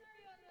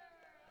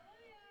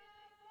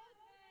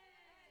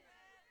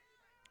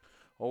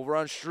 Over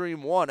on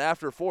Stream 1,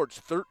 after 4, it's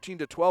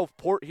 13-12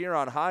 Port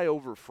Huron high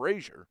over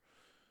Fraser.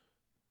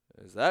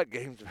 As that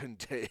game's been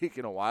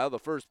taking a while. The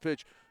first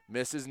pitch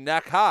misses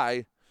neck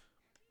high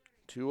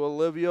to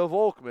Olivia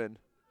Volkman.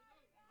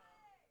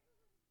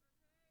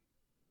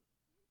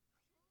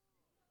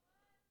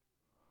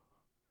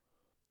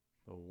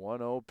 The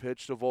 1-0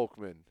 pitch to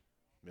Volkman.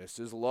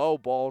 Misses low,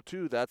 ball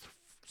 2. That's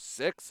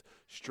 6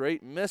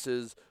 straight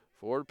misses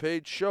for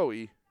Paige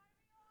Shoei.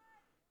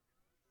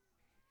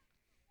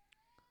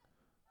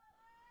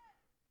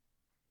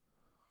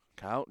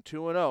 Count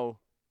 2-0.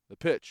 The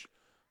pitch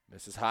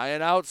misses high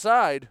and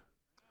outside.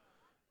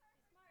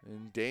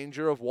 In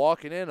danger of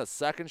walking in a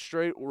second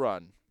straight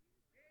run.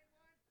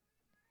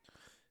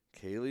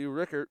 Kaylee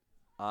Rickert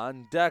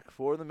on deck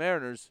for the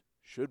Mariners.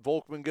 Should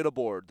Volkman get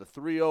aboard? The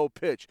 3-0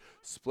 pitch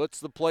splits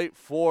the plate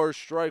for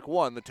strike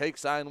 1. The take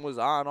sign was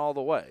on all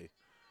the way.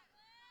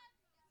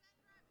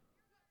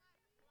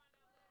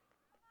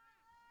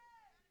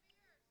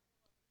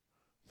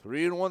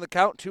 Three and 1 the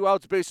count, 2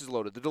 outs, bases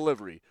loaded. The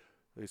delivery.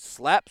 A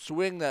slap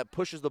swing that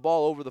pushes the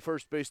ball over the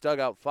first base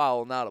dugout,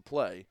 foul, not a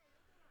play.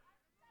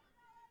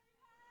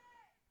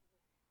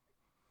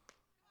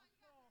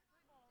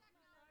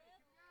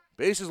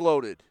 Bases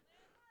loaded.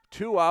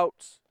 2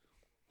 outs,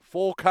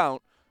 full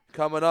count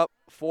coming up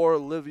for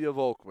Olivia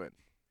Volkman.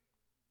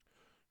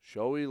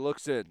 Shoei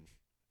looks in.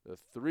 The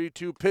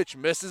 3-2 pitch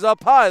misses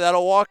up high.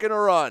 That'll walk in a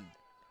run.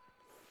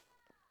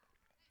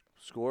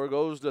 Score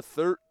goes to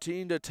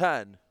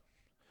 13-10.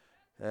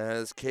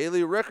 As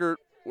Kaylee Rickert,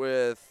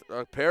 with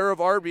a pair of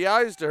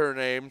RBIs to her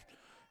name,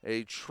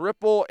 a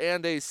triple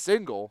and a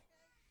single.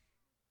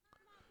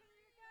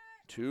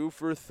 2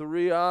 for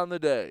 3 on the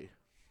day.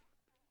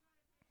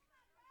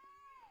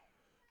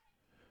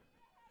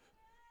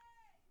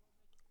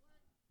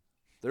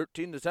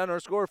 (13-10)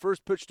 our score.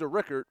 First pitch to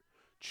Rickert,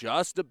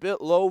 just a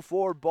bit low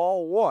for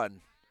ball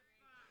 1.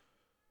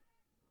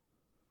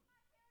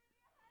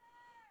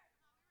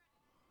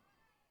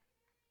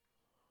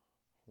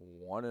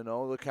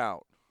 1-0 the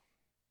count.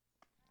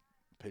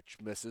 Pitch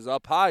misses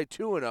up high,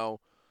 2-0.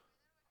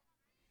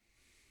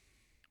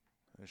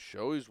 And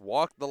Shoey's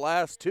walked the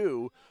last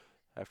two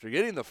after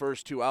getting the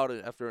first two out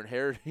after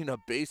inheriting a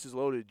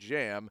bases-loaded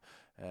jam,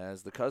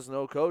 as the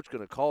Cousino coach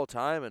going to call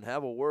time and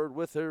have a word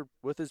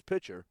with his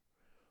pitcher.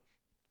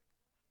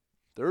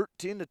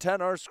 13-10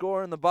 our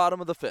score in the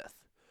bottom of the fifth.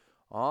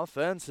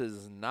 Offense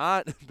has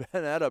not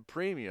been at a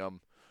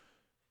premium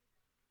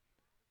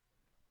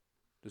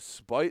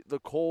despite the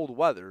cold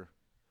weather.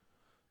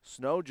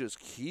 Snow just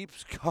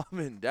keeps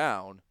coming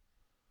down.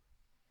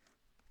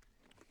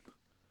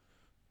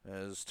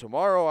 As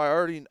tomorrow,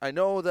 I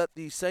know that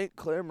the St.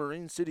 Clair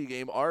Marine City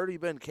game already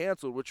been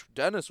canceled, which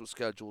Dennis was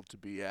scheduled to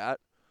be at.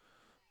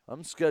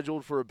 I'm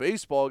scheduled for a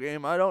baseball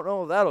game. I don't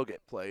know if that'll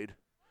get played.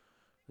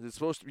 It's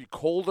supposed to be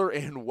colder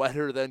and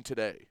wetter than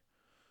today.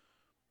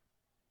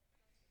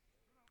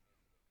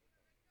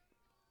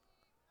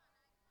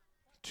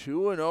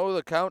 Two 2-0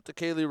 the count to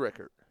Kaylee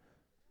Rickert.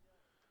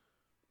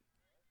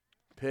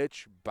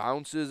 Pitch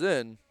bounces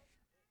in.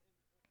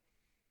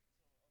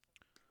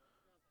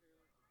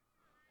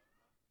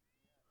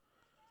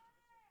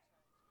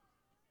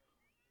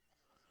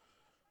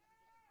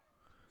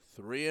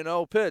 Three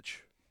 3-0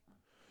 pitch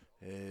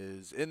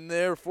is in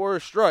there for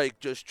a strike,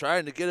 just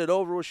trying to get it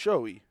over with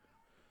Shoei.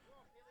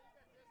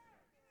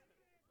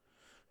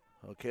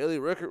 Well,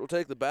 Kaylee Rickert will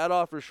take the bat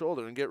off her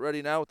shoulder and get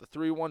ready now with the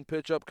 3-1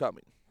 pitch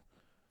upcoming.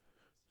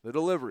 The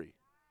delivery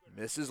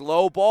misses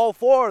low, ball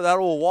 4. That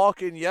will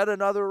walk in yet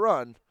another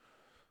run.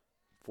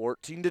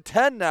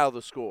 14-10 now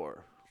the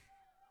score.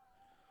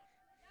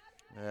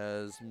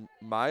 As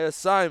Maya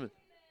Simon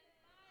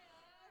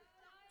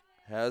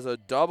has a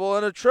double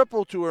and a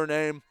triple to her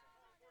name.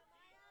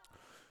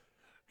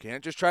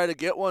 Can't just try to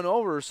get one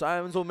over.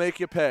 Simons will make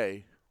you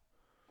pay.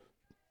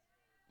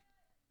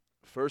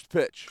 First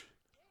pitch.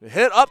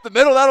 Hit up the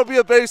middle. That'll be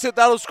a base hit.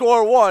 That'll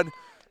score 1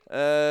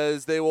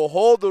 as they will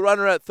hold the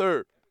runner at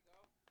third.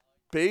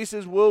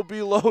 Bases will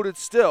be loaded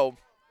still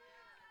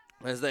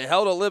as they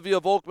held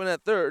Olivia Volkman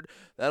at third.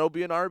 That'll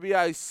be an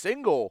RBI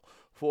single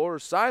for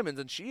Simons,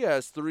 and she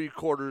has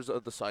 3/4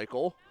 of the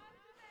cycle.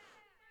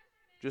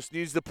 Just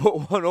needs to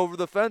put one over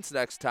the fence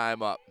next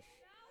time up.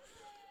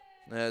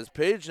 As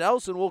Paige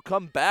Nelson will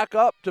come back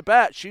up to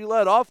bat. She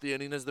led off the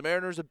inning as the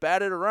Mariners have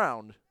batted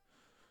around.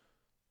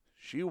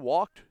 She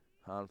walked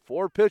on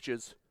 4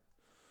 pitches.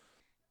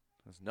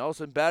 As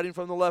Nelson batting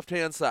from the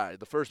left-hand side.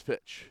 The first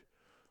pitch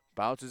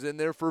bounces in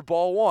there for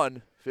ball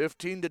 1.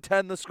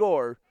 15-10 the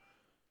score.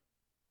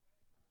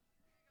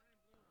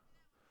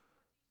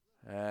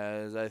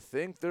 As I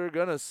think they're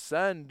going to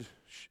send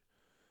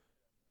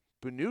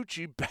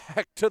Benucci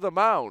back to the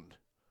mound.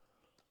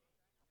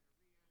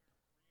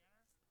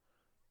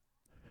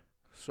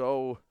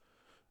 So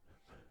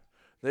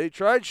they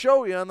tried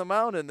Shoei on the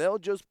mound, and they'll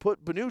just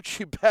put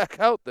Benucci back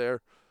out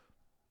there.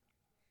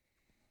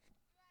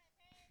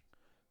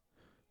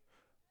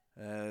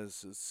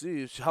 As let's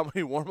see how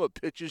many warm-up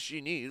pitches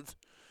she needs.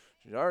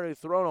 She's already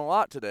thrown a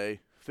lot today.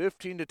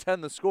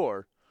 15-10 the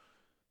score.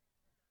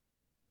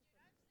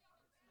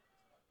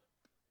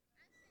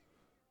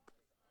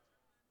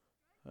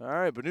 All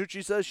right,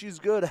 Benucci says she's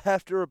good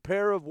after a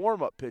pair of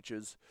warm-up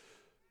pitches.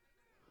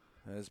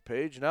 As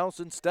Paige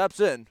Nelson steps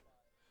in.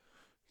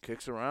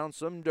 Kicks around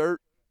some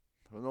dirt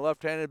from the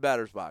left-handed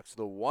batter's box.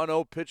 The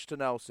 1-0 pitch to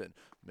Nelson.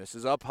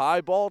 Misses up high,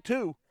 ball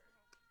 2.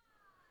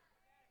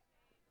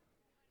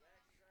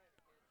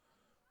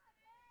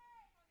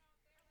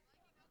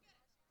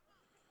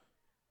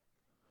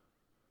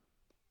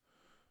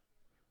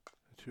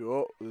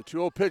 The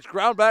 2-0 pitch,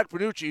 ground back,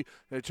 Benucci.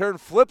 They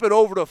flip it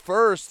over to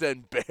first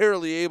and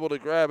barely able to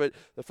grab it.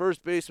 The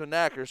first baseman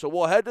Knacker. So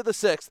we'll head to the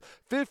 6th.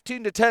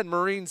 15-10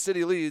 Marine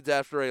City leads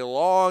after a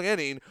long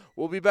inning.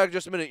 We'll be back in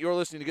just a minute. You're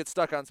listening to Get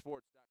Stuck on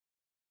Sports.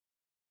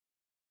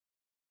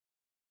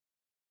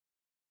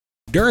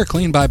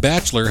 DuraClean by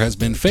Bachelor has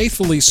been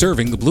faithfully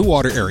serving the Blue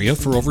Water area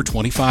for over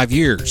 25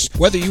 years.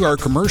 Whether you are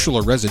commercial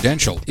or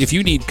residential, if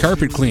you need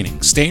carpet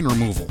cleaning, stain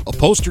removal,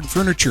 upholstered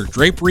furniture,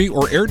 drapery,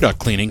 or air duct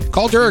cleaning,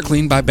 call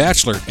DuraClean by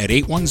Bachelor at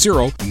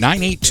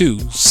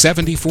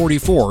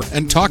 810-982-7044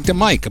 and talk to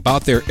Mike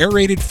about their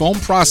aerated foam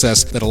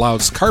process that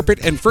allows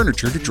carpet and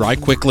furniture to dry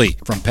quickly.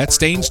 From pet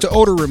stains to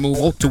odor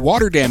removal to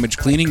water damage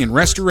cleaning and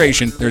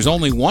restoration, there's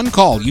only one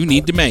call you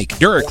need to make.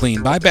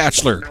 DuraClean by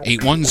Bachelor,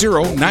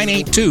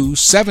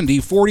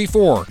 810-982-7044.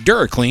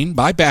 DuraClean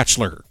by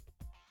Bachelor.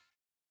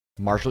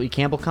 Marshall E.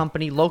 Campbell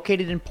Company,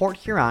 located in Port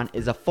Huron,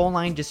 is a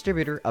full-line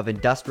distributor of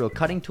industrial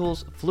cutting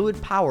tools,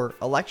 fluid power,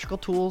 electrical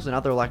tools, and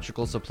other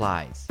electrical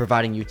supplies,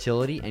 providing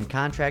utility and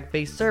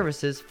contract-based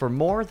services for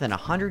more than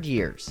 100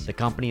 years. The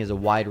company has a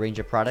wide range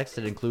of products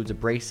that includes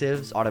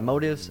abrasives,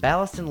 automotives,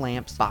 ballast and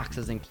lamps,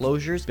 boxes and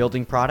closures,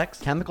 building products,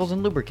 chemicals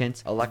and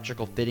lubricants,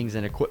 electrical fittings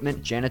and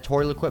equipment,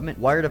 janitorial equipment,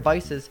 wire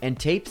devices, and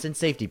tapes and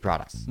safety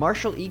products.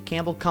 Marshall E.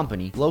 Campbell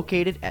Company,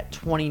 located at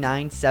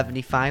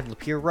 2975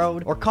 Lapeer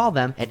Road, or call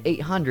them at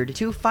 800-250-7520.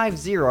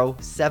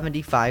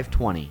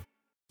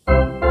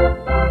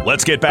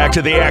 Let's get back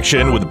to the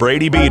action with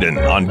Brady Beaton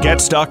on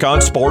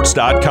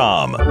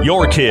GetStuckOnSports.com.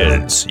 Your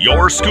kids,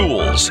 your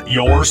schools,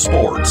 your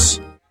sports.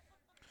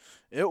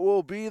 It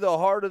will be the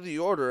heart of the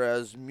order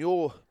as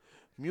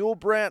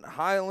Mulebrandt,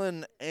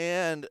 Highland,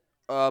 and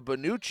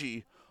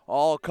Benucci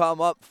all come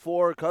up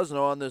for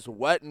Cousino on this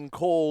wet and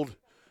cold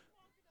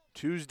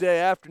Tuesday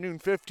afternoon.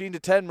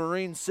 15-10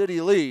 Marine City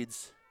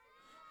leads.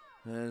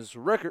 As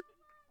Rickert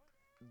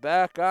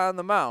back on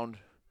the mound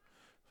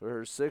for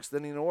her 6th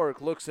inning of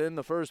work. Looks in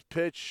the first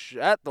pitch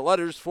at the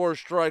letters for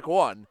strike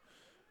one.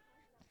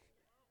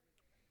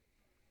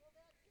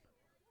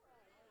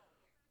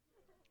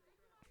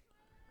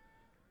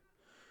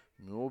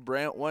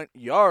 Mulebrandt went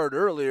yard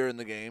earlier in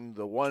the game.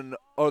 The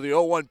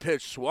 0-1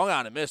 pitch swung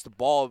on and missed the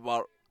ball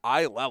about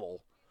eye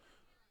level.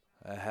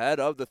 Ahead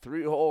of the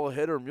 3-hole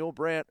hitter,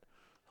 Mulebrandt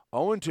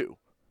 0-2.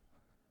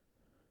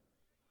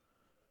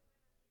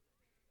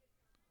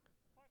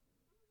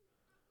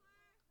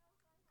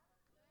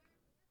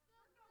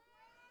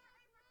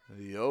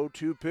 The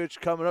 0-2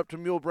 pitch coming up to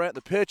Mulebrandt.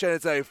 The pitch, and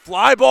it's a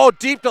fly ball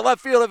deep to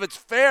left field. If it's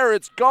fair,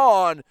 it's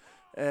gone.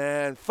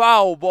 And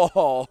foul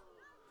ball.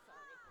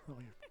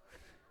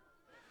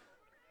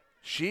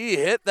 She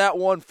hit that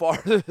one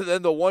farther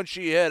than the one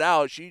she hit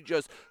out. She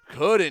just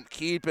couldn't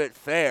keep it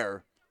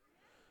fair.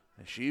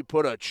 And she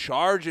put a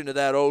charge into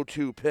that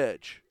 0-2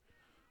 pitch.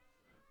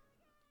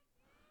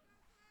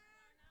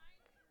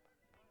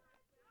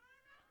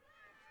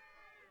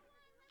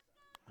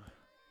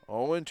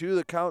 Oh, and 2,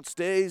 the count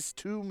stays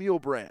to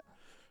Mulebrandt.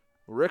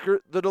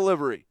 Rickert, the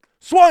delivery.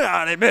 Swung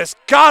on and missed.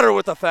 Got her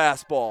with the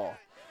fastball.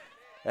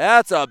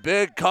 That's a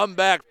big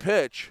comeback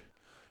pitch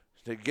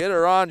to get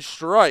her on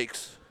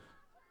strikes.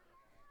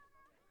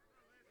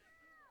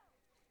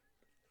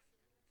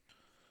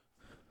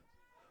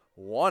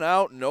 One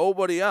out,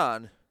 nobody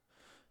on.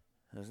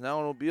 As now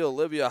it'll be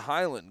Olivia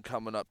Highland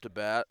coming up to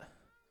bat.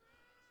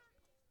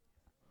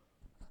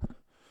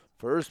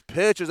 First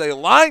pitch is a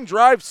line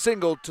drive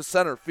single to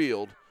center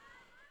field.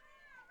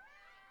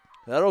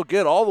 That'll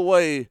get all the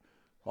way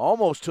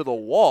almost to the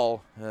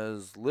wall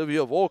as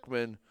Livia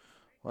Volkman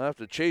will have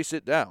to chase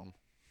it down.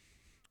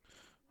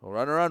 A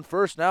runner on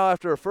first now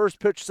after a first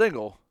pitch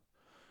single.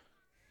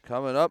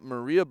 Coming up,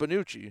 Maria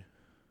Benucci.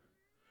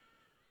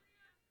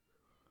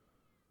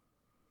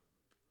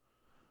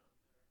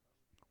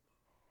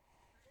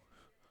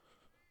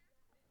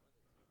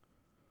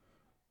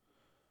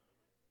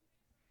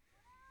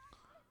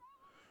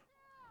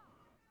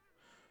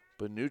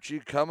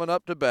 Benucci coming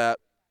up to bat.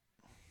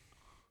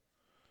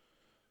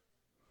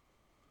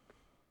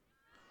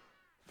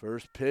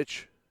 First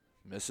pitch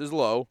misses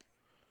low.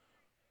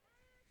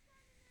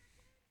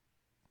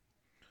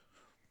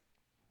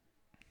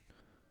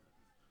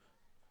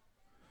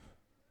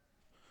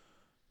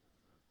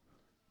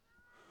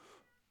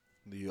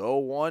 The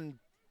 0-1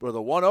 or the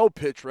 1-0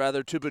 pitch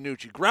rather to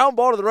Benucci. Ground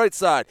ball to the right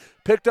side.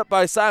 Picked up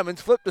by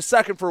Simons. Flipped to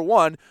second for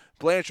one.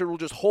 Blanchard will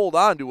just hold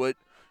on to it.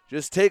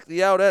 Just take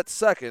the out at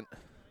second.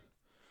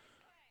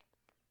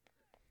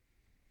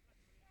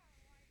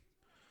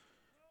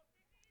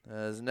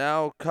 As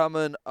now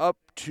coming up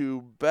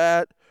to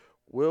bat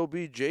will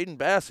be Jaden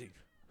Bassey.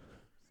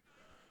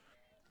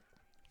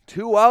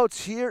 2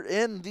 outs here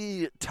in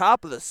the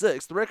top of the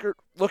 6th. Rickert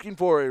looking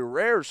for a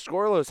rare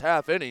scoreless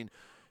half inning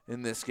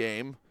in this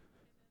game.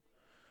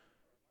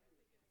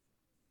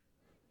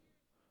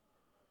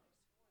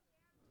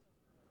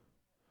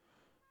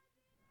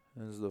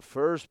 As the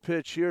first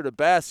pitch here to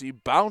Bassey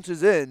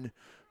bounces in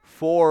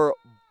for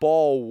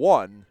ball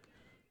one.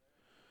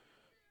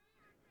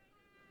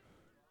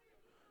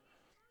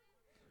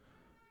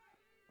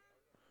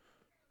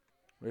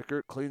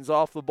 Rickert cleans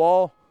off the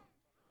ball.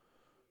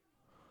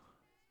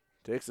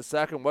 Takes a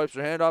second, wipes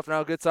her hand off,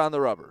 now gets on the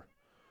rubber.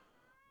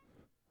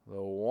 The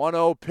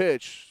 1-0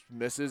 pitch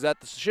misses at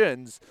the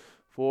shins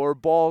for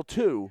ball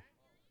two.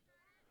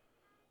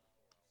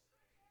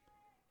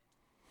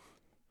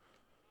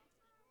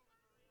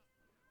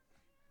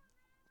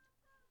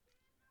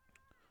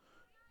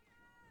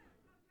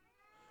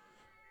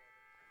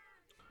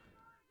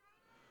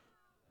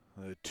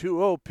 The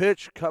 2-0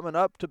 pitch coming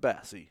up to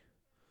Bassey.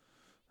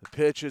 The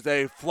pitch is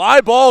a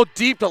fly ball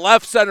deep to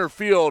left center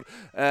field,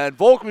 and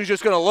Volkman's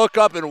just going to look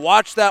up and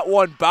watch that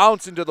one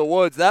bounce into the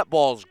woods. That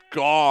ball's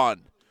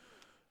gone.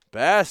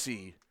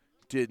 Bassey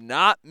did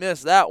not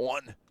miss that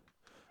one,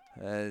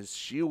 as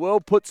she will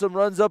put some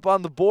runs up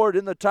on the board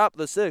in the top of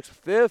the 6th.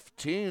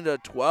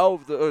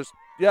 15-12,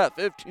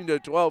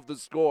 15-12 the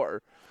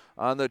score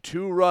on the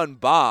 2-run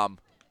bomb.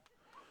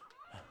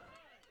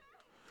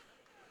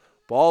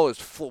 Ball is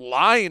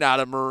flying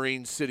out of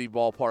Marine City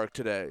Ballpark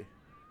today.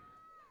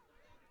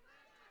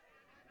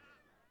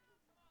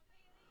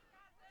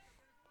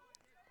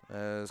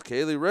 As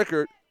Kaylee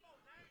Rickert,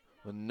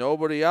 with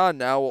nobody on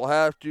now, will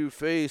have to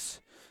face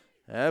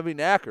Abby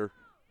Knacker.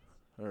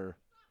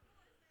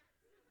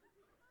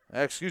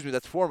 That's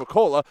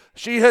Formicola.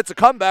 She hits a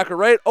comebacker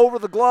right over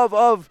the glove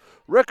of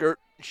Rickert.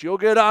 She'll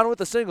get on with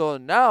the single,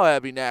 and now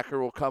Abby Knacker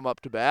will come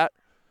up to bat.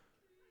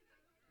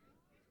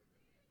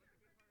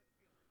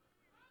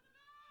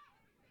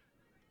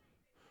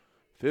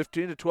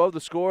 15-12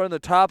 the score in the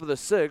top of the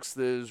sixth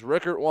as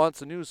Rickert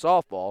wants a new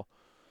softball.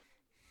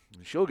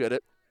 She'll get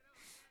it.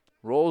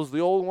 Rolls the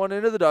old one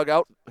into the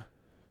dugout.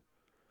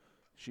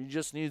 She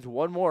just needs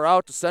one more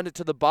out to send it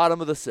to the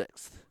bottom of the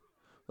sixth.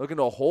 Looking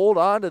to hold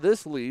on to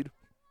this lead.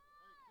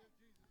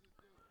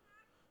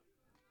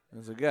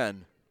 As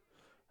again,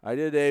 I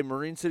did a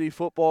Marine City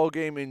football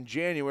game in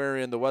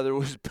January and the weather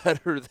was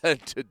better than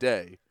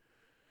today.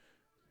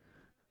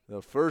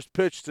 The first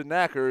pitch to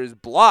Knacker is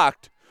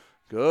blocked.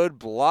 Good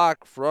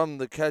block from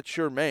the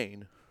catcher,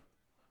 Maine.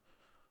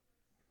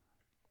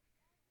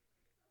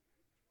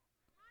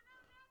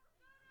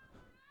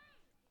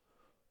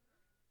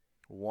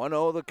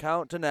 (1-0) the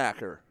count to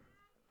Knacker.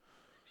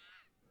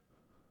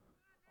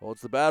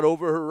 Holds the bat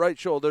over her right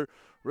shoulder.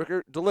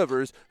 Rickert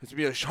delivers. It's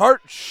going to be a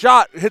hard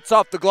shot. Hits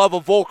off the glove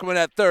of Volkman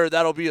at third.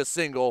 That'll be a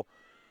single.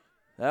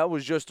 That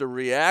was just a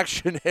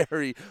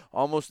reactionary,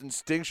 almost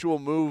instinctual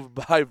move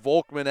by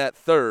Volkman at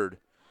third.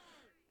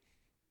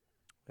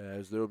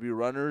 As there will be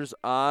runners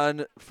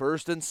on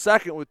first and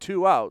second with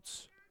 2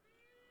 outs.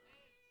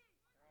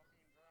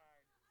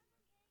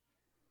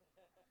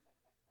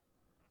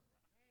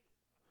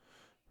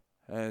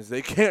 As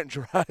they can't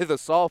dry the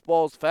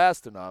softballs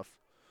fast enough.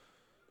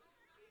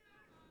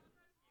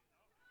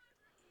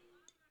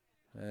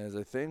 As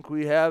I think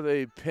we have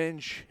a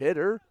pinch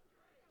hitter.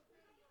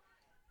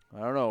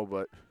 I don't know,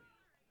 but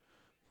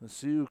let's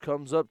see who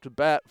comes up to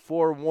bat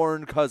for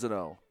Warren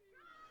Cousino.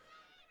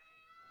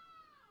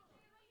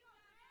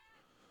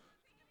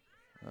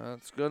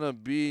 That's going to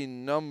be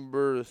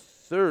number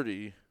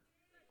 30,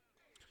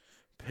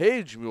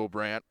 Paige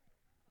Mulebrandt.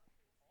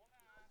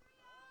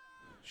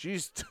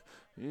 He's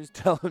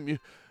telling you,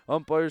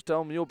 umpires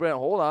telling Mulebrandt,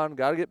 hold on,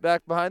 got to get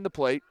back behind the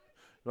plate.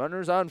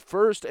 Runners on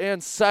first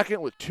and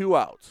second with 2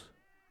 outs.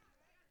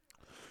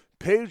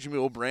 Paige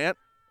Mulebrandt,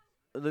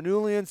 the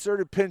newly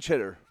inserted pinch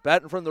hitter,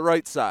 batting from the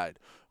right side.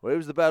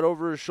 Waves the bat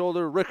over his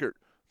shoulder. Rickert,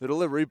 the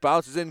delivery,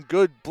 bounces in.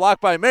 Good block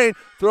by Maine.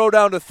 Throw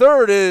down to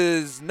third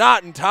is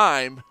not in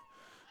time,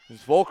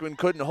 as Volkman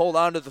couldn't hold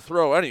on to the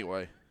throw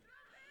anyway.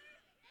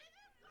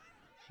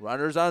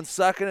 Runners on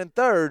second and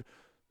third,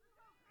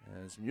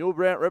 as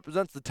Mulebrandt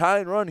represents the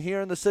tying run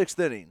here in the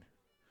 6th inning.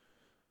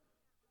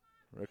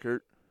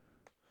 Rickert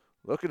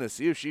looking to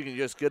see if she can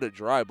just get a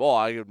dry ball.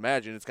 I would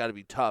imagine it's got to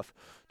be tough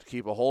to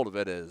keep a hold of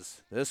it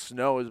as this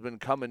snow has been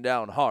coming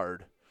down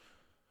hard.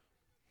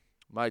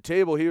 My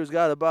table here's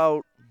got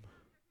about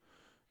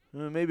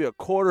maybe a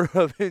quarter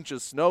of an inch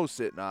of snow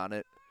sitting on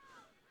it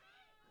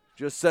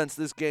just since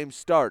this game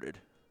started.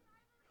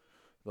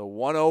 The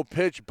 1-0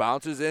 pitch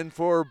bounces in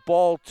for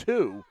ball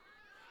 2.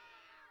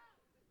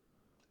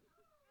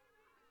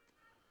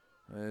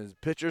 As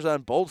pitchers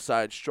on both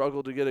sides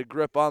struggle to get a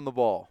grip on the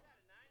ball.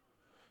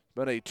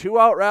 Been a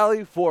 2-out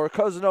rally for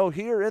Cousino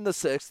here in the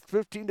 6th,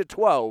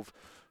 15-12.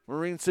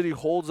 Marine City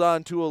holds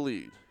on to a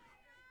lead.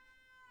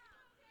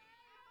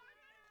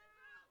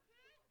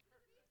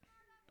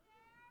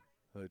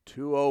 The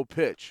 2-0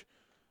 pitch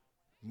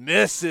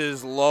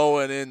misses low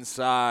and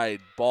inside,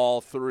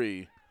 ball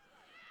 3.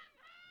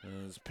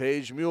 As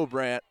Paige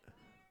Mulebrandt,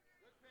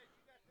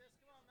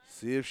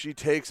 see if she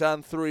takes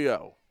on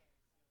 3-0.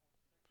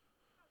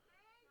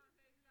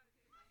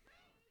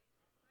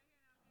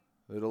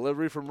 The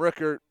delivery from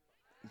Rickert.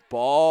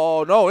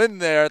 Ball, no, in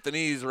there at the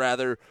knees,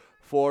 rather,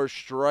 for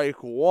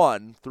strike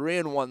 1.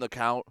 3-1 the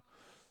count.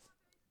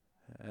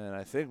 And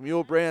I think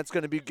Mulebrandt's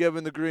going to be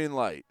given the green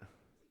light.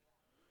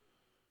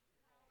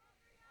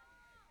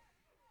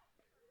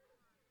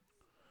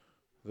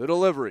 The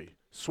delivery.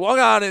 Swung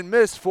on and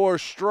missed for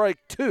strike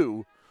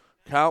 2.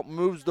 Count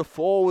moves to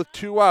full with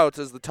 2 outs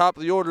as the top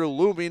of the order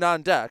looming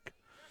on deck.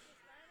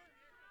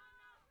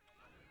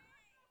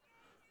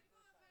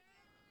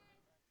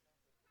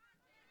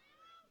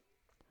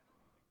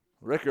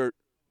 Rickert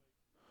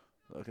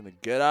looking to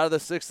get out of the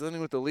 6th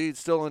inning with the lead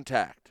still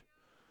intact.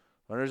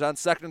 Runners on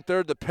second and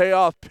third, the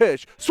payoff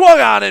pitch.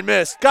 Swung on and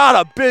missed. Got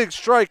a big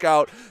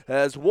strikeout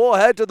as we'll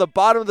head to the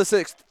bottom of the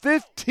 6th.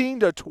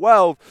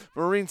 15-12,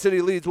 Marine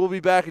City leads. We'll be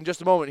back in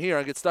just a moment here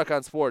on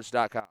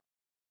GetStuckOnSports.com.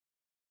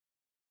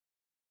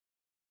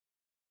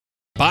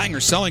 Buying or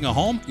selling a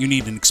home? You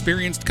need an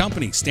experienced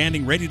company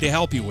standing ready to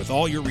help you with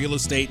all your real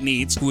estate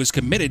needs, who is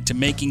committed to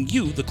making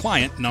you the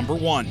client number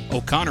 1.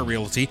 O'Connor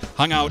Realty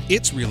hung out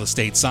its real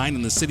estate sign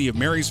in the city of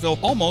Marysville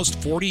almost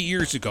 40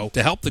 years ago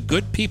to help the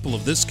good people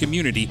of this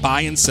community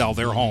buy and sell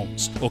their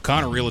homes.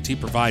 O'Connor Realty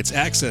provides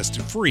access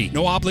to free,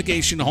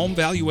 no-obligation home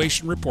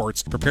valuation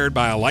reports prepared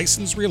by a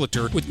licensed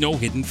realtor with no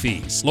hidden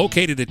fees.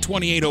 Located at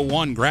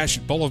 2801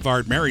 Gratiot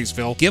Boulevard,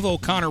 Marysville, give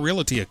O'Connor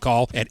Realty a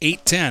call at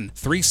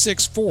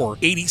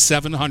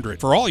 810-364-8700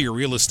 for all your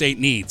real estate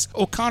needs.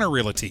 O'Connor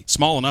Realty,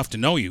 small enough to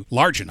know you,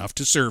 large enough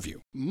to serve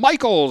you.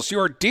 Michaels,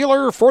 your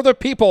dealer for the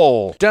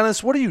people.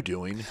 Dennis, what are you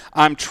doing?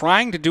 I'm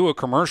trying to do a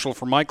commercial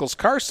for Michaels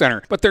Car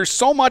Center, but there's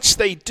so much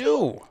they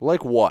do.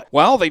 Like what?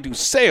 Well, they do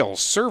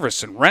sales,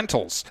 service, and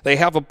rentals. They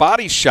have a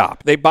body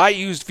shop. They buy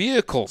used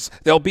vehicles.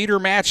 They'll beat or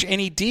match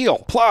any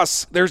deal.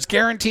 Plus, there's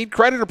guaranteed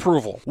credit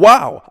approval.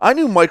 Wow, I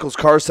knew Michaels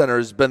Car Center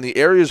has been the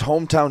area's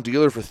hometown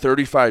dealer for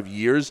 35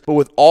 years, but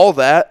with all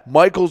that,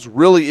 Michaels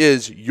really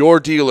is your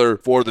dealer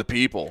for the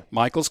people.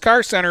 Michaels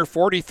Car Center,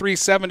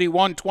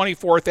 4371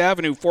 24th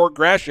Avenue, Fort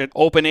Gratiot,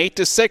 open 8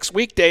 to 6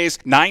 weekdays,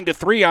 9 to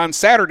 3 on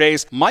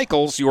Saturdays.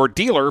 Michaels, your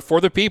dealer for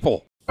the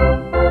people.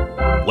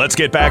 Let's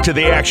get back to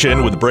the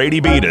action with Brady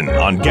Beaton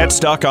on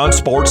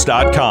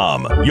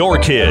GetStuckOnSports.com. Your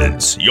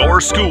kids, your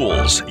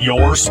schools,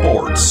 your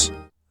sports.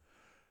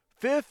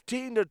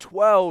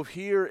 15-12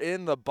 here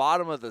in the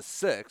bottom of the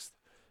sixth,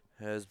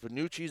 as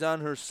Benucci's on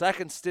her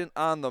second stint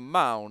on the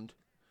mound.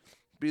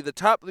 Be the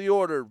top of the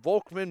order,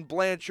 Volkman,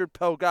 Blanchard,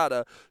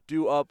 Pelgata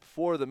due up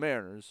for the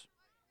Mariners.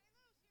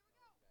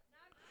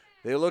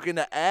 They're looking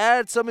to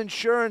add some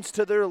insurance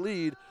to their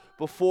lead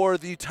before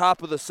the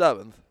top of the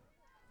seventh.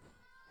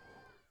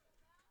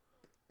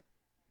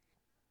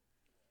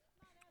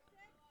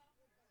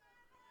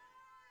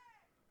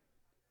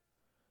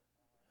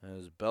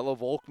 As Bella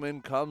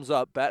Volkman comes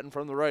up, batting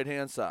from the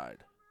right-hand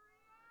side.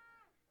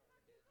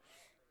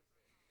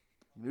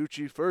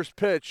 Benucci first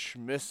pitch,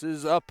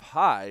 misses up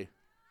high.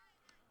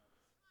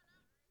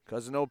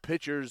 Cousino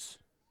pitchers,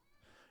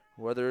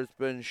 whether it's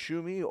been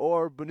Schumi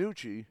or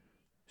Benucci,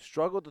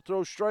 struggled to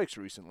throw strikes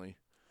recently.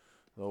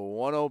 The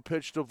 1-0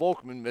 pitch to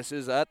Volkman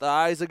misses at the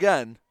eyes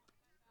again.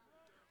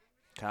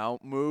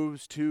 Count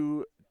moves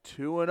to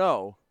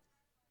 2-0.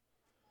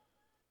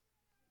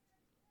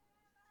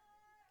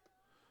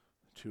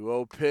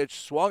 2-0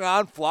 pitch, swung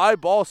on, fly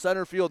ball,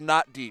 center field,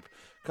 not deep.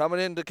 Coming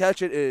in to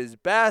catch it is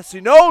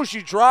Bassi. No,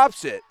 she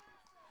drops it.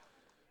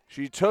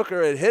 She took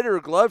her, it hit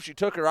her glove, she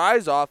took her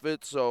eyes off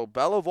it, so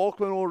Bella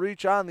Volkman will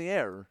reach on the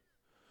air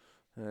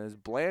as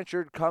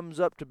Blanchard comes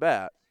up to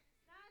bat.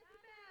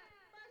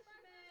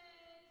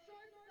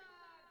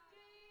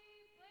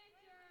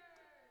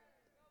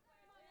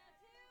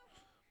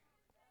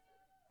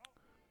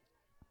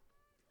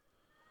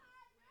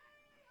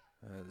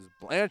 As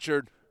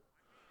Blanchard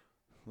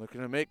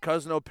looking to make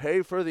Cousino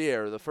pay for the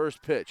error. The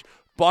first pitch.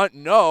 Bunt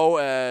no,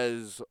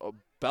 as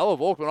Bella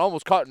Volkman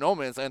almost caught no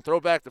man's land. Throw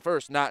back to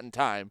first, not in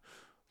time.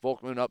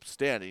 Volkman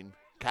upstanding.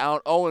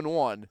 Count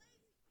 0-1.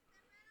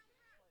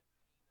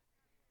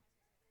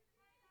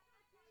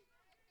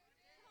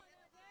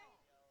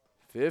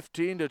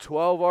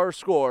 (15-12) our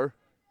score.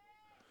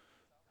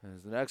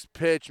 As the next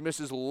pitch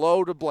misses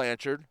low to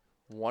Blanchard.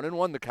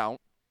 1-1 the count.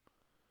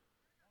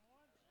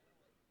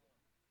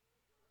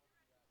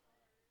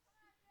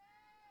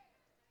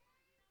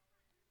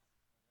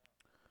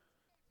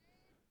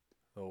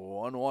 The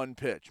 1-1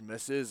 pitch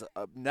misses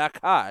up neck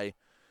high.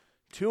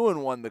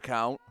 2-1 the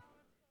count.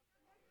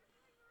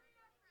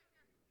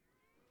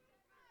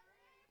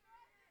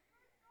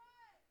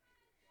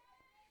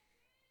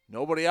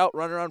 Nobody out.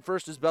 Runner on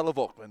first is Bella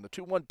Volkman. The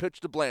 2-1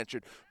 pitch to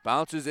Blanchard.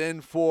 Bounces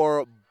in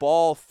for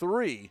ball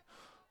 3.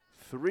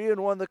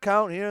 3-1 the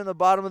count here in the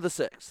bottom of the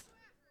sixth.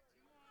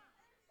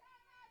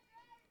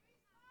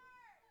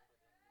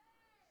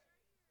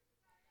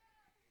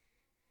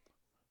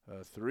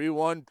 A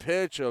 3-1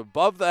 pitch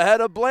above the head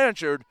of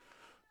Blanchard.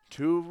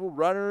 2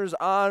 runners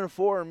on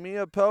for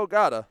Mia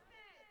Pelgata.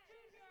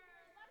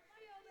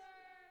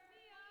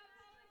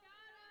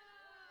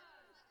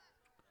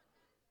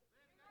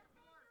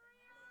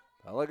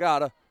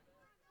 Pelgata.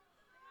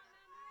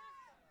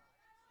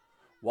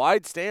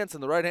 Wide stance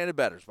in the right-handed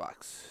batter's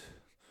box.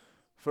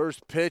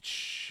 First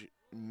pitch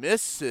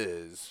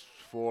misses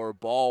for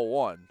ball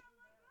 1.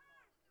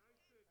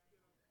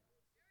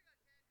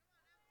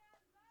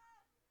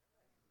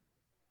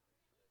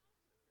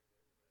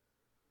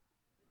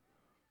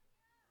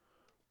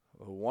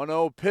 A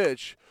 1-0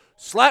 pitch.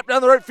 Slapped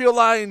down the right field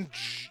line.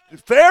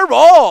 Fair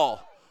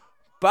ball.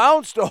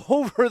 Bounced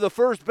over the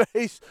first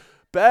base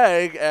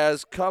bag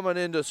as coming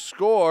in to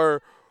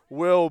score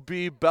will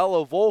be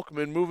Bella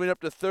Volkman. Moving up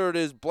to third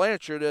is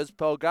Blanchard as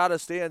Pelgata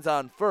stands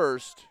on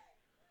first.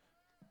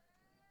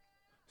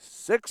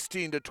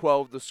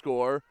 16-12 the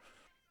score.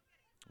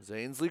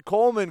 Ainsley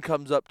Coleman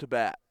comes up to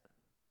bat.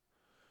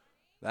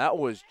 That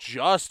was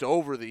just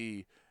over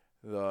the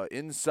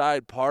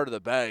inside part of the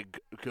bag.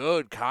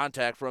 Good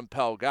contact from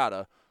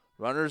Pelgata.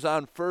 Runners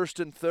on first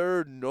and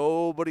third,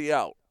 nobody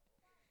out.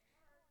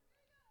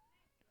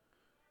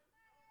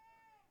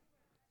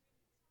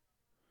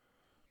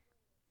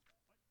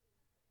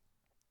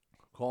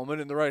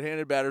 Coleman in the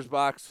right-handed batter's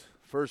box.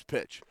 First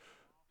pitch.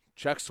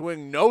 Check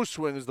swing, no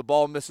swing as the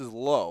ball misses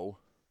low.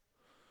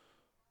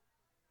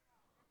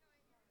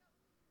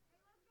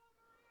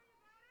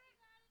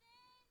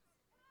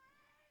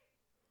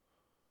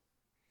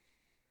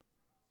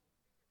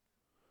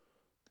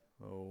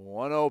 A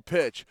 1-0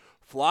 pitch.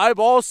 Fly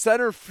ball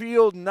center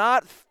field,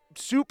 not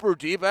super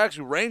deep,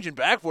 actually ranging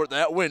back for it.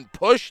 That wind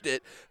pushed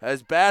it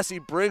as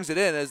Bassey brings it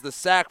in as the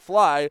sack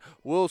fly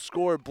will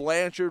score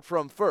Blanchard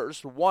from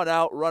first. 1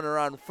 out, runner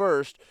on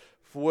first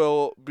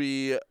will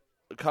be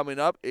coming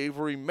up.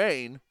 Avery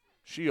Main,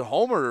 she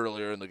homered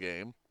earlier in the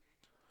game.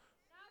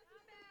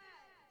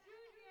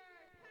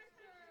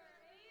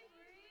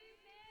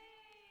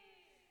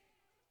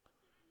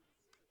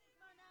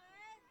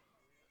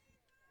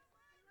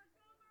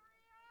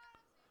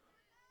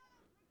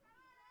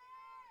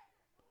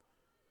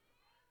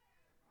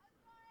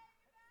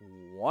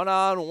 One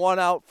on, 1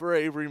 out for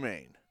Avery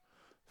Main.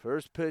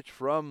 First pitch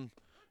from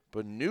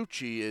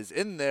Benucci is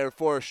in there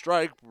for a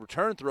strike.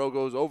 Return throw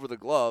goes over the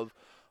glove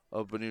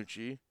of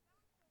Benucci.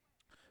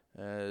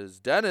 As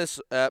Dennis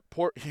at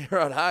Port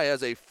Huron High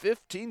has a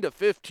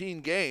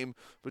 15-15 game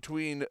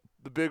between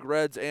the Big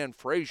Reds and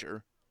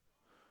Fraser.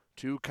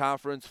 2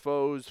 conference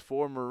foes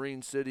for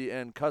Marine City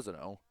and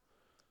Cousino.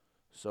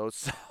 So it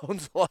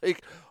sounds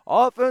like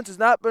offense has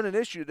not been an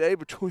issue today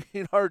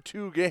between our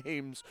 2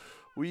 games.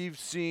 We've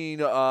seen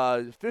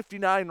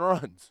 59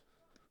 runs.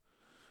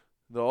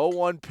 The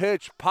 0-1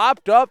 pitch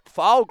popped up,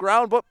 foul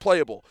ground, but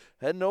playable.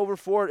 Heading over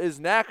for it is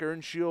Knacker,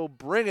 and she'll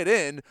bring it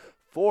in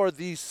for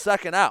the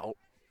second out.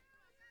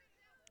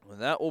 And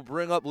that will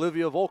bring up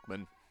Livia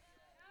Volkman.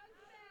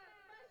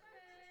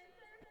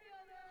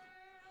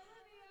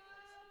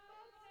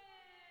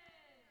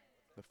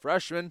 The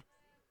freshman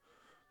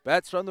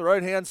bats from the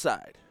right-hand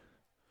side.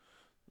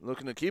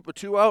 Looking to keep a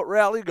 2-out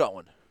rally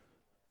going.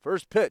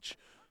 First pitch.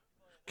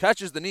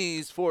 Catches the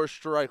knees for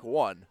strike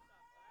 1.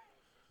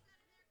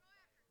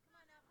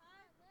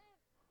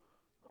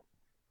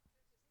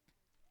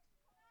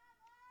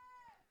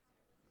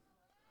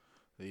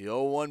 The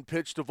 0-1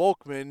 pitch to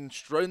Volkman,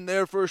 straight in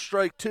there for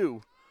strike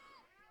 2.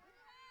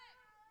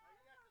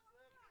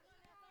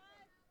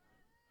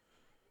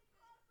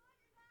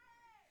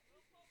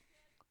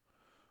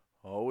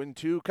 Oh,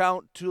 2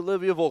 count to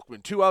Olivia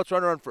Volkman. 2 outs,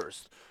 runner on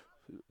first.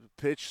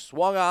 Pitch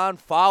swung on,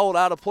 fouled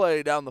out of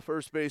play down the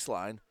first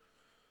baseline.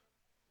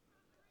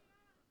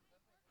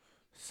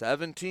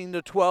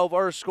 17-12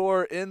 our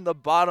score in the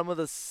bottom of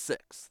the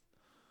 6th.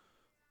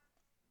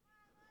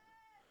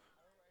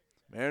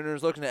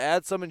 Mariners looking to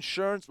add some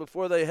insurance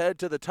before they head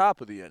to the top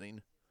of the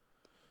inning.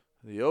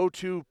 The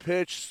 0-2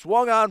 pitch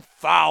swung on,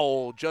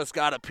 foul, just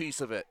got a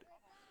piece of it.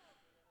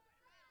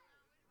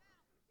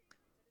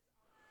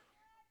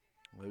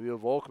 Olivia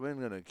Volkman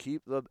going to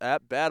keep the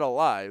at-bat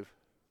alive.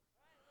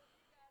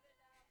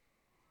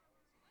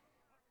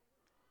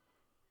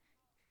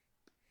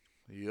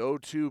 The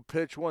 0-2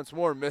 pitch once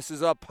more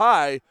misses up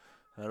high.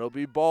 That'll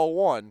be ball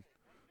 1.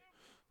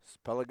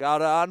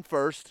 Pelagata on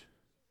first.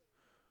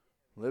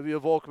 Olivia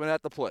Volkman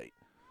at the plate.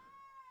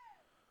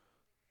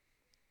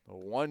 The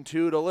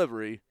 1-2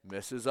 delivery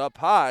misses up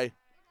high.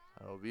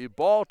 That'll be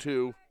ball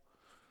 2.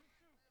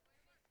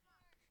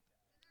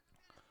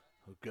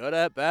 A good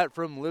at bat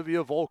from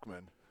Olivia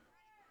Volkman.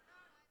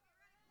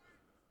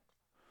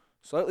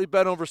 Slightly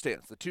bent over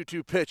stance. The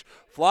 2-2 pitch.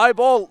 Fly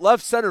ball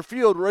left center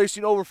field,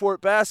 racing over for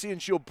it, Bassey, and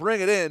she'll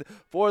bring it in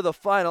for the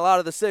final out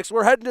of the 6th.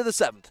 We're heading to the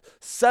 7th.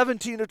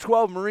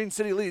 17-12 Marine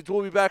City leads.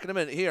 We'll be back in a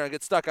minute here on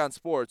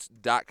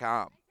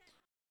GetStuckOnSports.com.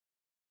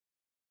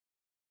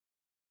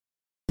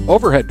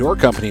 Overhead Door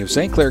Company of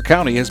St. Clair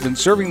County has been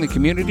serving the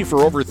community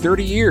for over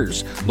 30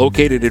 years.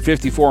 Located at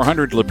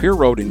 5400 Lapeer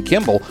Road in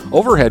Kimball,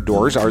 Overhead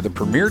Doors are the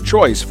premier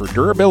choice for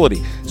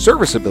durability,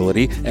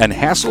 serviceability, and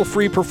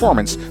hassle-free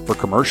performance for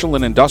commercial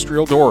and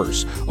industrial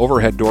doors.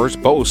 Overhead Doors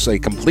boasts a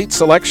complete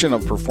selection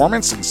of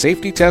performance and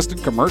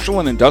safety-tested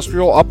commercial and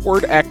industrial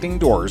upward-acting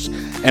doors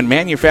and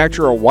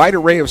manufacture a wide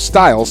array of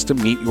styles to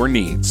meet your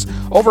needs.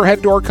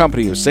 Overhead Door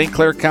Company of St.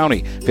 Clair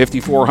County,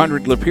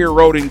 5400 Lapeer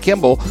Road in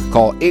Kimball.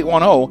 Call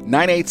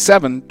 810-987-2185.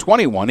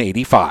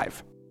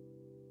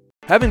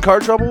 Having car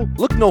trouble?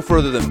 Look no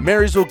further than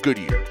Marysville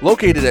Goodyear.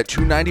 Located at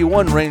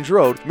 291 Range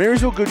Road,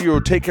 Marysville Goodyear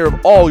will take care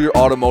of all your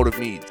automotive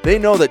needs. They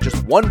know that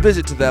just one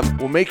visit to them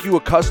will make you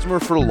a customer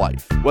for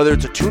life. Whether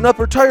it's a tune-up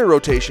or tire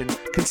rotation,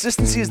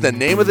 consistency is the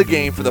name of the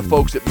game for the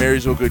folks at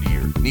Marysville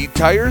Goodyear. Need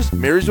tires?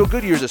 Marysville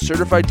Goodyear is a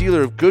certified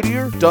dealer of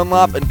Goodyear,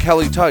 Dunlop, and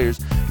Kelly tires,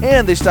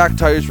 and they stock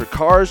tires for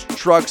cars,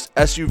 trucks,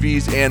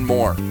 SUVs, and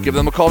more. Give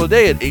them a call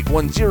today at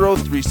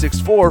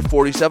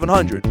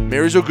 810-364-4700.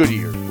 Marysville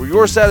Goodyear, where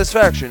your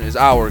satisfaction is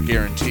our guarantee.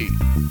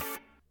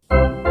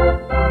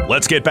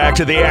 Let's get back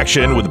to the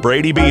action with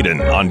Brady Beaton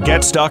on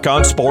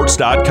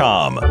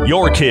GetStuckOnSports.com.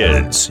 Your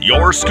kids,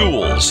 your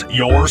schools,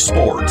 your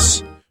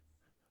sports.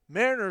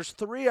 Mariners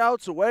 3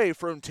 outs away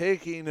from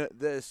taking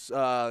this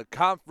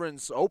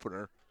conference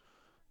opener,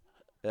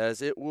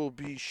 as it will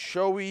be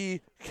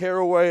Shoei,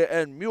 Caraway,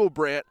 and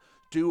Mulebrandt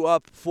due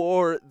up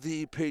for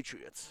the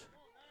Patriots.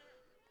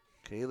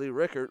 Kaylee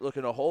Rickert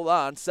looking to hold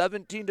on.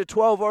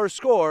 17-12 our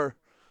score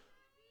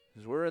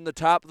as we're in the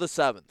top of the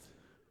 7th.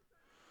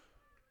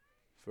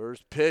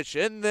 First pitch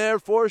in there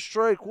for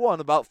strike 1,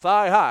 about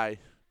thigh high.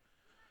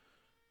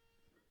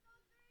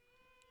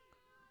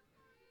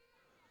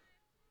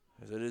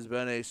 As it has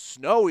been a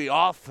snowy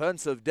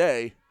offensive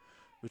day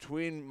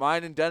Between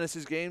mine and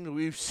Dennis's games,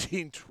 we've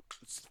seen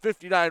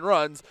 59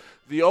 runs.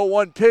 The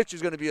 0-1 pitch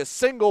is going to be a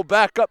single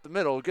back up the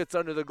middle. It gets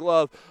under the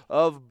glove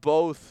of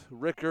both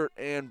Rickert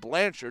and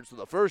Blanchard. So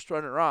the first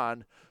runner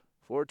on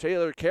for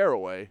Taylor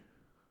Caraway,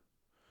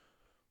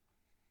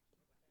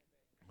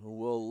 who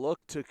will look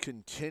to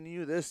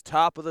continue this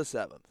top of the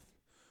 7th.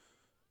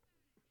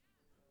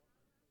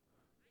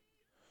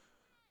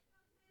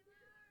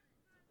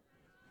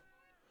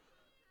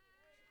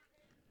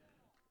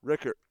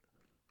 Rickert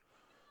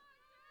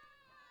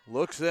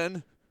looks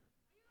in.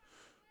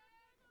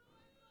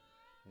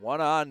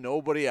 One on,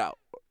 nobody out.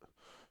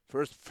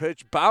 First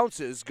pitch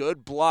bounces,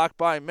 good block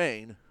by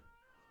Maine.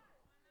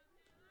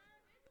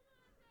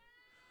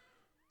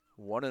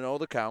 1-0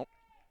 the count.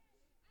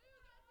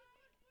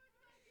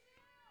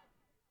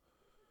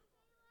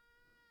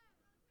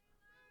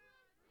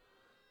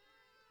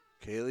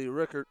 Kaylee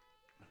Rickert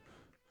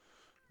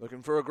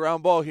looking for a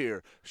ground ball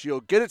here.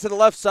 She'll get it to the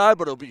left side,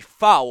 but it'll be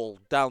foul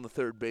down the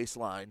third base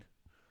line.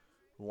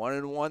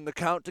 1-1 the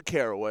count to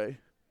Caraway.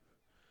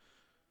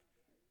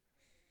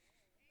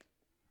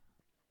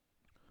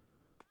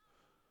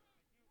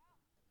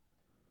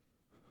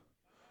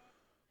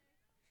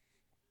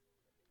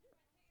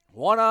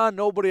 One on,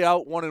 nobody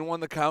out. 1-1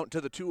 the count to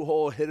the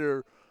 2-hole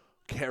hitter,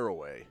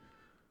 Caraway.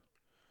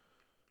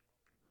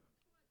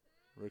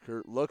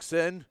 Rickert looks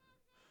in.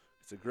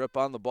 It's a grip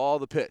on the ball,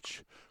 the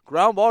pitch.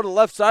 Ground ball to the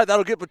left side.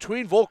 That'll get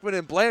between Volkman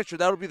and Blanchard.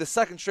 That'll be the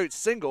second straight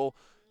single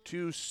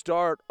to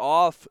start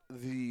off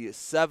the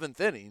 7th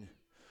inning,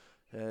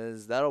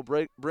 as that'll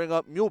bring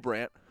up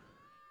Mulebrandt.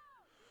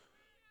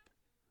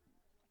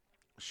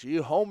 She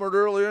homered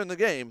earlier in the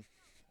game.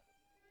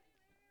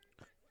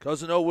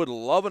 Cousino would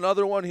love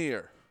another one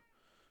here.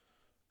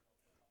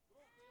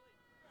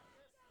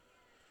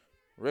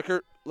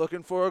 Rickert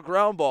looking for a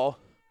ground ball.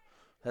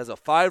 Has a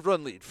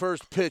 5-run lead.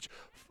 First pitch,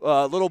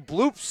 little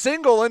bloop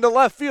single into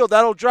left field.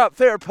 That'll drop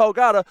fair.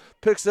 Pelgata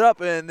picks it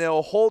up, and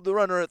they'll hold the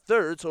runner at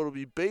third, so it'll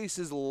be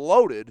bases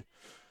loaded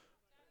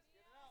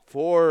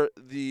for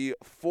the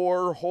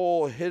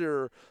 4-hole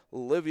hitter,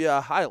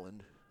 Olivia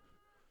Highland.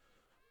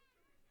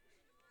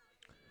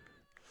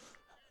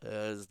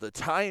 As the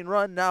tying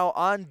run now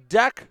on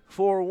deck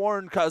for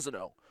Warren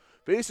Cousino.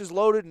 Bases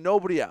loaded,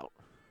 nobody out.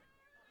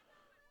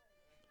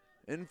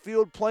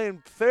 Infield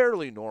playing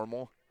fairly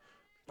normal.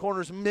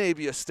 Corners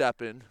maybe a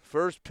step in.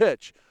 First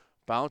pitch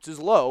bounces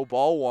low,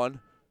 ball 1.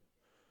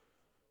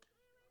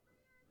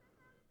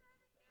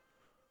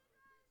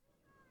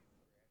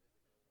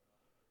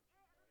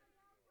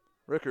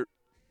 Rickert.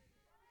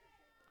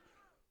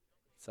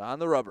 It's on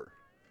the rubber.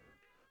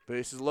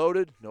 Bases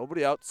loaded,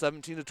 nobody out.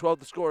 17-12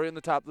 the score in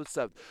the top of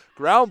the 7th.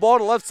 Ground ball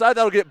to left side.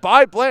 That'll get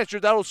by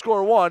Blanchard. That'll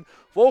score 1.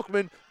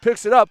 Volkman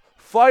picks it up,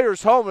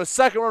 fires home. A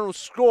second run will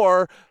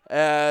score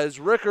as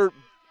Rickert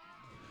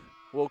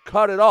will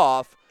cut it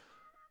off.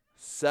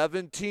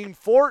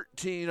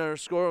 17-14 our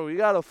score. We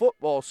got a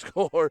football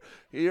score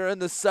here in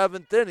the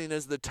 7th inning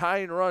as the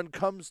tying run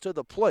comes to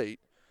the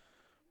plate.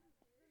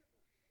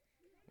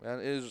 That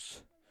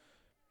is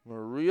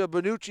Maria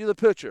Benucci, the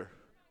pitcher.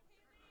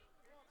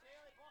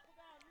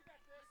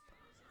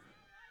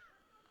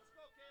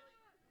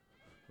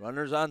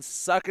 Runners on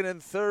second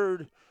and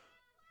third.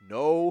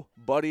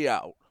 Nobody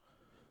out.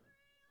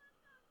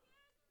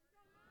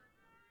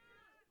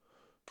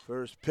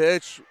 First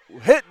pitch,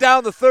 hit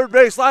down the third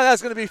base line.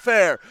 That's going to be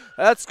fair.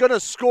 That's going to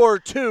score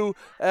 2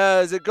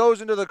 as it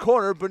goes into the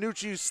corner.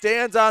 Benucci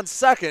stands on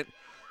second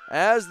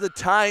as the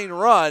tying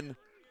run.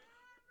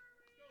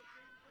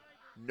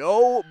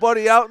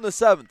 Nobody out in the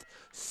 7th.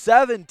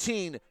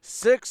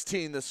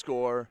 17-16 the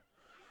score.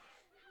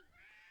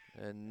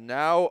 And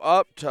now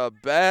up to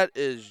bat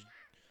is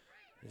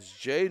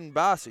Jaden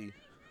Bossi.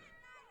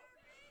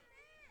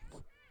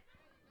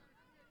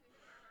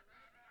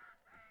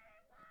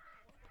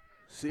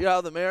 See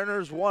how the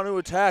Mariners want to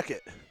attack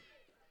it.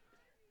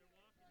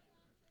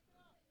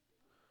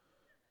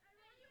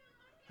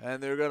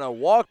 And they're going to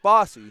walk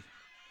Bossi.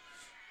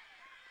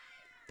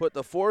 Put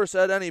the force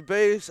at any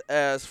base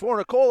as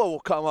Fornicola will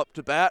come up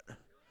to bat.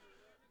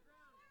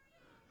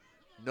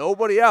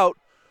 Nobody out.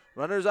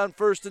 Runners on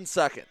first and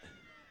second.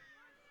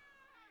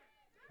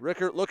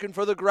 Rickert looking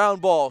for the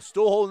ground ball.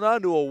 Still holding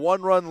on to a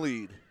 1-run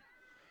lead.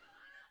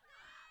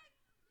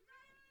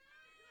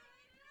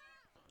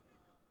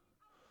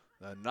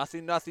 The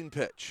 0-0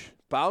 pitch.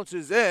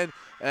 Bounces in,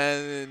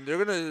 and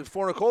they're going to,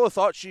 Fornicola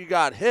thought she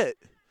got hit.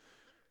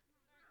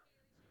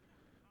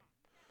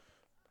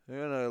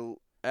 They're going to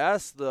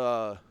ask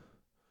the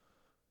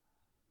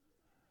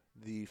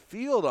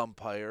field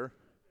umpire.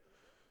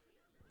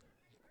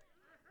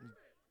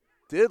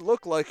 Did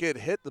look like it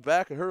hit the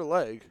back of her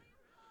leg.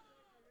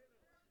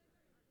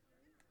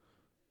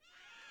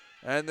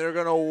 And they're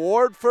going to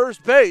award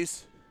first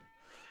base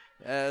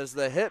as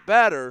the hit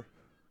batter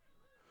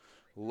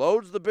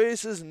loads the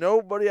bases,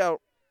 nobody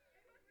out.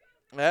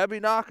 Abby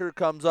Knocker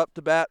comes up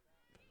to bat.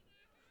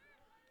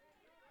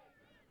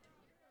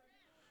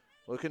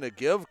 Looking to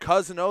give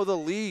Cousino the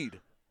lead.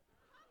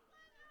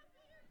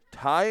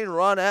 Tying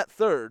run at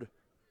third.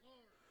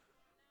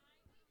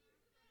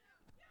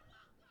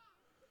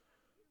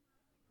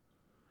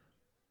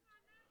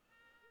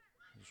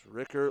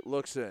 Rickert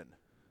looks in.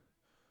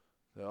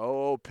 The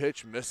 0-0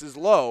 pitch misses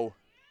low.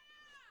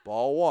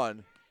 Ball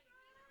 1.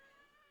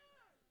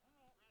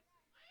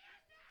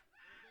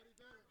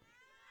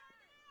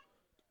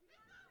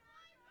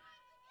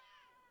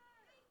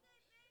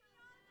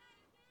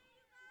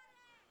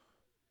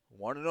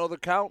 Want to know the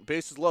count?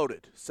 Bases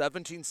loaded.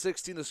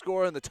 17-16 the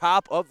score in the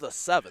top of the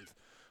 7th.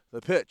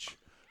 The pitch.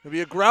 It'll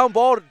be a ground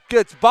ball.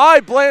 Gets by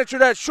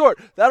Blanchard at short.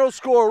 That'll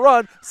score a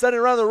run. Sending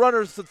around the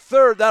runners to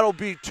third. That'll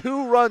be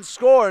 2-run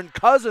score. And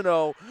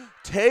Cousino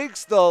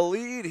takes the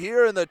lead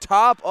here in the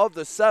top of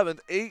the 7th,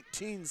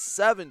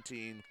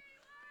 18-17.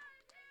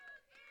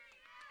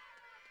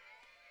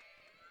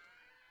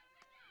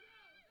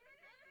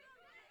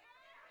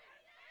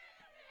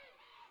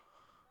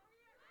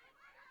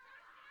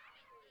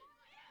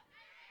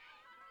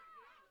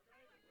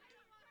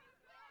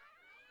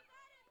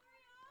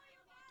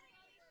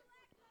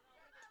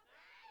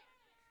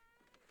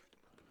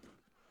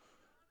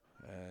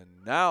 And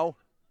now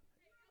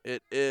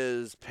it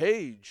is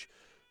Paige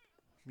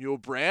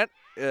Mulebrandt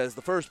as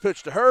the first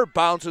pitch to her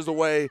bounces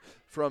away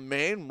from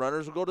Maine.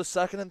 Runners will go to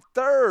second and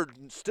third.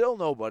 And still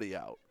nobody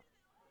out.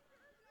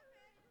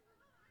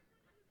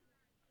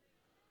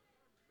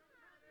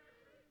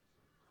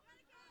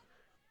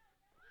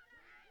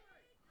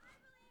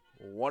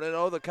 One and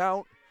 0 the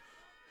count.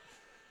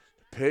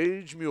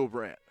 Paige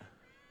Mulebrandt.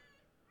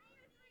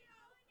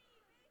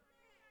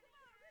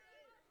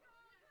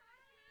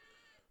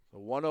 The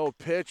 1-0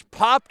 pitch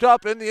popped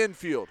up in the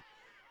infield.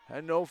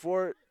 And no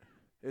for it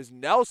is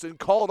Nelson,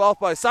 called off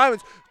by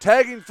Simons,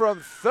 tagging from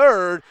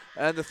third,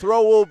 and the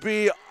throw will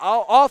be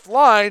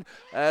offline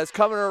as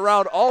coming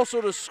around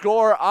also to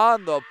score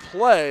on the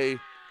play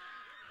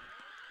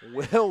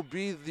will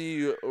be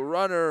the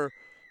runner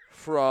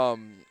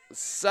from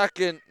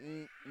second,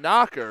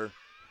 Knocker.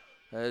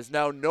 There's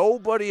now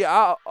nobody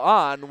out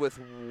on with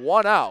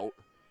one out.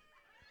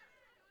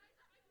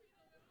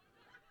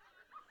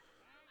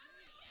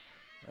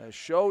 As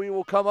Shoei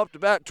will come up to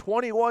bat,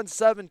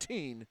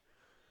 21-17.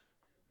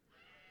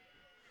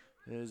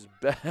 It has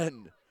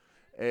been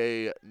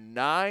a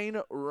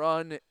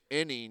 9-run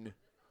inning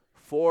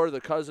for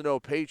the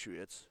Cousino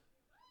Patriots.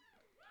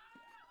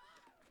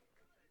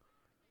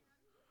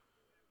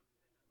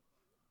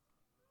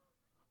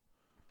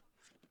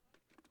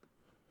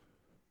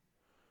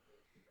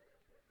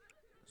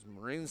 As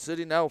Marine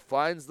City now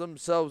finds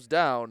themselves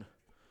down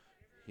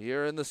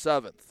here in the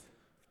 7th.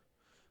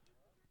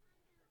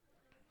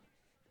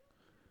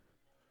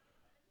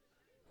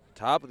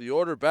 Top of the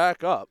order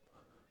back up.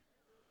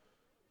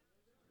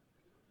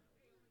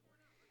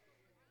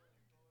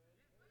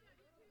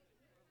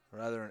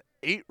 Rather an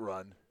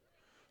 8-run.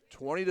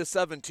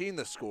 20-17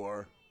 the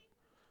score.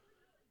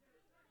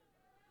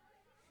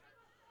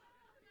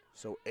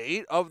 So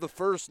 8 of the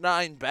first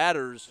 9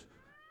 batters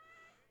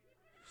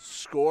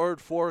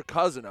scored for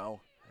Cousino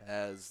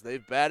as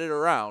they've batted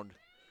around.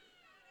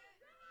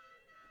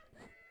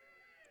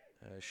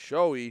 As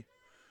Shoei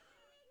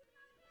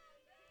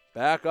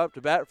back up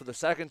to bat for the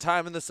second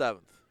time in the 7th.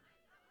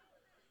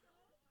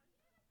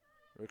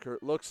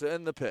 Rickert looks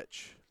in the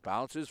pitch.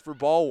 Bounces for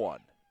ball 1.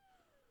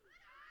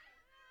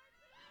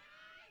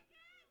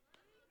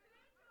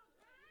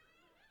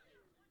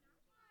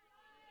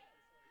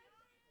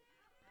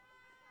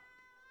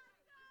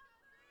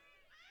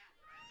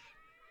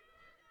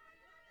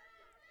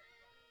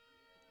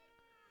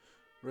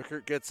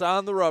 Rickert gets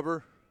on the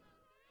rubber.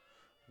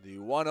 The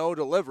 1-0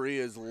 delivery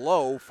is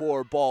low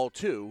for ball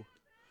 2.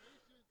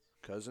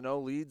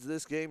 Cousino leads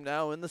this game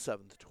now in the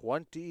 7th,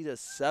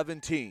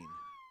 20-17.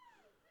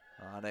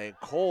 On a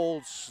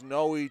cold,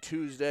 snowy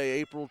Tuesday,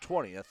 April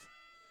 20th.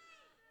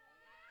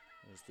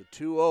 As the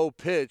 2-0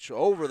 pitch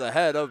over the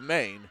head of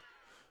Maine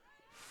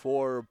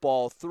for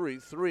ball 3,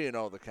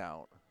 3-0 the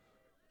count.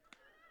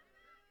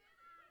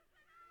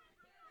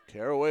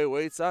 Caraway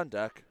waits on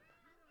deck.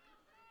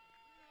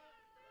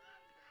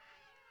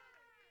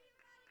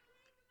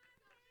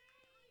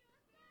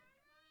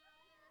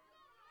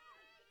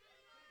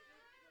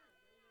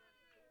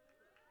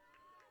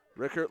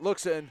 Rickert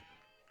looks in,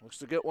 looks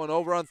to get one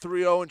over on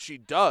 3-0, and she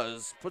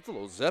does. Puts a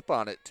little zip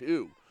on it,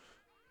 too.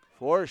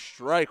 For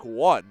strike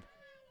 1.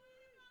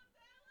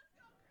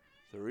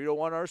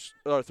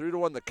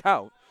 3-1 the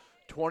count.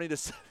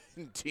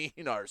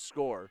 20-17 our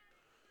score.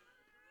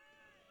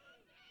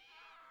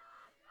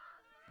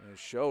 And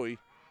Shoei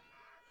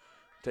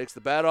takes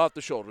the bat off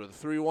the shoulder. The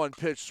 3-1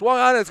 pitch swung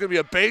on. It's going to be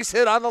a base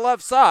hit on the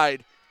left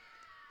side.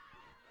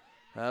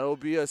 That'll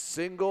be a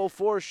single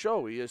for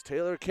Shoei as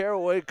Taylor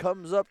Caraway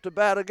comes up to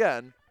bat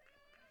again.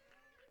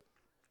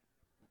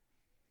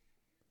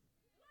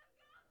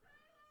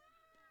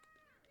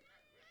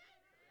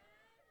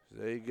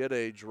 They get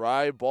a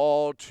dry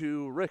ball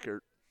to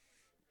Rickert.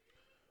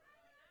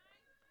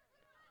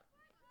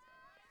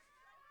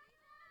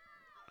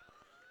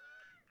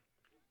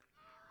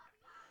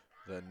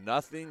 The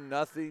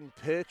 0-0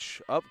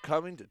 pitch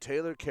upcoming to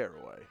Taylor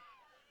Caraway.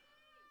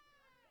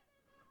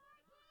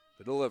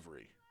 The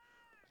delivery.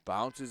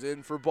 Bounces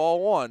in for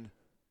ball 1.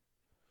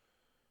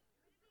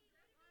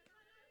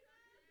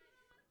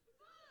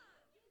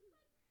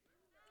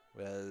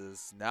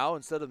 As now,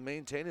 instead of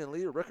maintaining the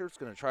lead, Rickert's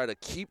going to try to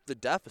keep the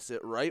deficit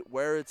right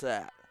where it's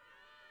at.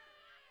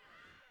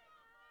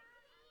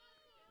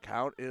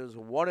 Count is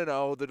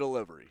 1-0, the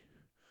delivery.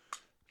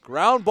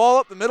 Ground ball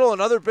up the middle,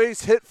 another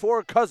base hit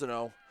for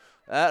Cousino.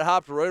 That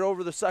hopped right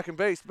over the second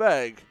base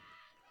bag.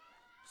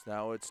 So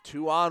now it's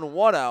 2 on,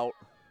 1 out.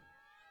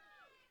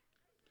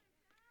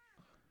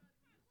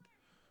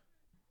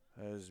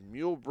 As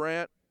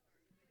Mulebrandt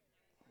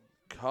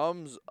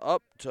comes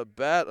up to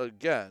bat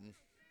again.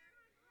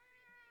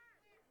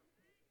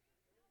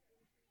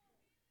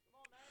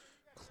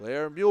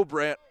 Claire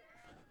Mulebrandt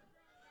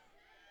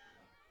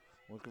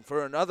looking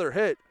for another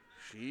hit.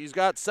 She's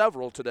got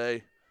several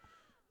today.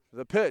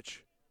 The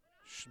pitch.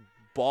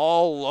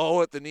 Ball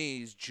low at the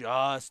knees.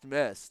 Just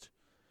missed.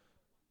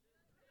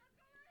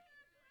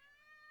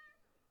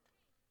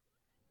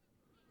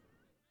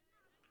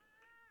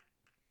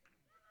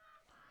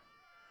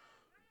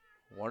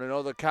 Want to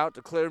know the count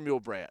to Claire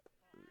Mulebrandt.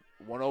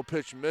 1-0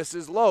 pitch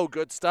misses low.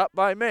 Good stop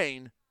by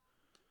Maine.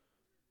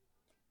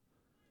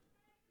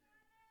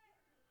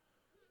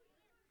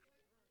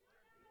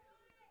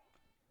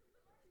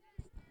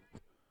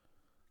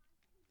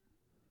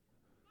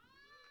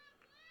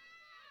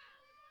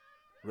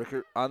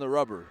 Rickert on the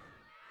rubber.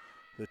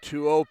 The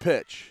 2-0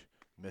 pitch.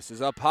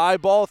 Misses up high,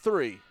 ball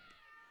 3.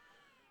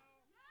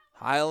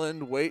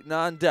 Highland waiting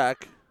on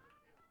deck.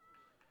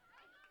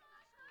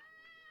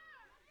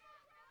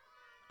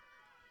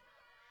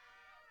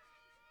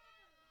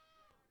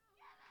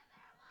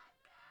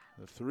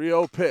 The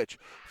 3-0 pitch.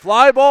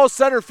 Fly ball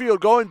center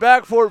field. Going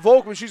back for it,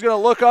 Volkman. She's going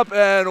to look up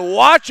and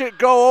watch it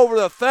go over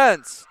the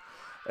fence.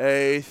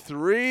 A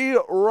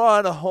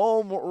 3-run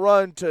home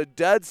run to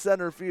dead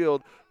center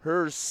field.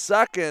 Her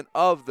second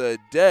of the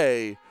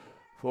day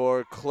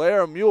for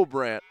Claire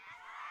Mulebrandt.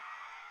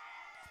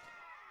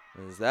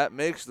 As that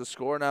makes the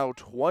score now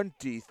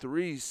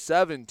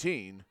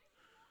 23-17.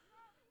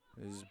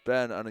 Has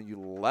been an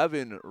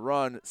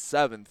 11-run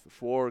seventh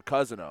for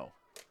Cousino.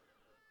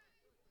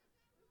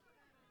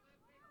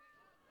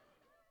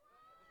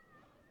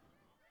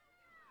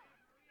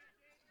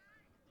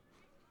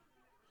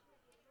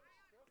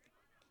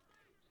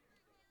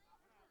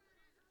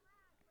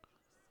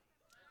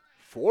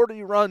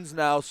 .40 runs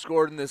now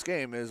scored in this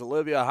game as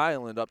Olivia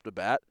Highland up to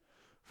bat.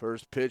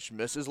 First pitch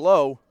misses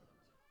low.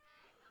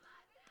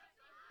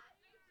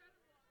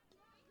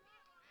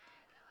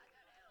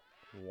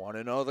 Want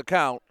to know the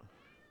count.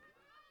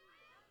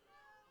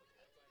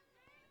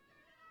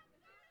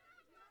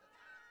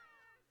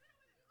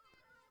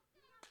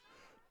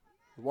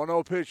 The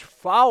 1-0 pitch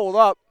fouled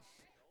up.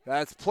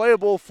 That's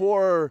playable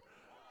for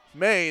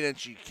Maine, and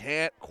she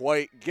can't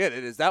quite get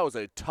it, as that was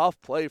a tough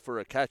play for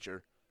a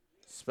catcher,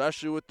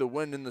 especially with the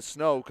wind and the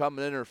snow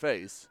coming in her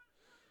face.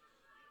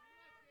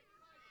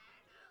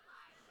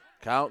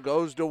 Count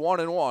goes to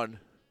 1-1.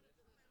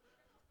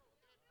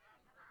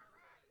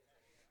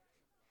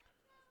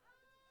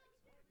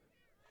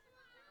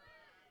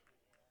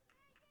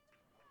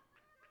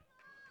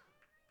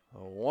 A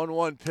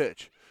 1-1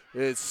 pitch.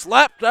 It's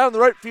slapped down the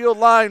right field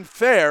line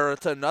fair.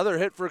 It's another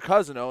hit for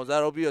Cousino.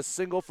 That'll be a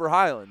single for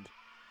Highland.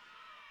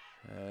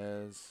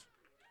 As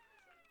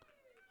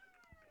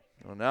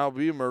it'll now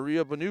be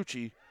Maria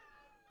Bonucci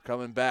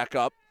coming back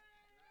up.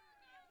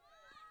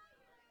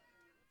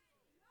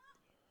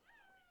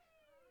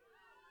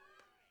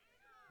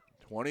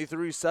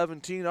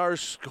 (23-17) our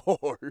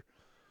score.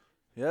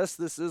 Yes,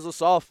 this is a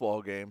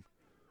softball game.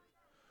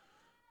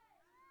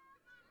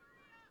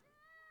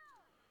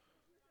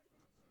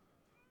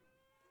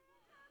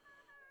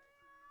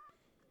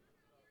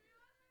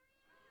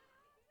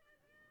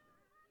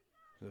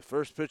 The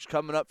first pitch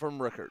coming up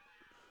from Rickert.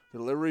 The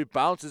delivery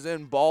bounces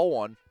in, ball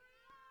 1.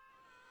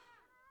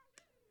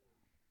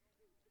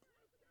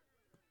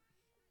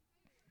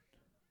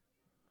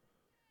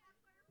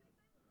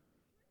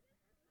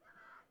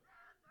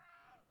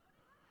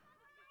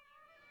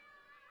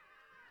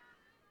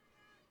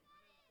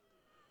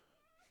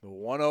 The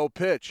 1-0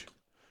 pitch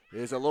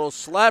is a little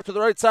slap to the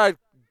right side,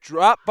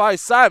 dropped by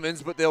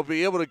Simons, but they'll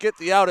be able to get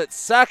the out at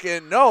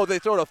second. No, they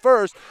throw to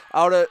first.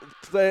 Out at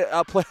play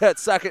at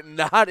second,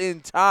 not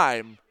in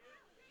time.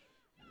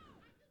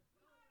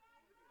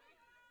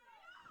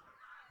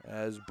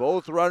 As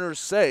both runners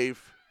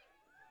safe.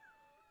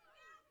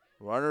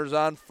 Runners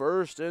on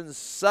first and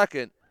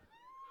second.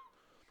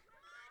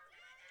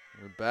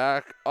 We're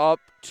back up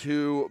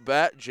to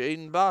bat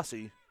Jaden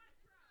Bossy.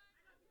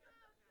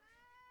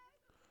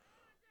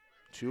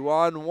 2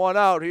 on, 1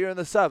 out here in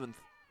the 7th.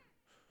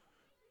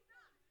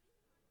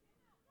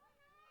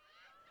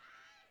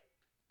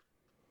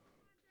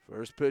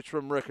 First pitch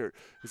from Rickert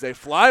is a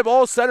fly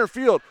ball center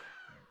field.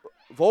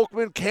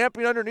 Volkman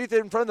camping underneath it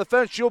in front of the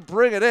fence. She'll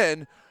bring it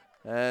in.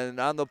 And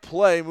on the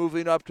play,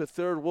 moving up to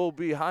third will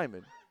be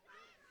Hyman.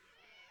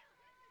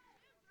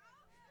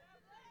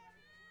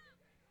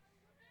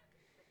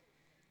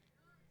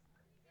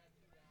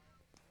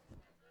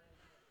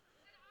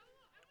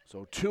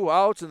 So 2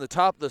 outs in the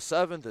top of the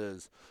 7th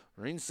is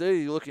Marine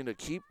City looking to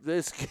keep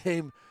this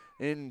game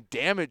in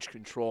damage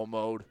control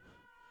mode.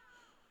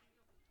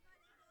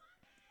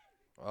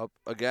 Up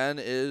again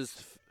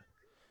is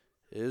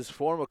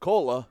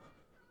Formicola.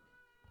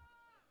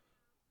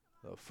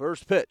 The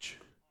first pitch.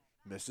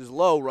 Misses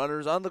low.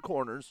 Runners on the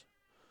corners.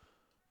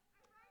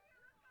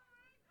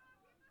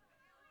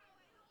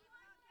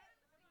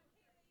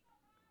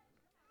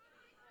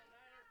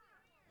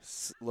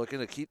 Looking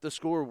to keep the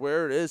score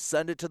where it is.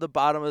 Send it to the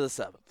bottom of the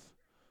 7th.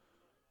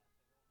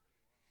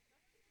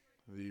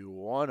 The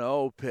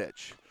 1-0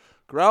 pitch.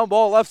 Ground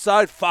ball left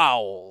side,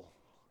 foul.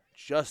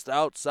 Just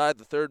outside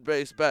the third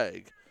base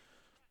bag.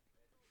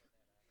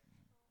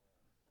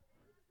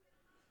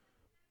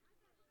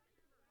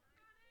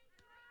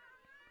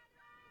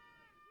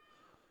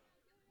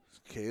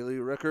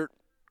 Kaylee Rickert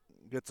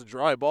gets a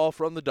dry ball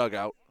from the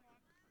dugout.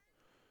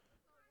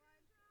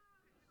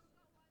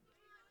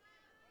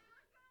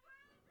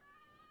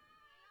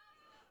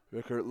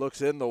 Rickert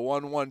looks in the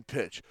 1-1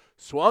 pitch.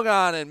 Swung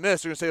on and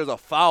missed. You're going to say it was a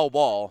foul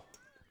ball.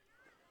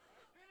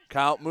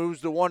 Count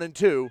moves to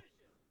 1-2.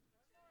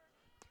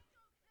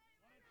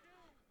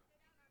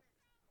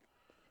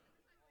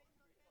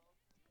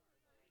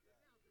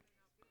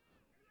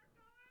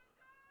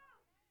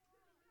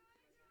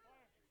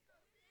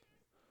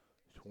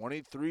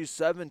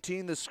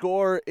 (23-17) the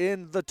score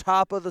in the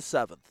top of the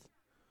 7th.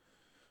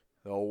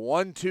 The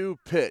 1-2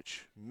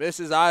 pitch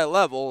misses eye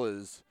level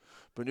as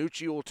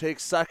Benucci will take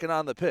second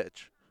on the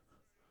pitch.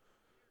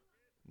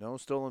 No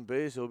stolen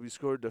base. It will be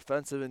scored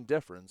defensive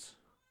indifference.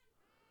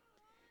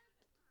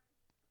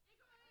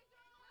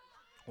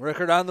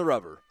 Rickert on the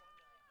rubber.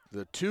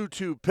 The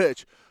 2-2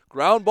 pitch.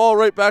 Ground ball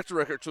right back to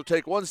Rickert. She'll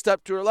take one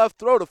step to her left,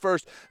 throw to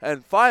first,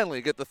 and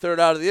finally get the third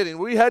out of the inning.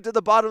 We head to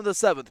the bottom of the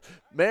 7th.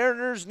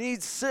 Mariners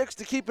need 6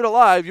 to keep it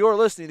alive. You're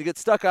listening to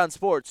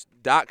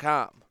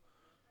GetStuckOnSports.com.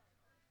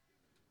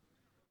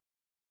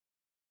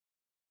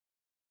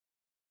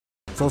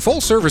 For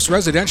full-service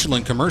residential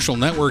and commercial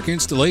network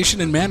installation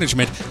and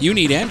management, you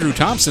need Andrew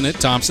Thompson at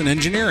Thompson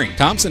Engineering.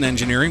 Thompson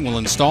Engineering will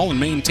install and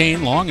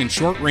maintain long and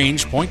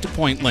short-range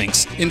point-to-point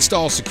links,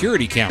 install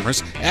security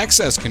cameras,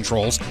 access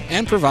controls,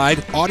 and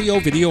provide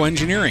audio-video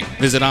engineering.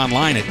 Visit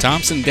online at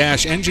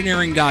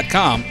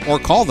thompson-engineering.com or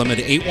call them at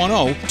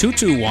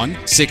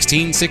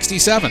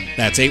 810-221-1667.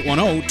 That's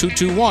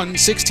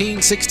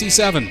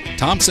 810-221-1667.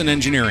 Thompson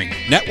Engineering,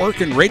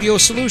 network and radio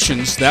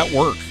solutions that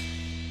work.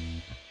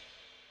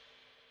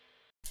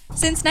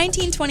 Since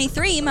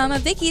 1923, Mama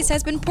Vicky's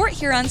has been Port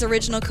Huron's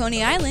original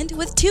Coney Island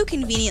with 2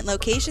 convenient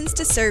locations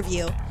to serve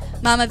you.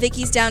 Mama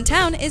Vicky's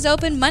downtown is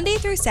open Monday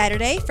through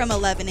Saturday from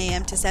 11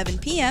 a.m. to 7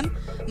 p.m.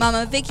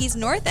 Mama Vicky's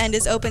North End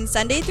is open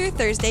Sunday through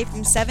Thursday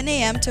from 7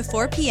 a.m. to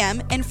 4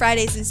 p.m. and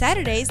Fridays and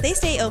Saturdays they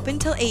stay open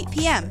till 8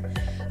 p.m.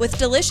 With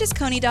delicious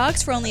Coney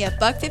dogs for only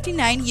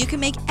 $1.59, you can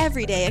make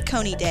every day a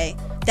Coney day.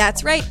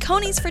 That's right,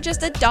 Coney's for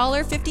just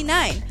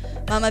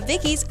 $1.59. Mama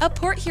Vicky's, a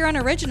Port Huron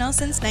original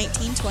since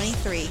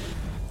 1923.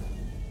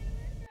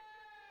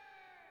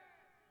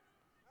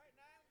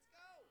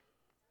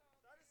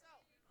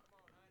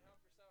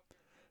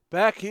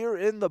 Back here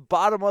in the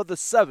bottom of the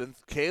 7th,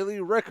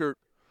 Kaylee Rickert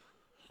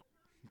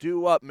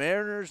due up.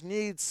 Mariners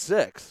need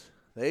 6.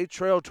 They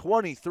trail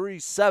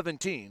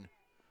 23-17.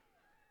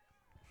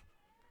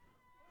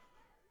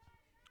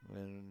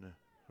 And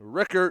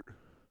Rickert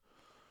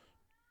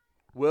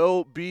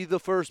will be the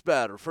first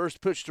batter.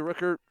 First pitch to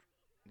Rickert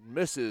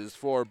misses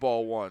for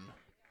ball 1.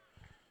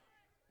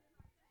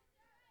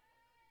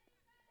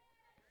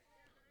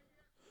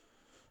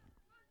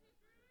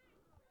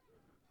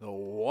 The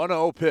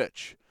 1-0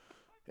 pitch.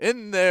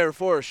 In there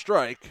for a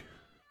strike.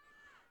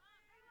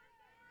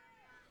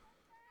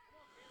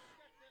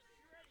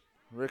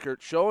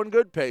 Rickert showing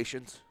good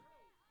patience.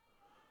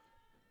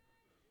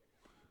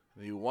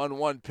 The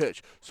 1-1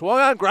 pitch. Swung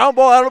on, ground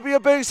ball. That'll be a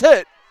base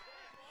hit.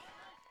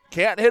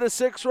 Can't hit a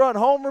 6-run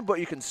homer,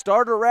 but you can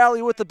start a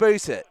rally with the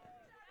base hit.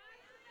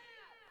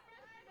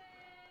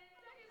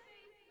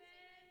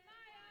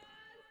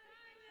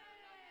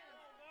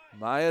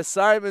 Maya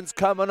Simons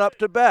coming up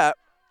to bat.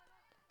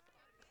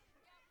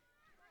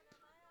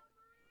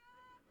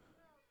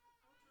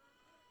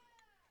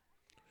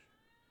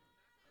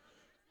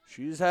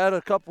 She's had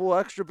a couple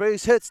extra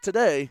base hits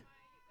today.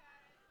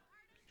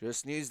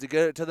 Just needs to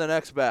get it to the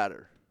next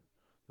batter.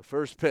 The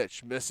first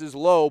pitch misses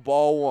low,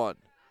 ball 1.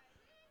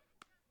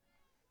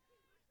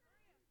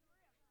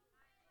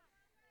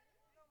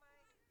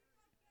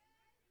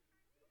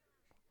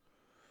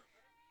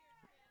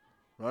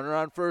 Runner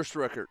on first,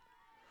 Rickert.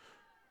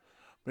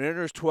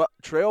 Mariners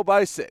trail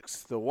by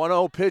 6. The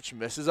 1-0 pitch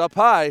misses up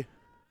high.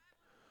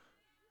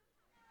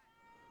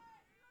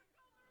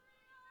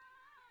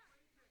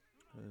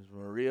 There's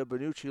Maria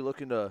Benucci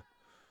looking to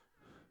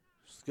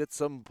get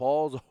some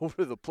balls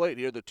over the plate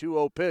here. The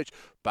 2-0 pitch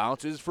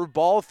bounces for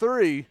ball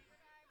 3.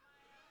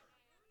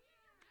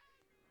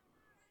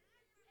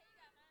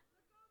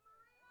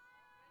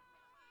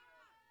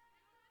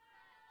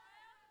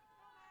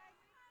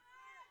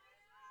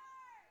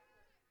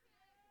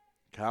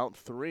 Count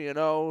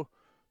 3-0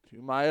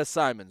 to Maya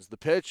Simons. The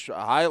pitch,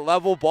 a high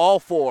level, ball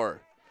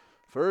 4.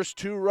 First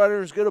 2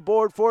 runners get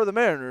aboard for the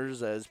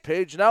Mariners as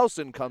Paige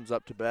Nelson comes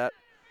up to bat.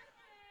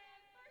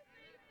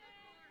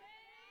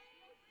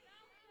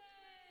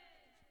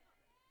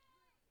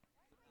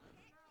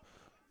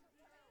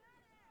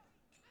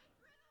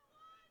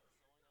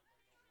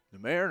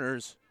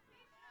 Mariners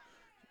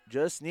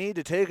just need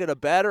to take it a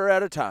batter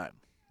at a time.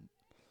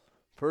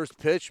 First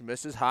pitch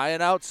misses high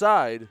and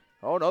outside.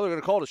 Oh, no, they're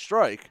going to call it a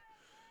strike.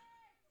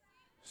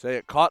 Say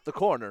it caught the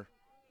corner.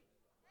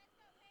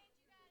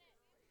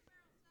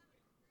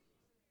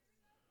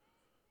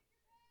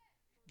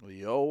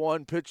 The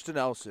 0-1 pitch to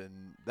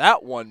Nelson.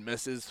 That one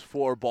misses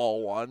for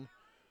ball one.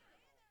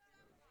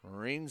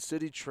 Marine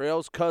City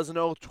trails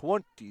Cousino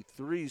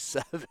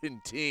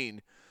 23-17.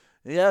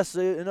 Yes,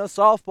 in a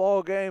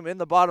softball game in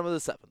the bottom of the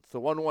seventh. The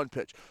 1-1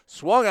 pitch.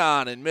 Swung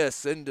on and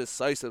missed.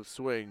 Indecisive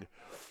swing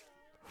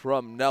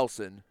from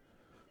Nelson.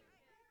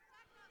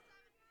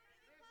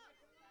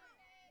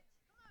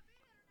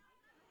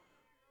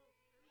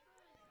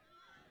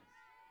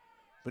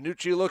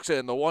 Benucci looks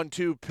in. The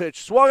 1-2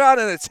 pitch. Swung on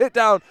and it's hit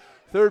down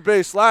third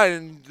base line.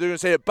 And they're going to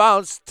say it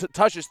bounced,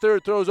 touches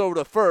third, throws over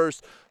to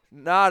first.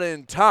 Not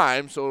in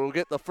time, so it'll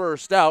get the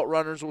first out.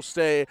 Runners will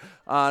stay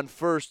on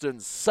first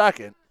and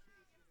second.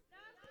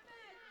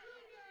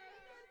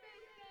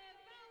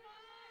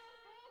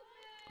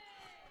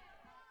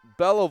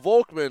 Bella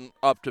Volkman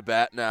up to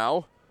bat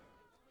now.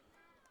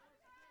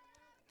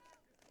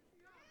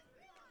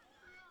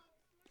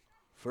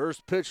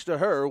 First pitch to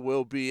her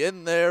will be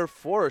in there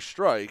for a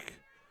strike.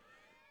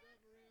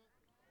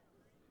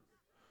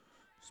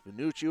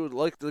 Spinucci would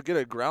like to get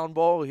a ground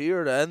ball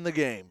here to end the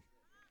game.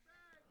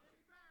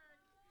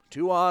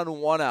 2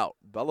 on, 1 out.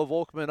 Bella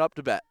Volkman up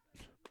to bat.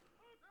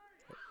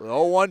 The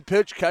 0-1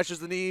 pitch catches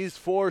the knees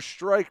for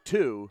strike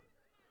 2.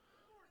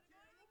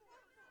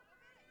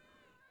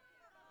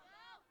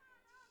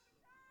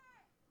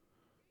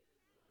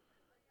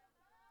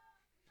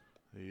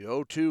 The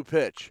 0-2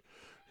 pitch.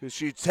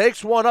 She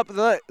takes one up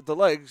the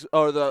legs,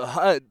 or the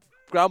head.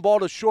 Ground ball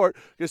to short.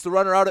 Gets the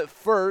runner out at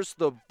first.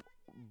 The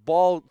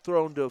ball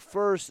thrown to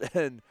first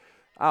and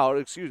out.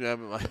 Excuse me,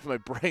 my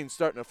brain's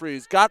starting to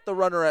freeze. Got the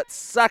runner at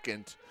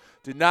second.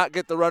 Did not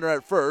get the runner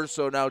at first.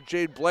 So now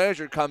Jade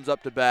Blanchard comes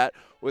up to bat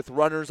with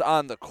runners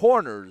on the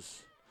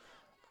corners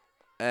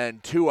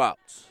and 2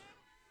 outs.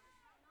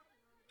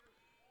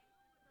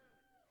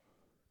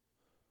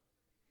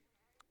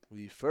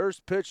 The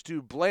first pitch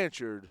to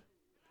Blanchard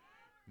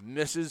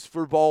misses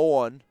for ball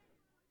 1.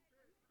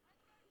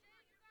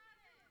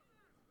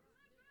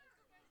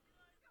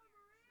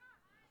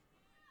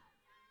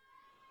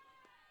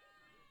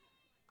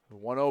 The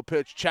 1-0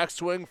 pitch, check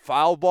swing,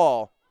 foul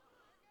ball.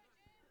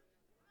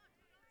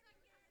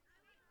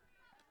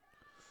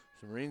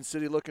 So Marine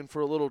City looking for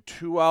a little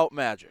 2-out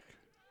magic.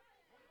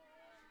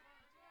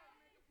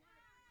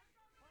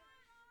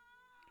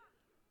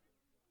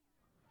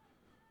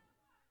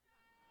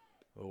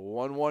 The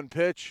 1-1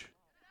 pitch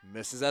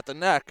misses at the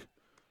neck.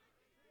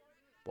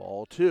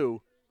 Ball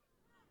 2.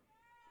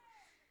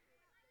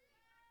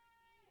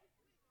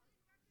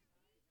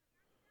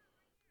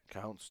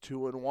 Counts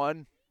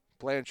 2-1.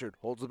 Blanchard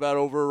holds the bat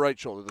over her right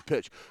shoulder. The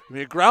pitch.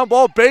 A ground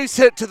ball, base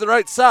hit to the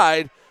right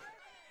side.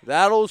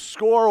 That'll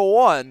score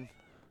 1.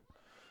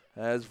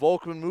 As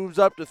Volkman moves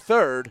up to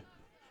third.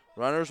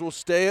 Runners will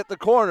stay at the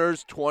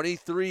corners.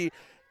 23-18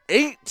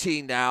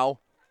 now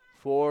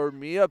for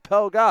Mia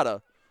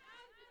Pelgada.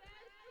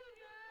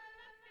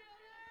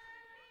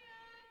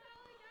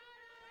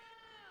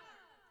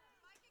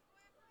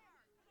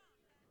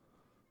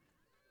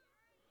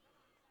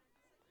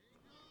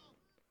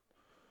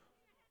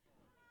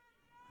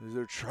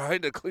 They're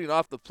trying to clean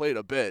off the plate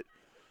a bit,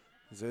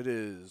 as it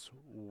is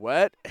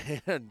wet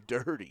and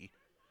dirty.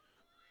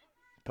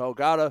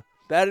 Pelgada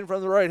batting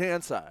from the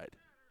right-hand side.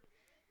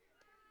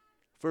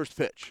 First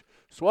pitch.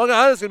 Swung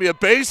on. It's going to be a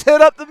base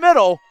hit up the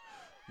middle.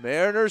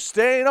 Mariners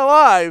staying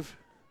alive.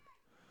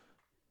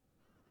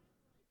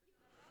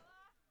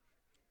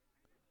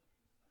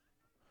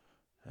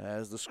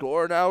 As the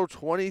score now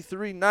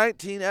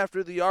 23-19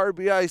 after the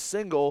RBI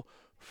single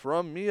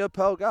from Mia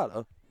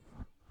Pelgada.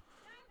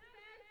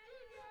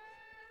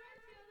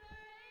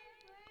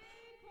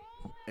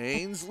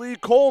 Ainsley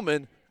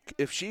Coleman,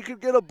 if she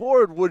could get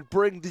aboard, would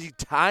bring the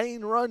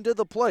tying run to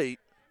the plate.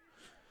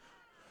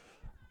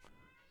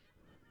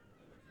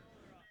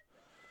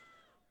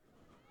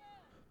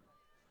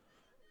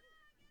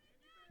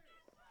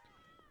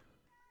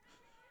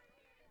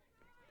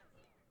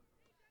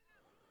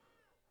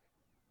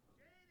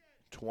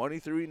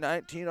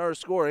 (23-19) our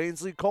score.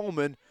 Ainsley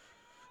Coleman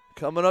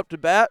coming up to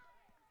bat.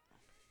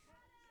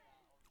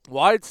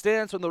 Wide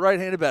stance from the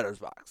right-handed batter's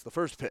box. The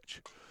first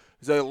pitch.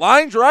 It's a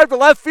line drive to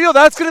left field.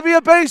 That's going to be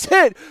a base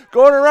hit.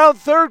 Going around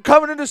third,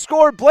 coming in to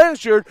score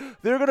Blanchard.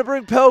 They're going to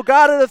bring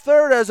Pelgada to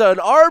third as an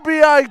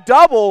RBI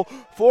double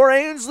for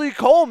Ainsley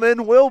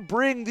Coleman will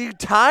bring the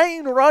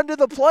tying run to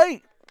the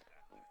plate.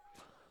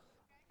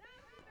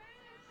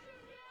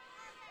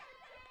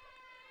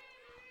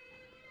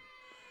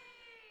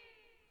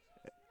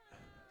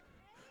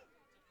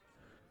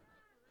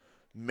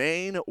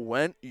 Maine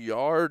went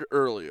yard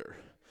earlier.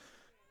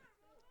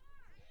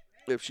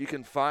 If she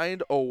can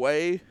find a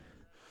way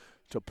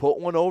to put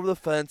one over the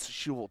fence,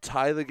 she will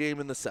tie the game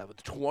in the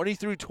 7th.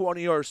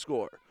 23-20 our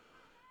score.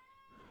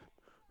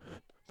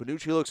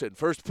 Benucci looks in.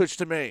 First pitch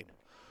to Maine.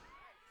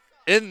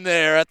 In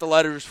there at the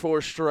letters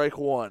for strike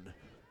one.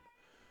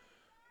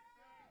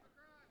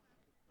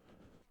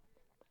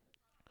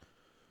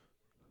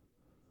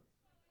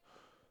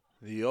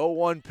 The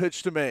 0-1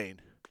 pitch to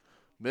Maine.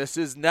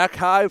 Misses neck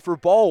high for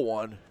ball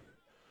one.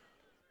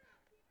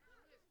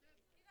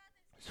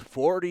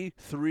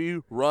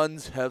 43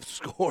 runs have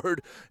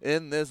scored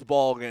in this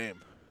ball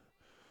game.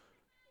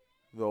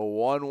 The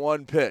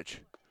 1-1 pitch.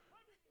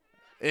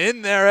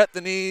 In there at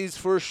the knees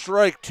for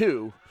strike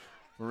two.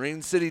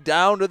 Marine City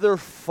down to their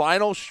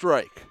final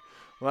strike.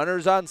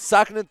 Runners on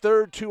second and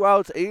third, 2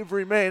 outs.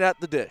 Avery Maine at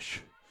the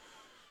dish.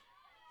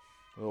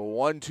 The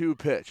 1-2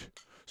 pitch.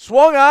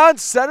 Swung on,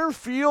 center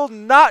field,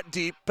 not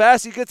deep.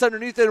 Passy gets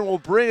underneath it and will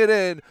bring it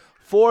in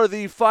for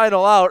the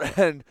final out.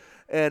 And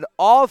an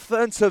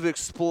offensive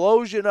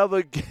explosion of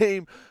a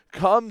game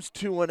comes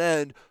to an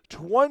end.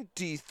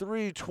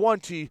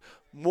 23-20.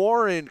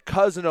 Warren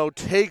Cousino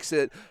takes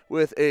it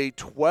with a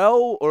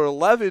 12 or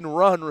 11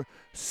 run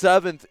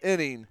seventh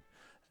inning.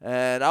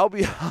 And I'll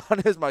be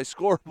honest, my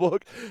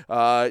scorebook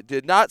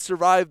did not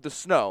survive the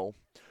snow.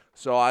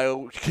 So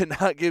I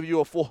cannot give you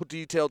a full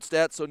detailed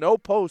stat, so no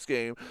post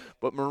game.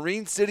 But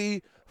Marine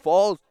City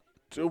falls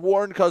to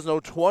Warren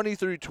Cousino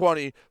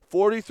 23-20.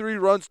 43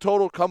 runs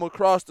total come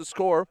across the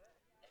score.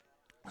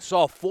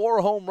 Saw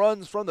 4 home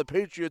runs from the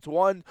Patriots,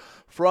 1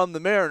 from the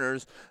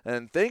Mariners.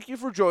 And thank you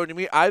for joining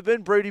me. I've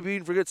been Brady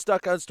Bean for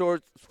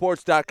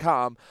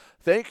GetStuckOnSports.com.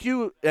 Thank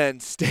you,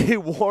 and stay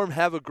warm.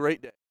 Have a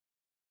great day.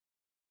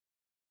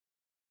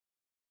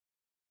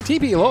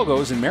 TP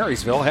Logos in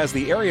Marysville has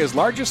the area's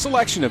largest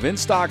selection of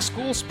in-stock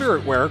school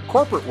spirit wear,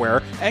 corporate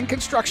wear, and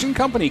construction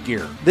company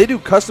gear. They do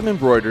custom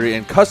embroidery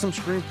and custom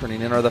screen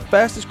printing and are the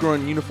fastest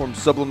growing uniform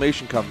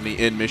sublimation company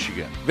in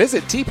Michigan.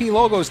 Visit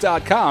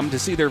tplogos.com to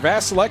see their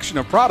vast selection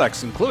of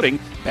products, including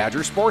Badger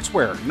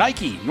Sportswear,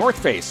 Nike, North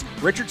Face,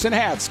 Richardson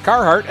hats,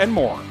 Carhartt, and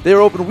more. They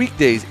are open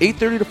weekdays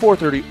 8:30 to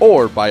 4:30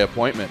 or by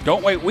appointment.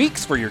 Don't wait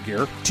weeks for your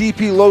gear.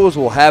 TP Logos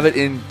will have it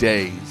in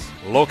days.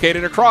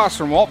 Located across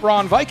from Walt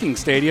Braun Viking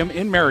Stadium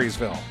in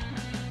Marysville.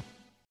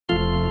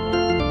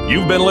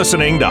 You've been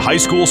listening to High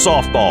School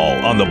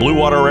Softball on the Blue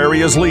Water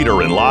area's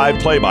leader in live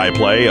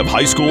play-by-play of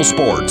high school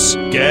sports.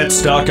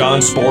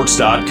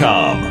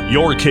 GetStuckOnSports.com.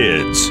 Your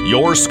kids,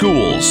 your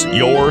schools,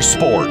 your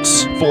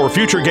sports. For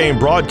future game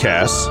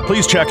broadcasts,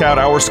 please check out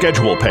our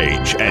schedule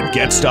page at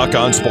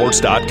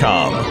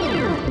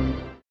GetStuckOnSports.com.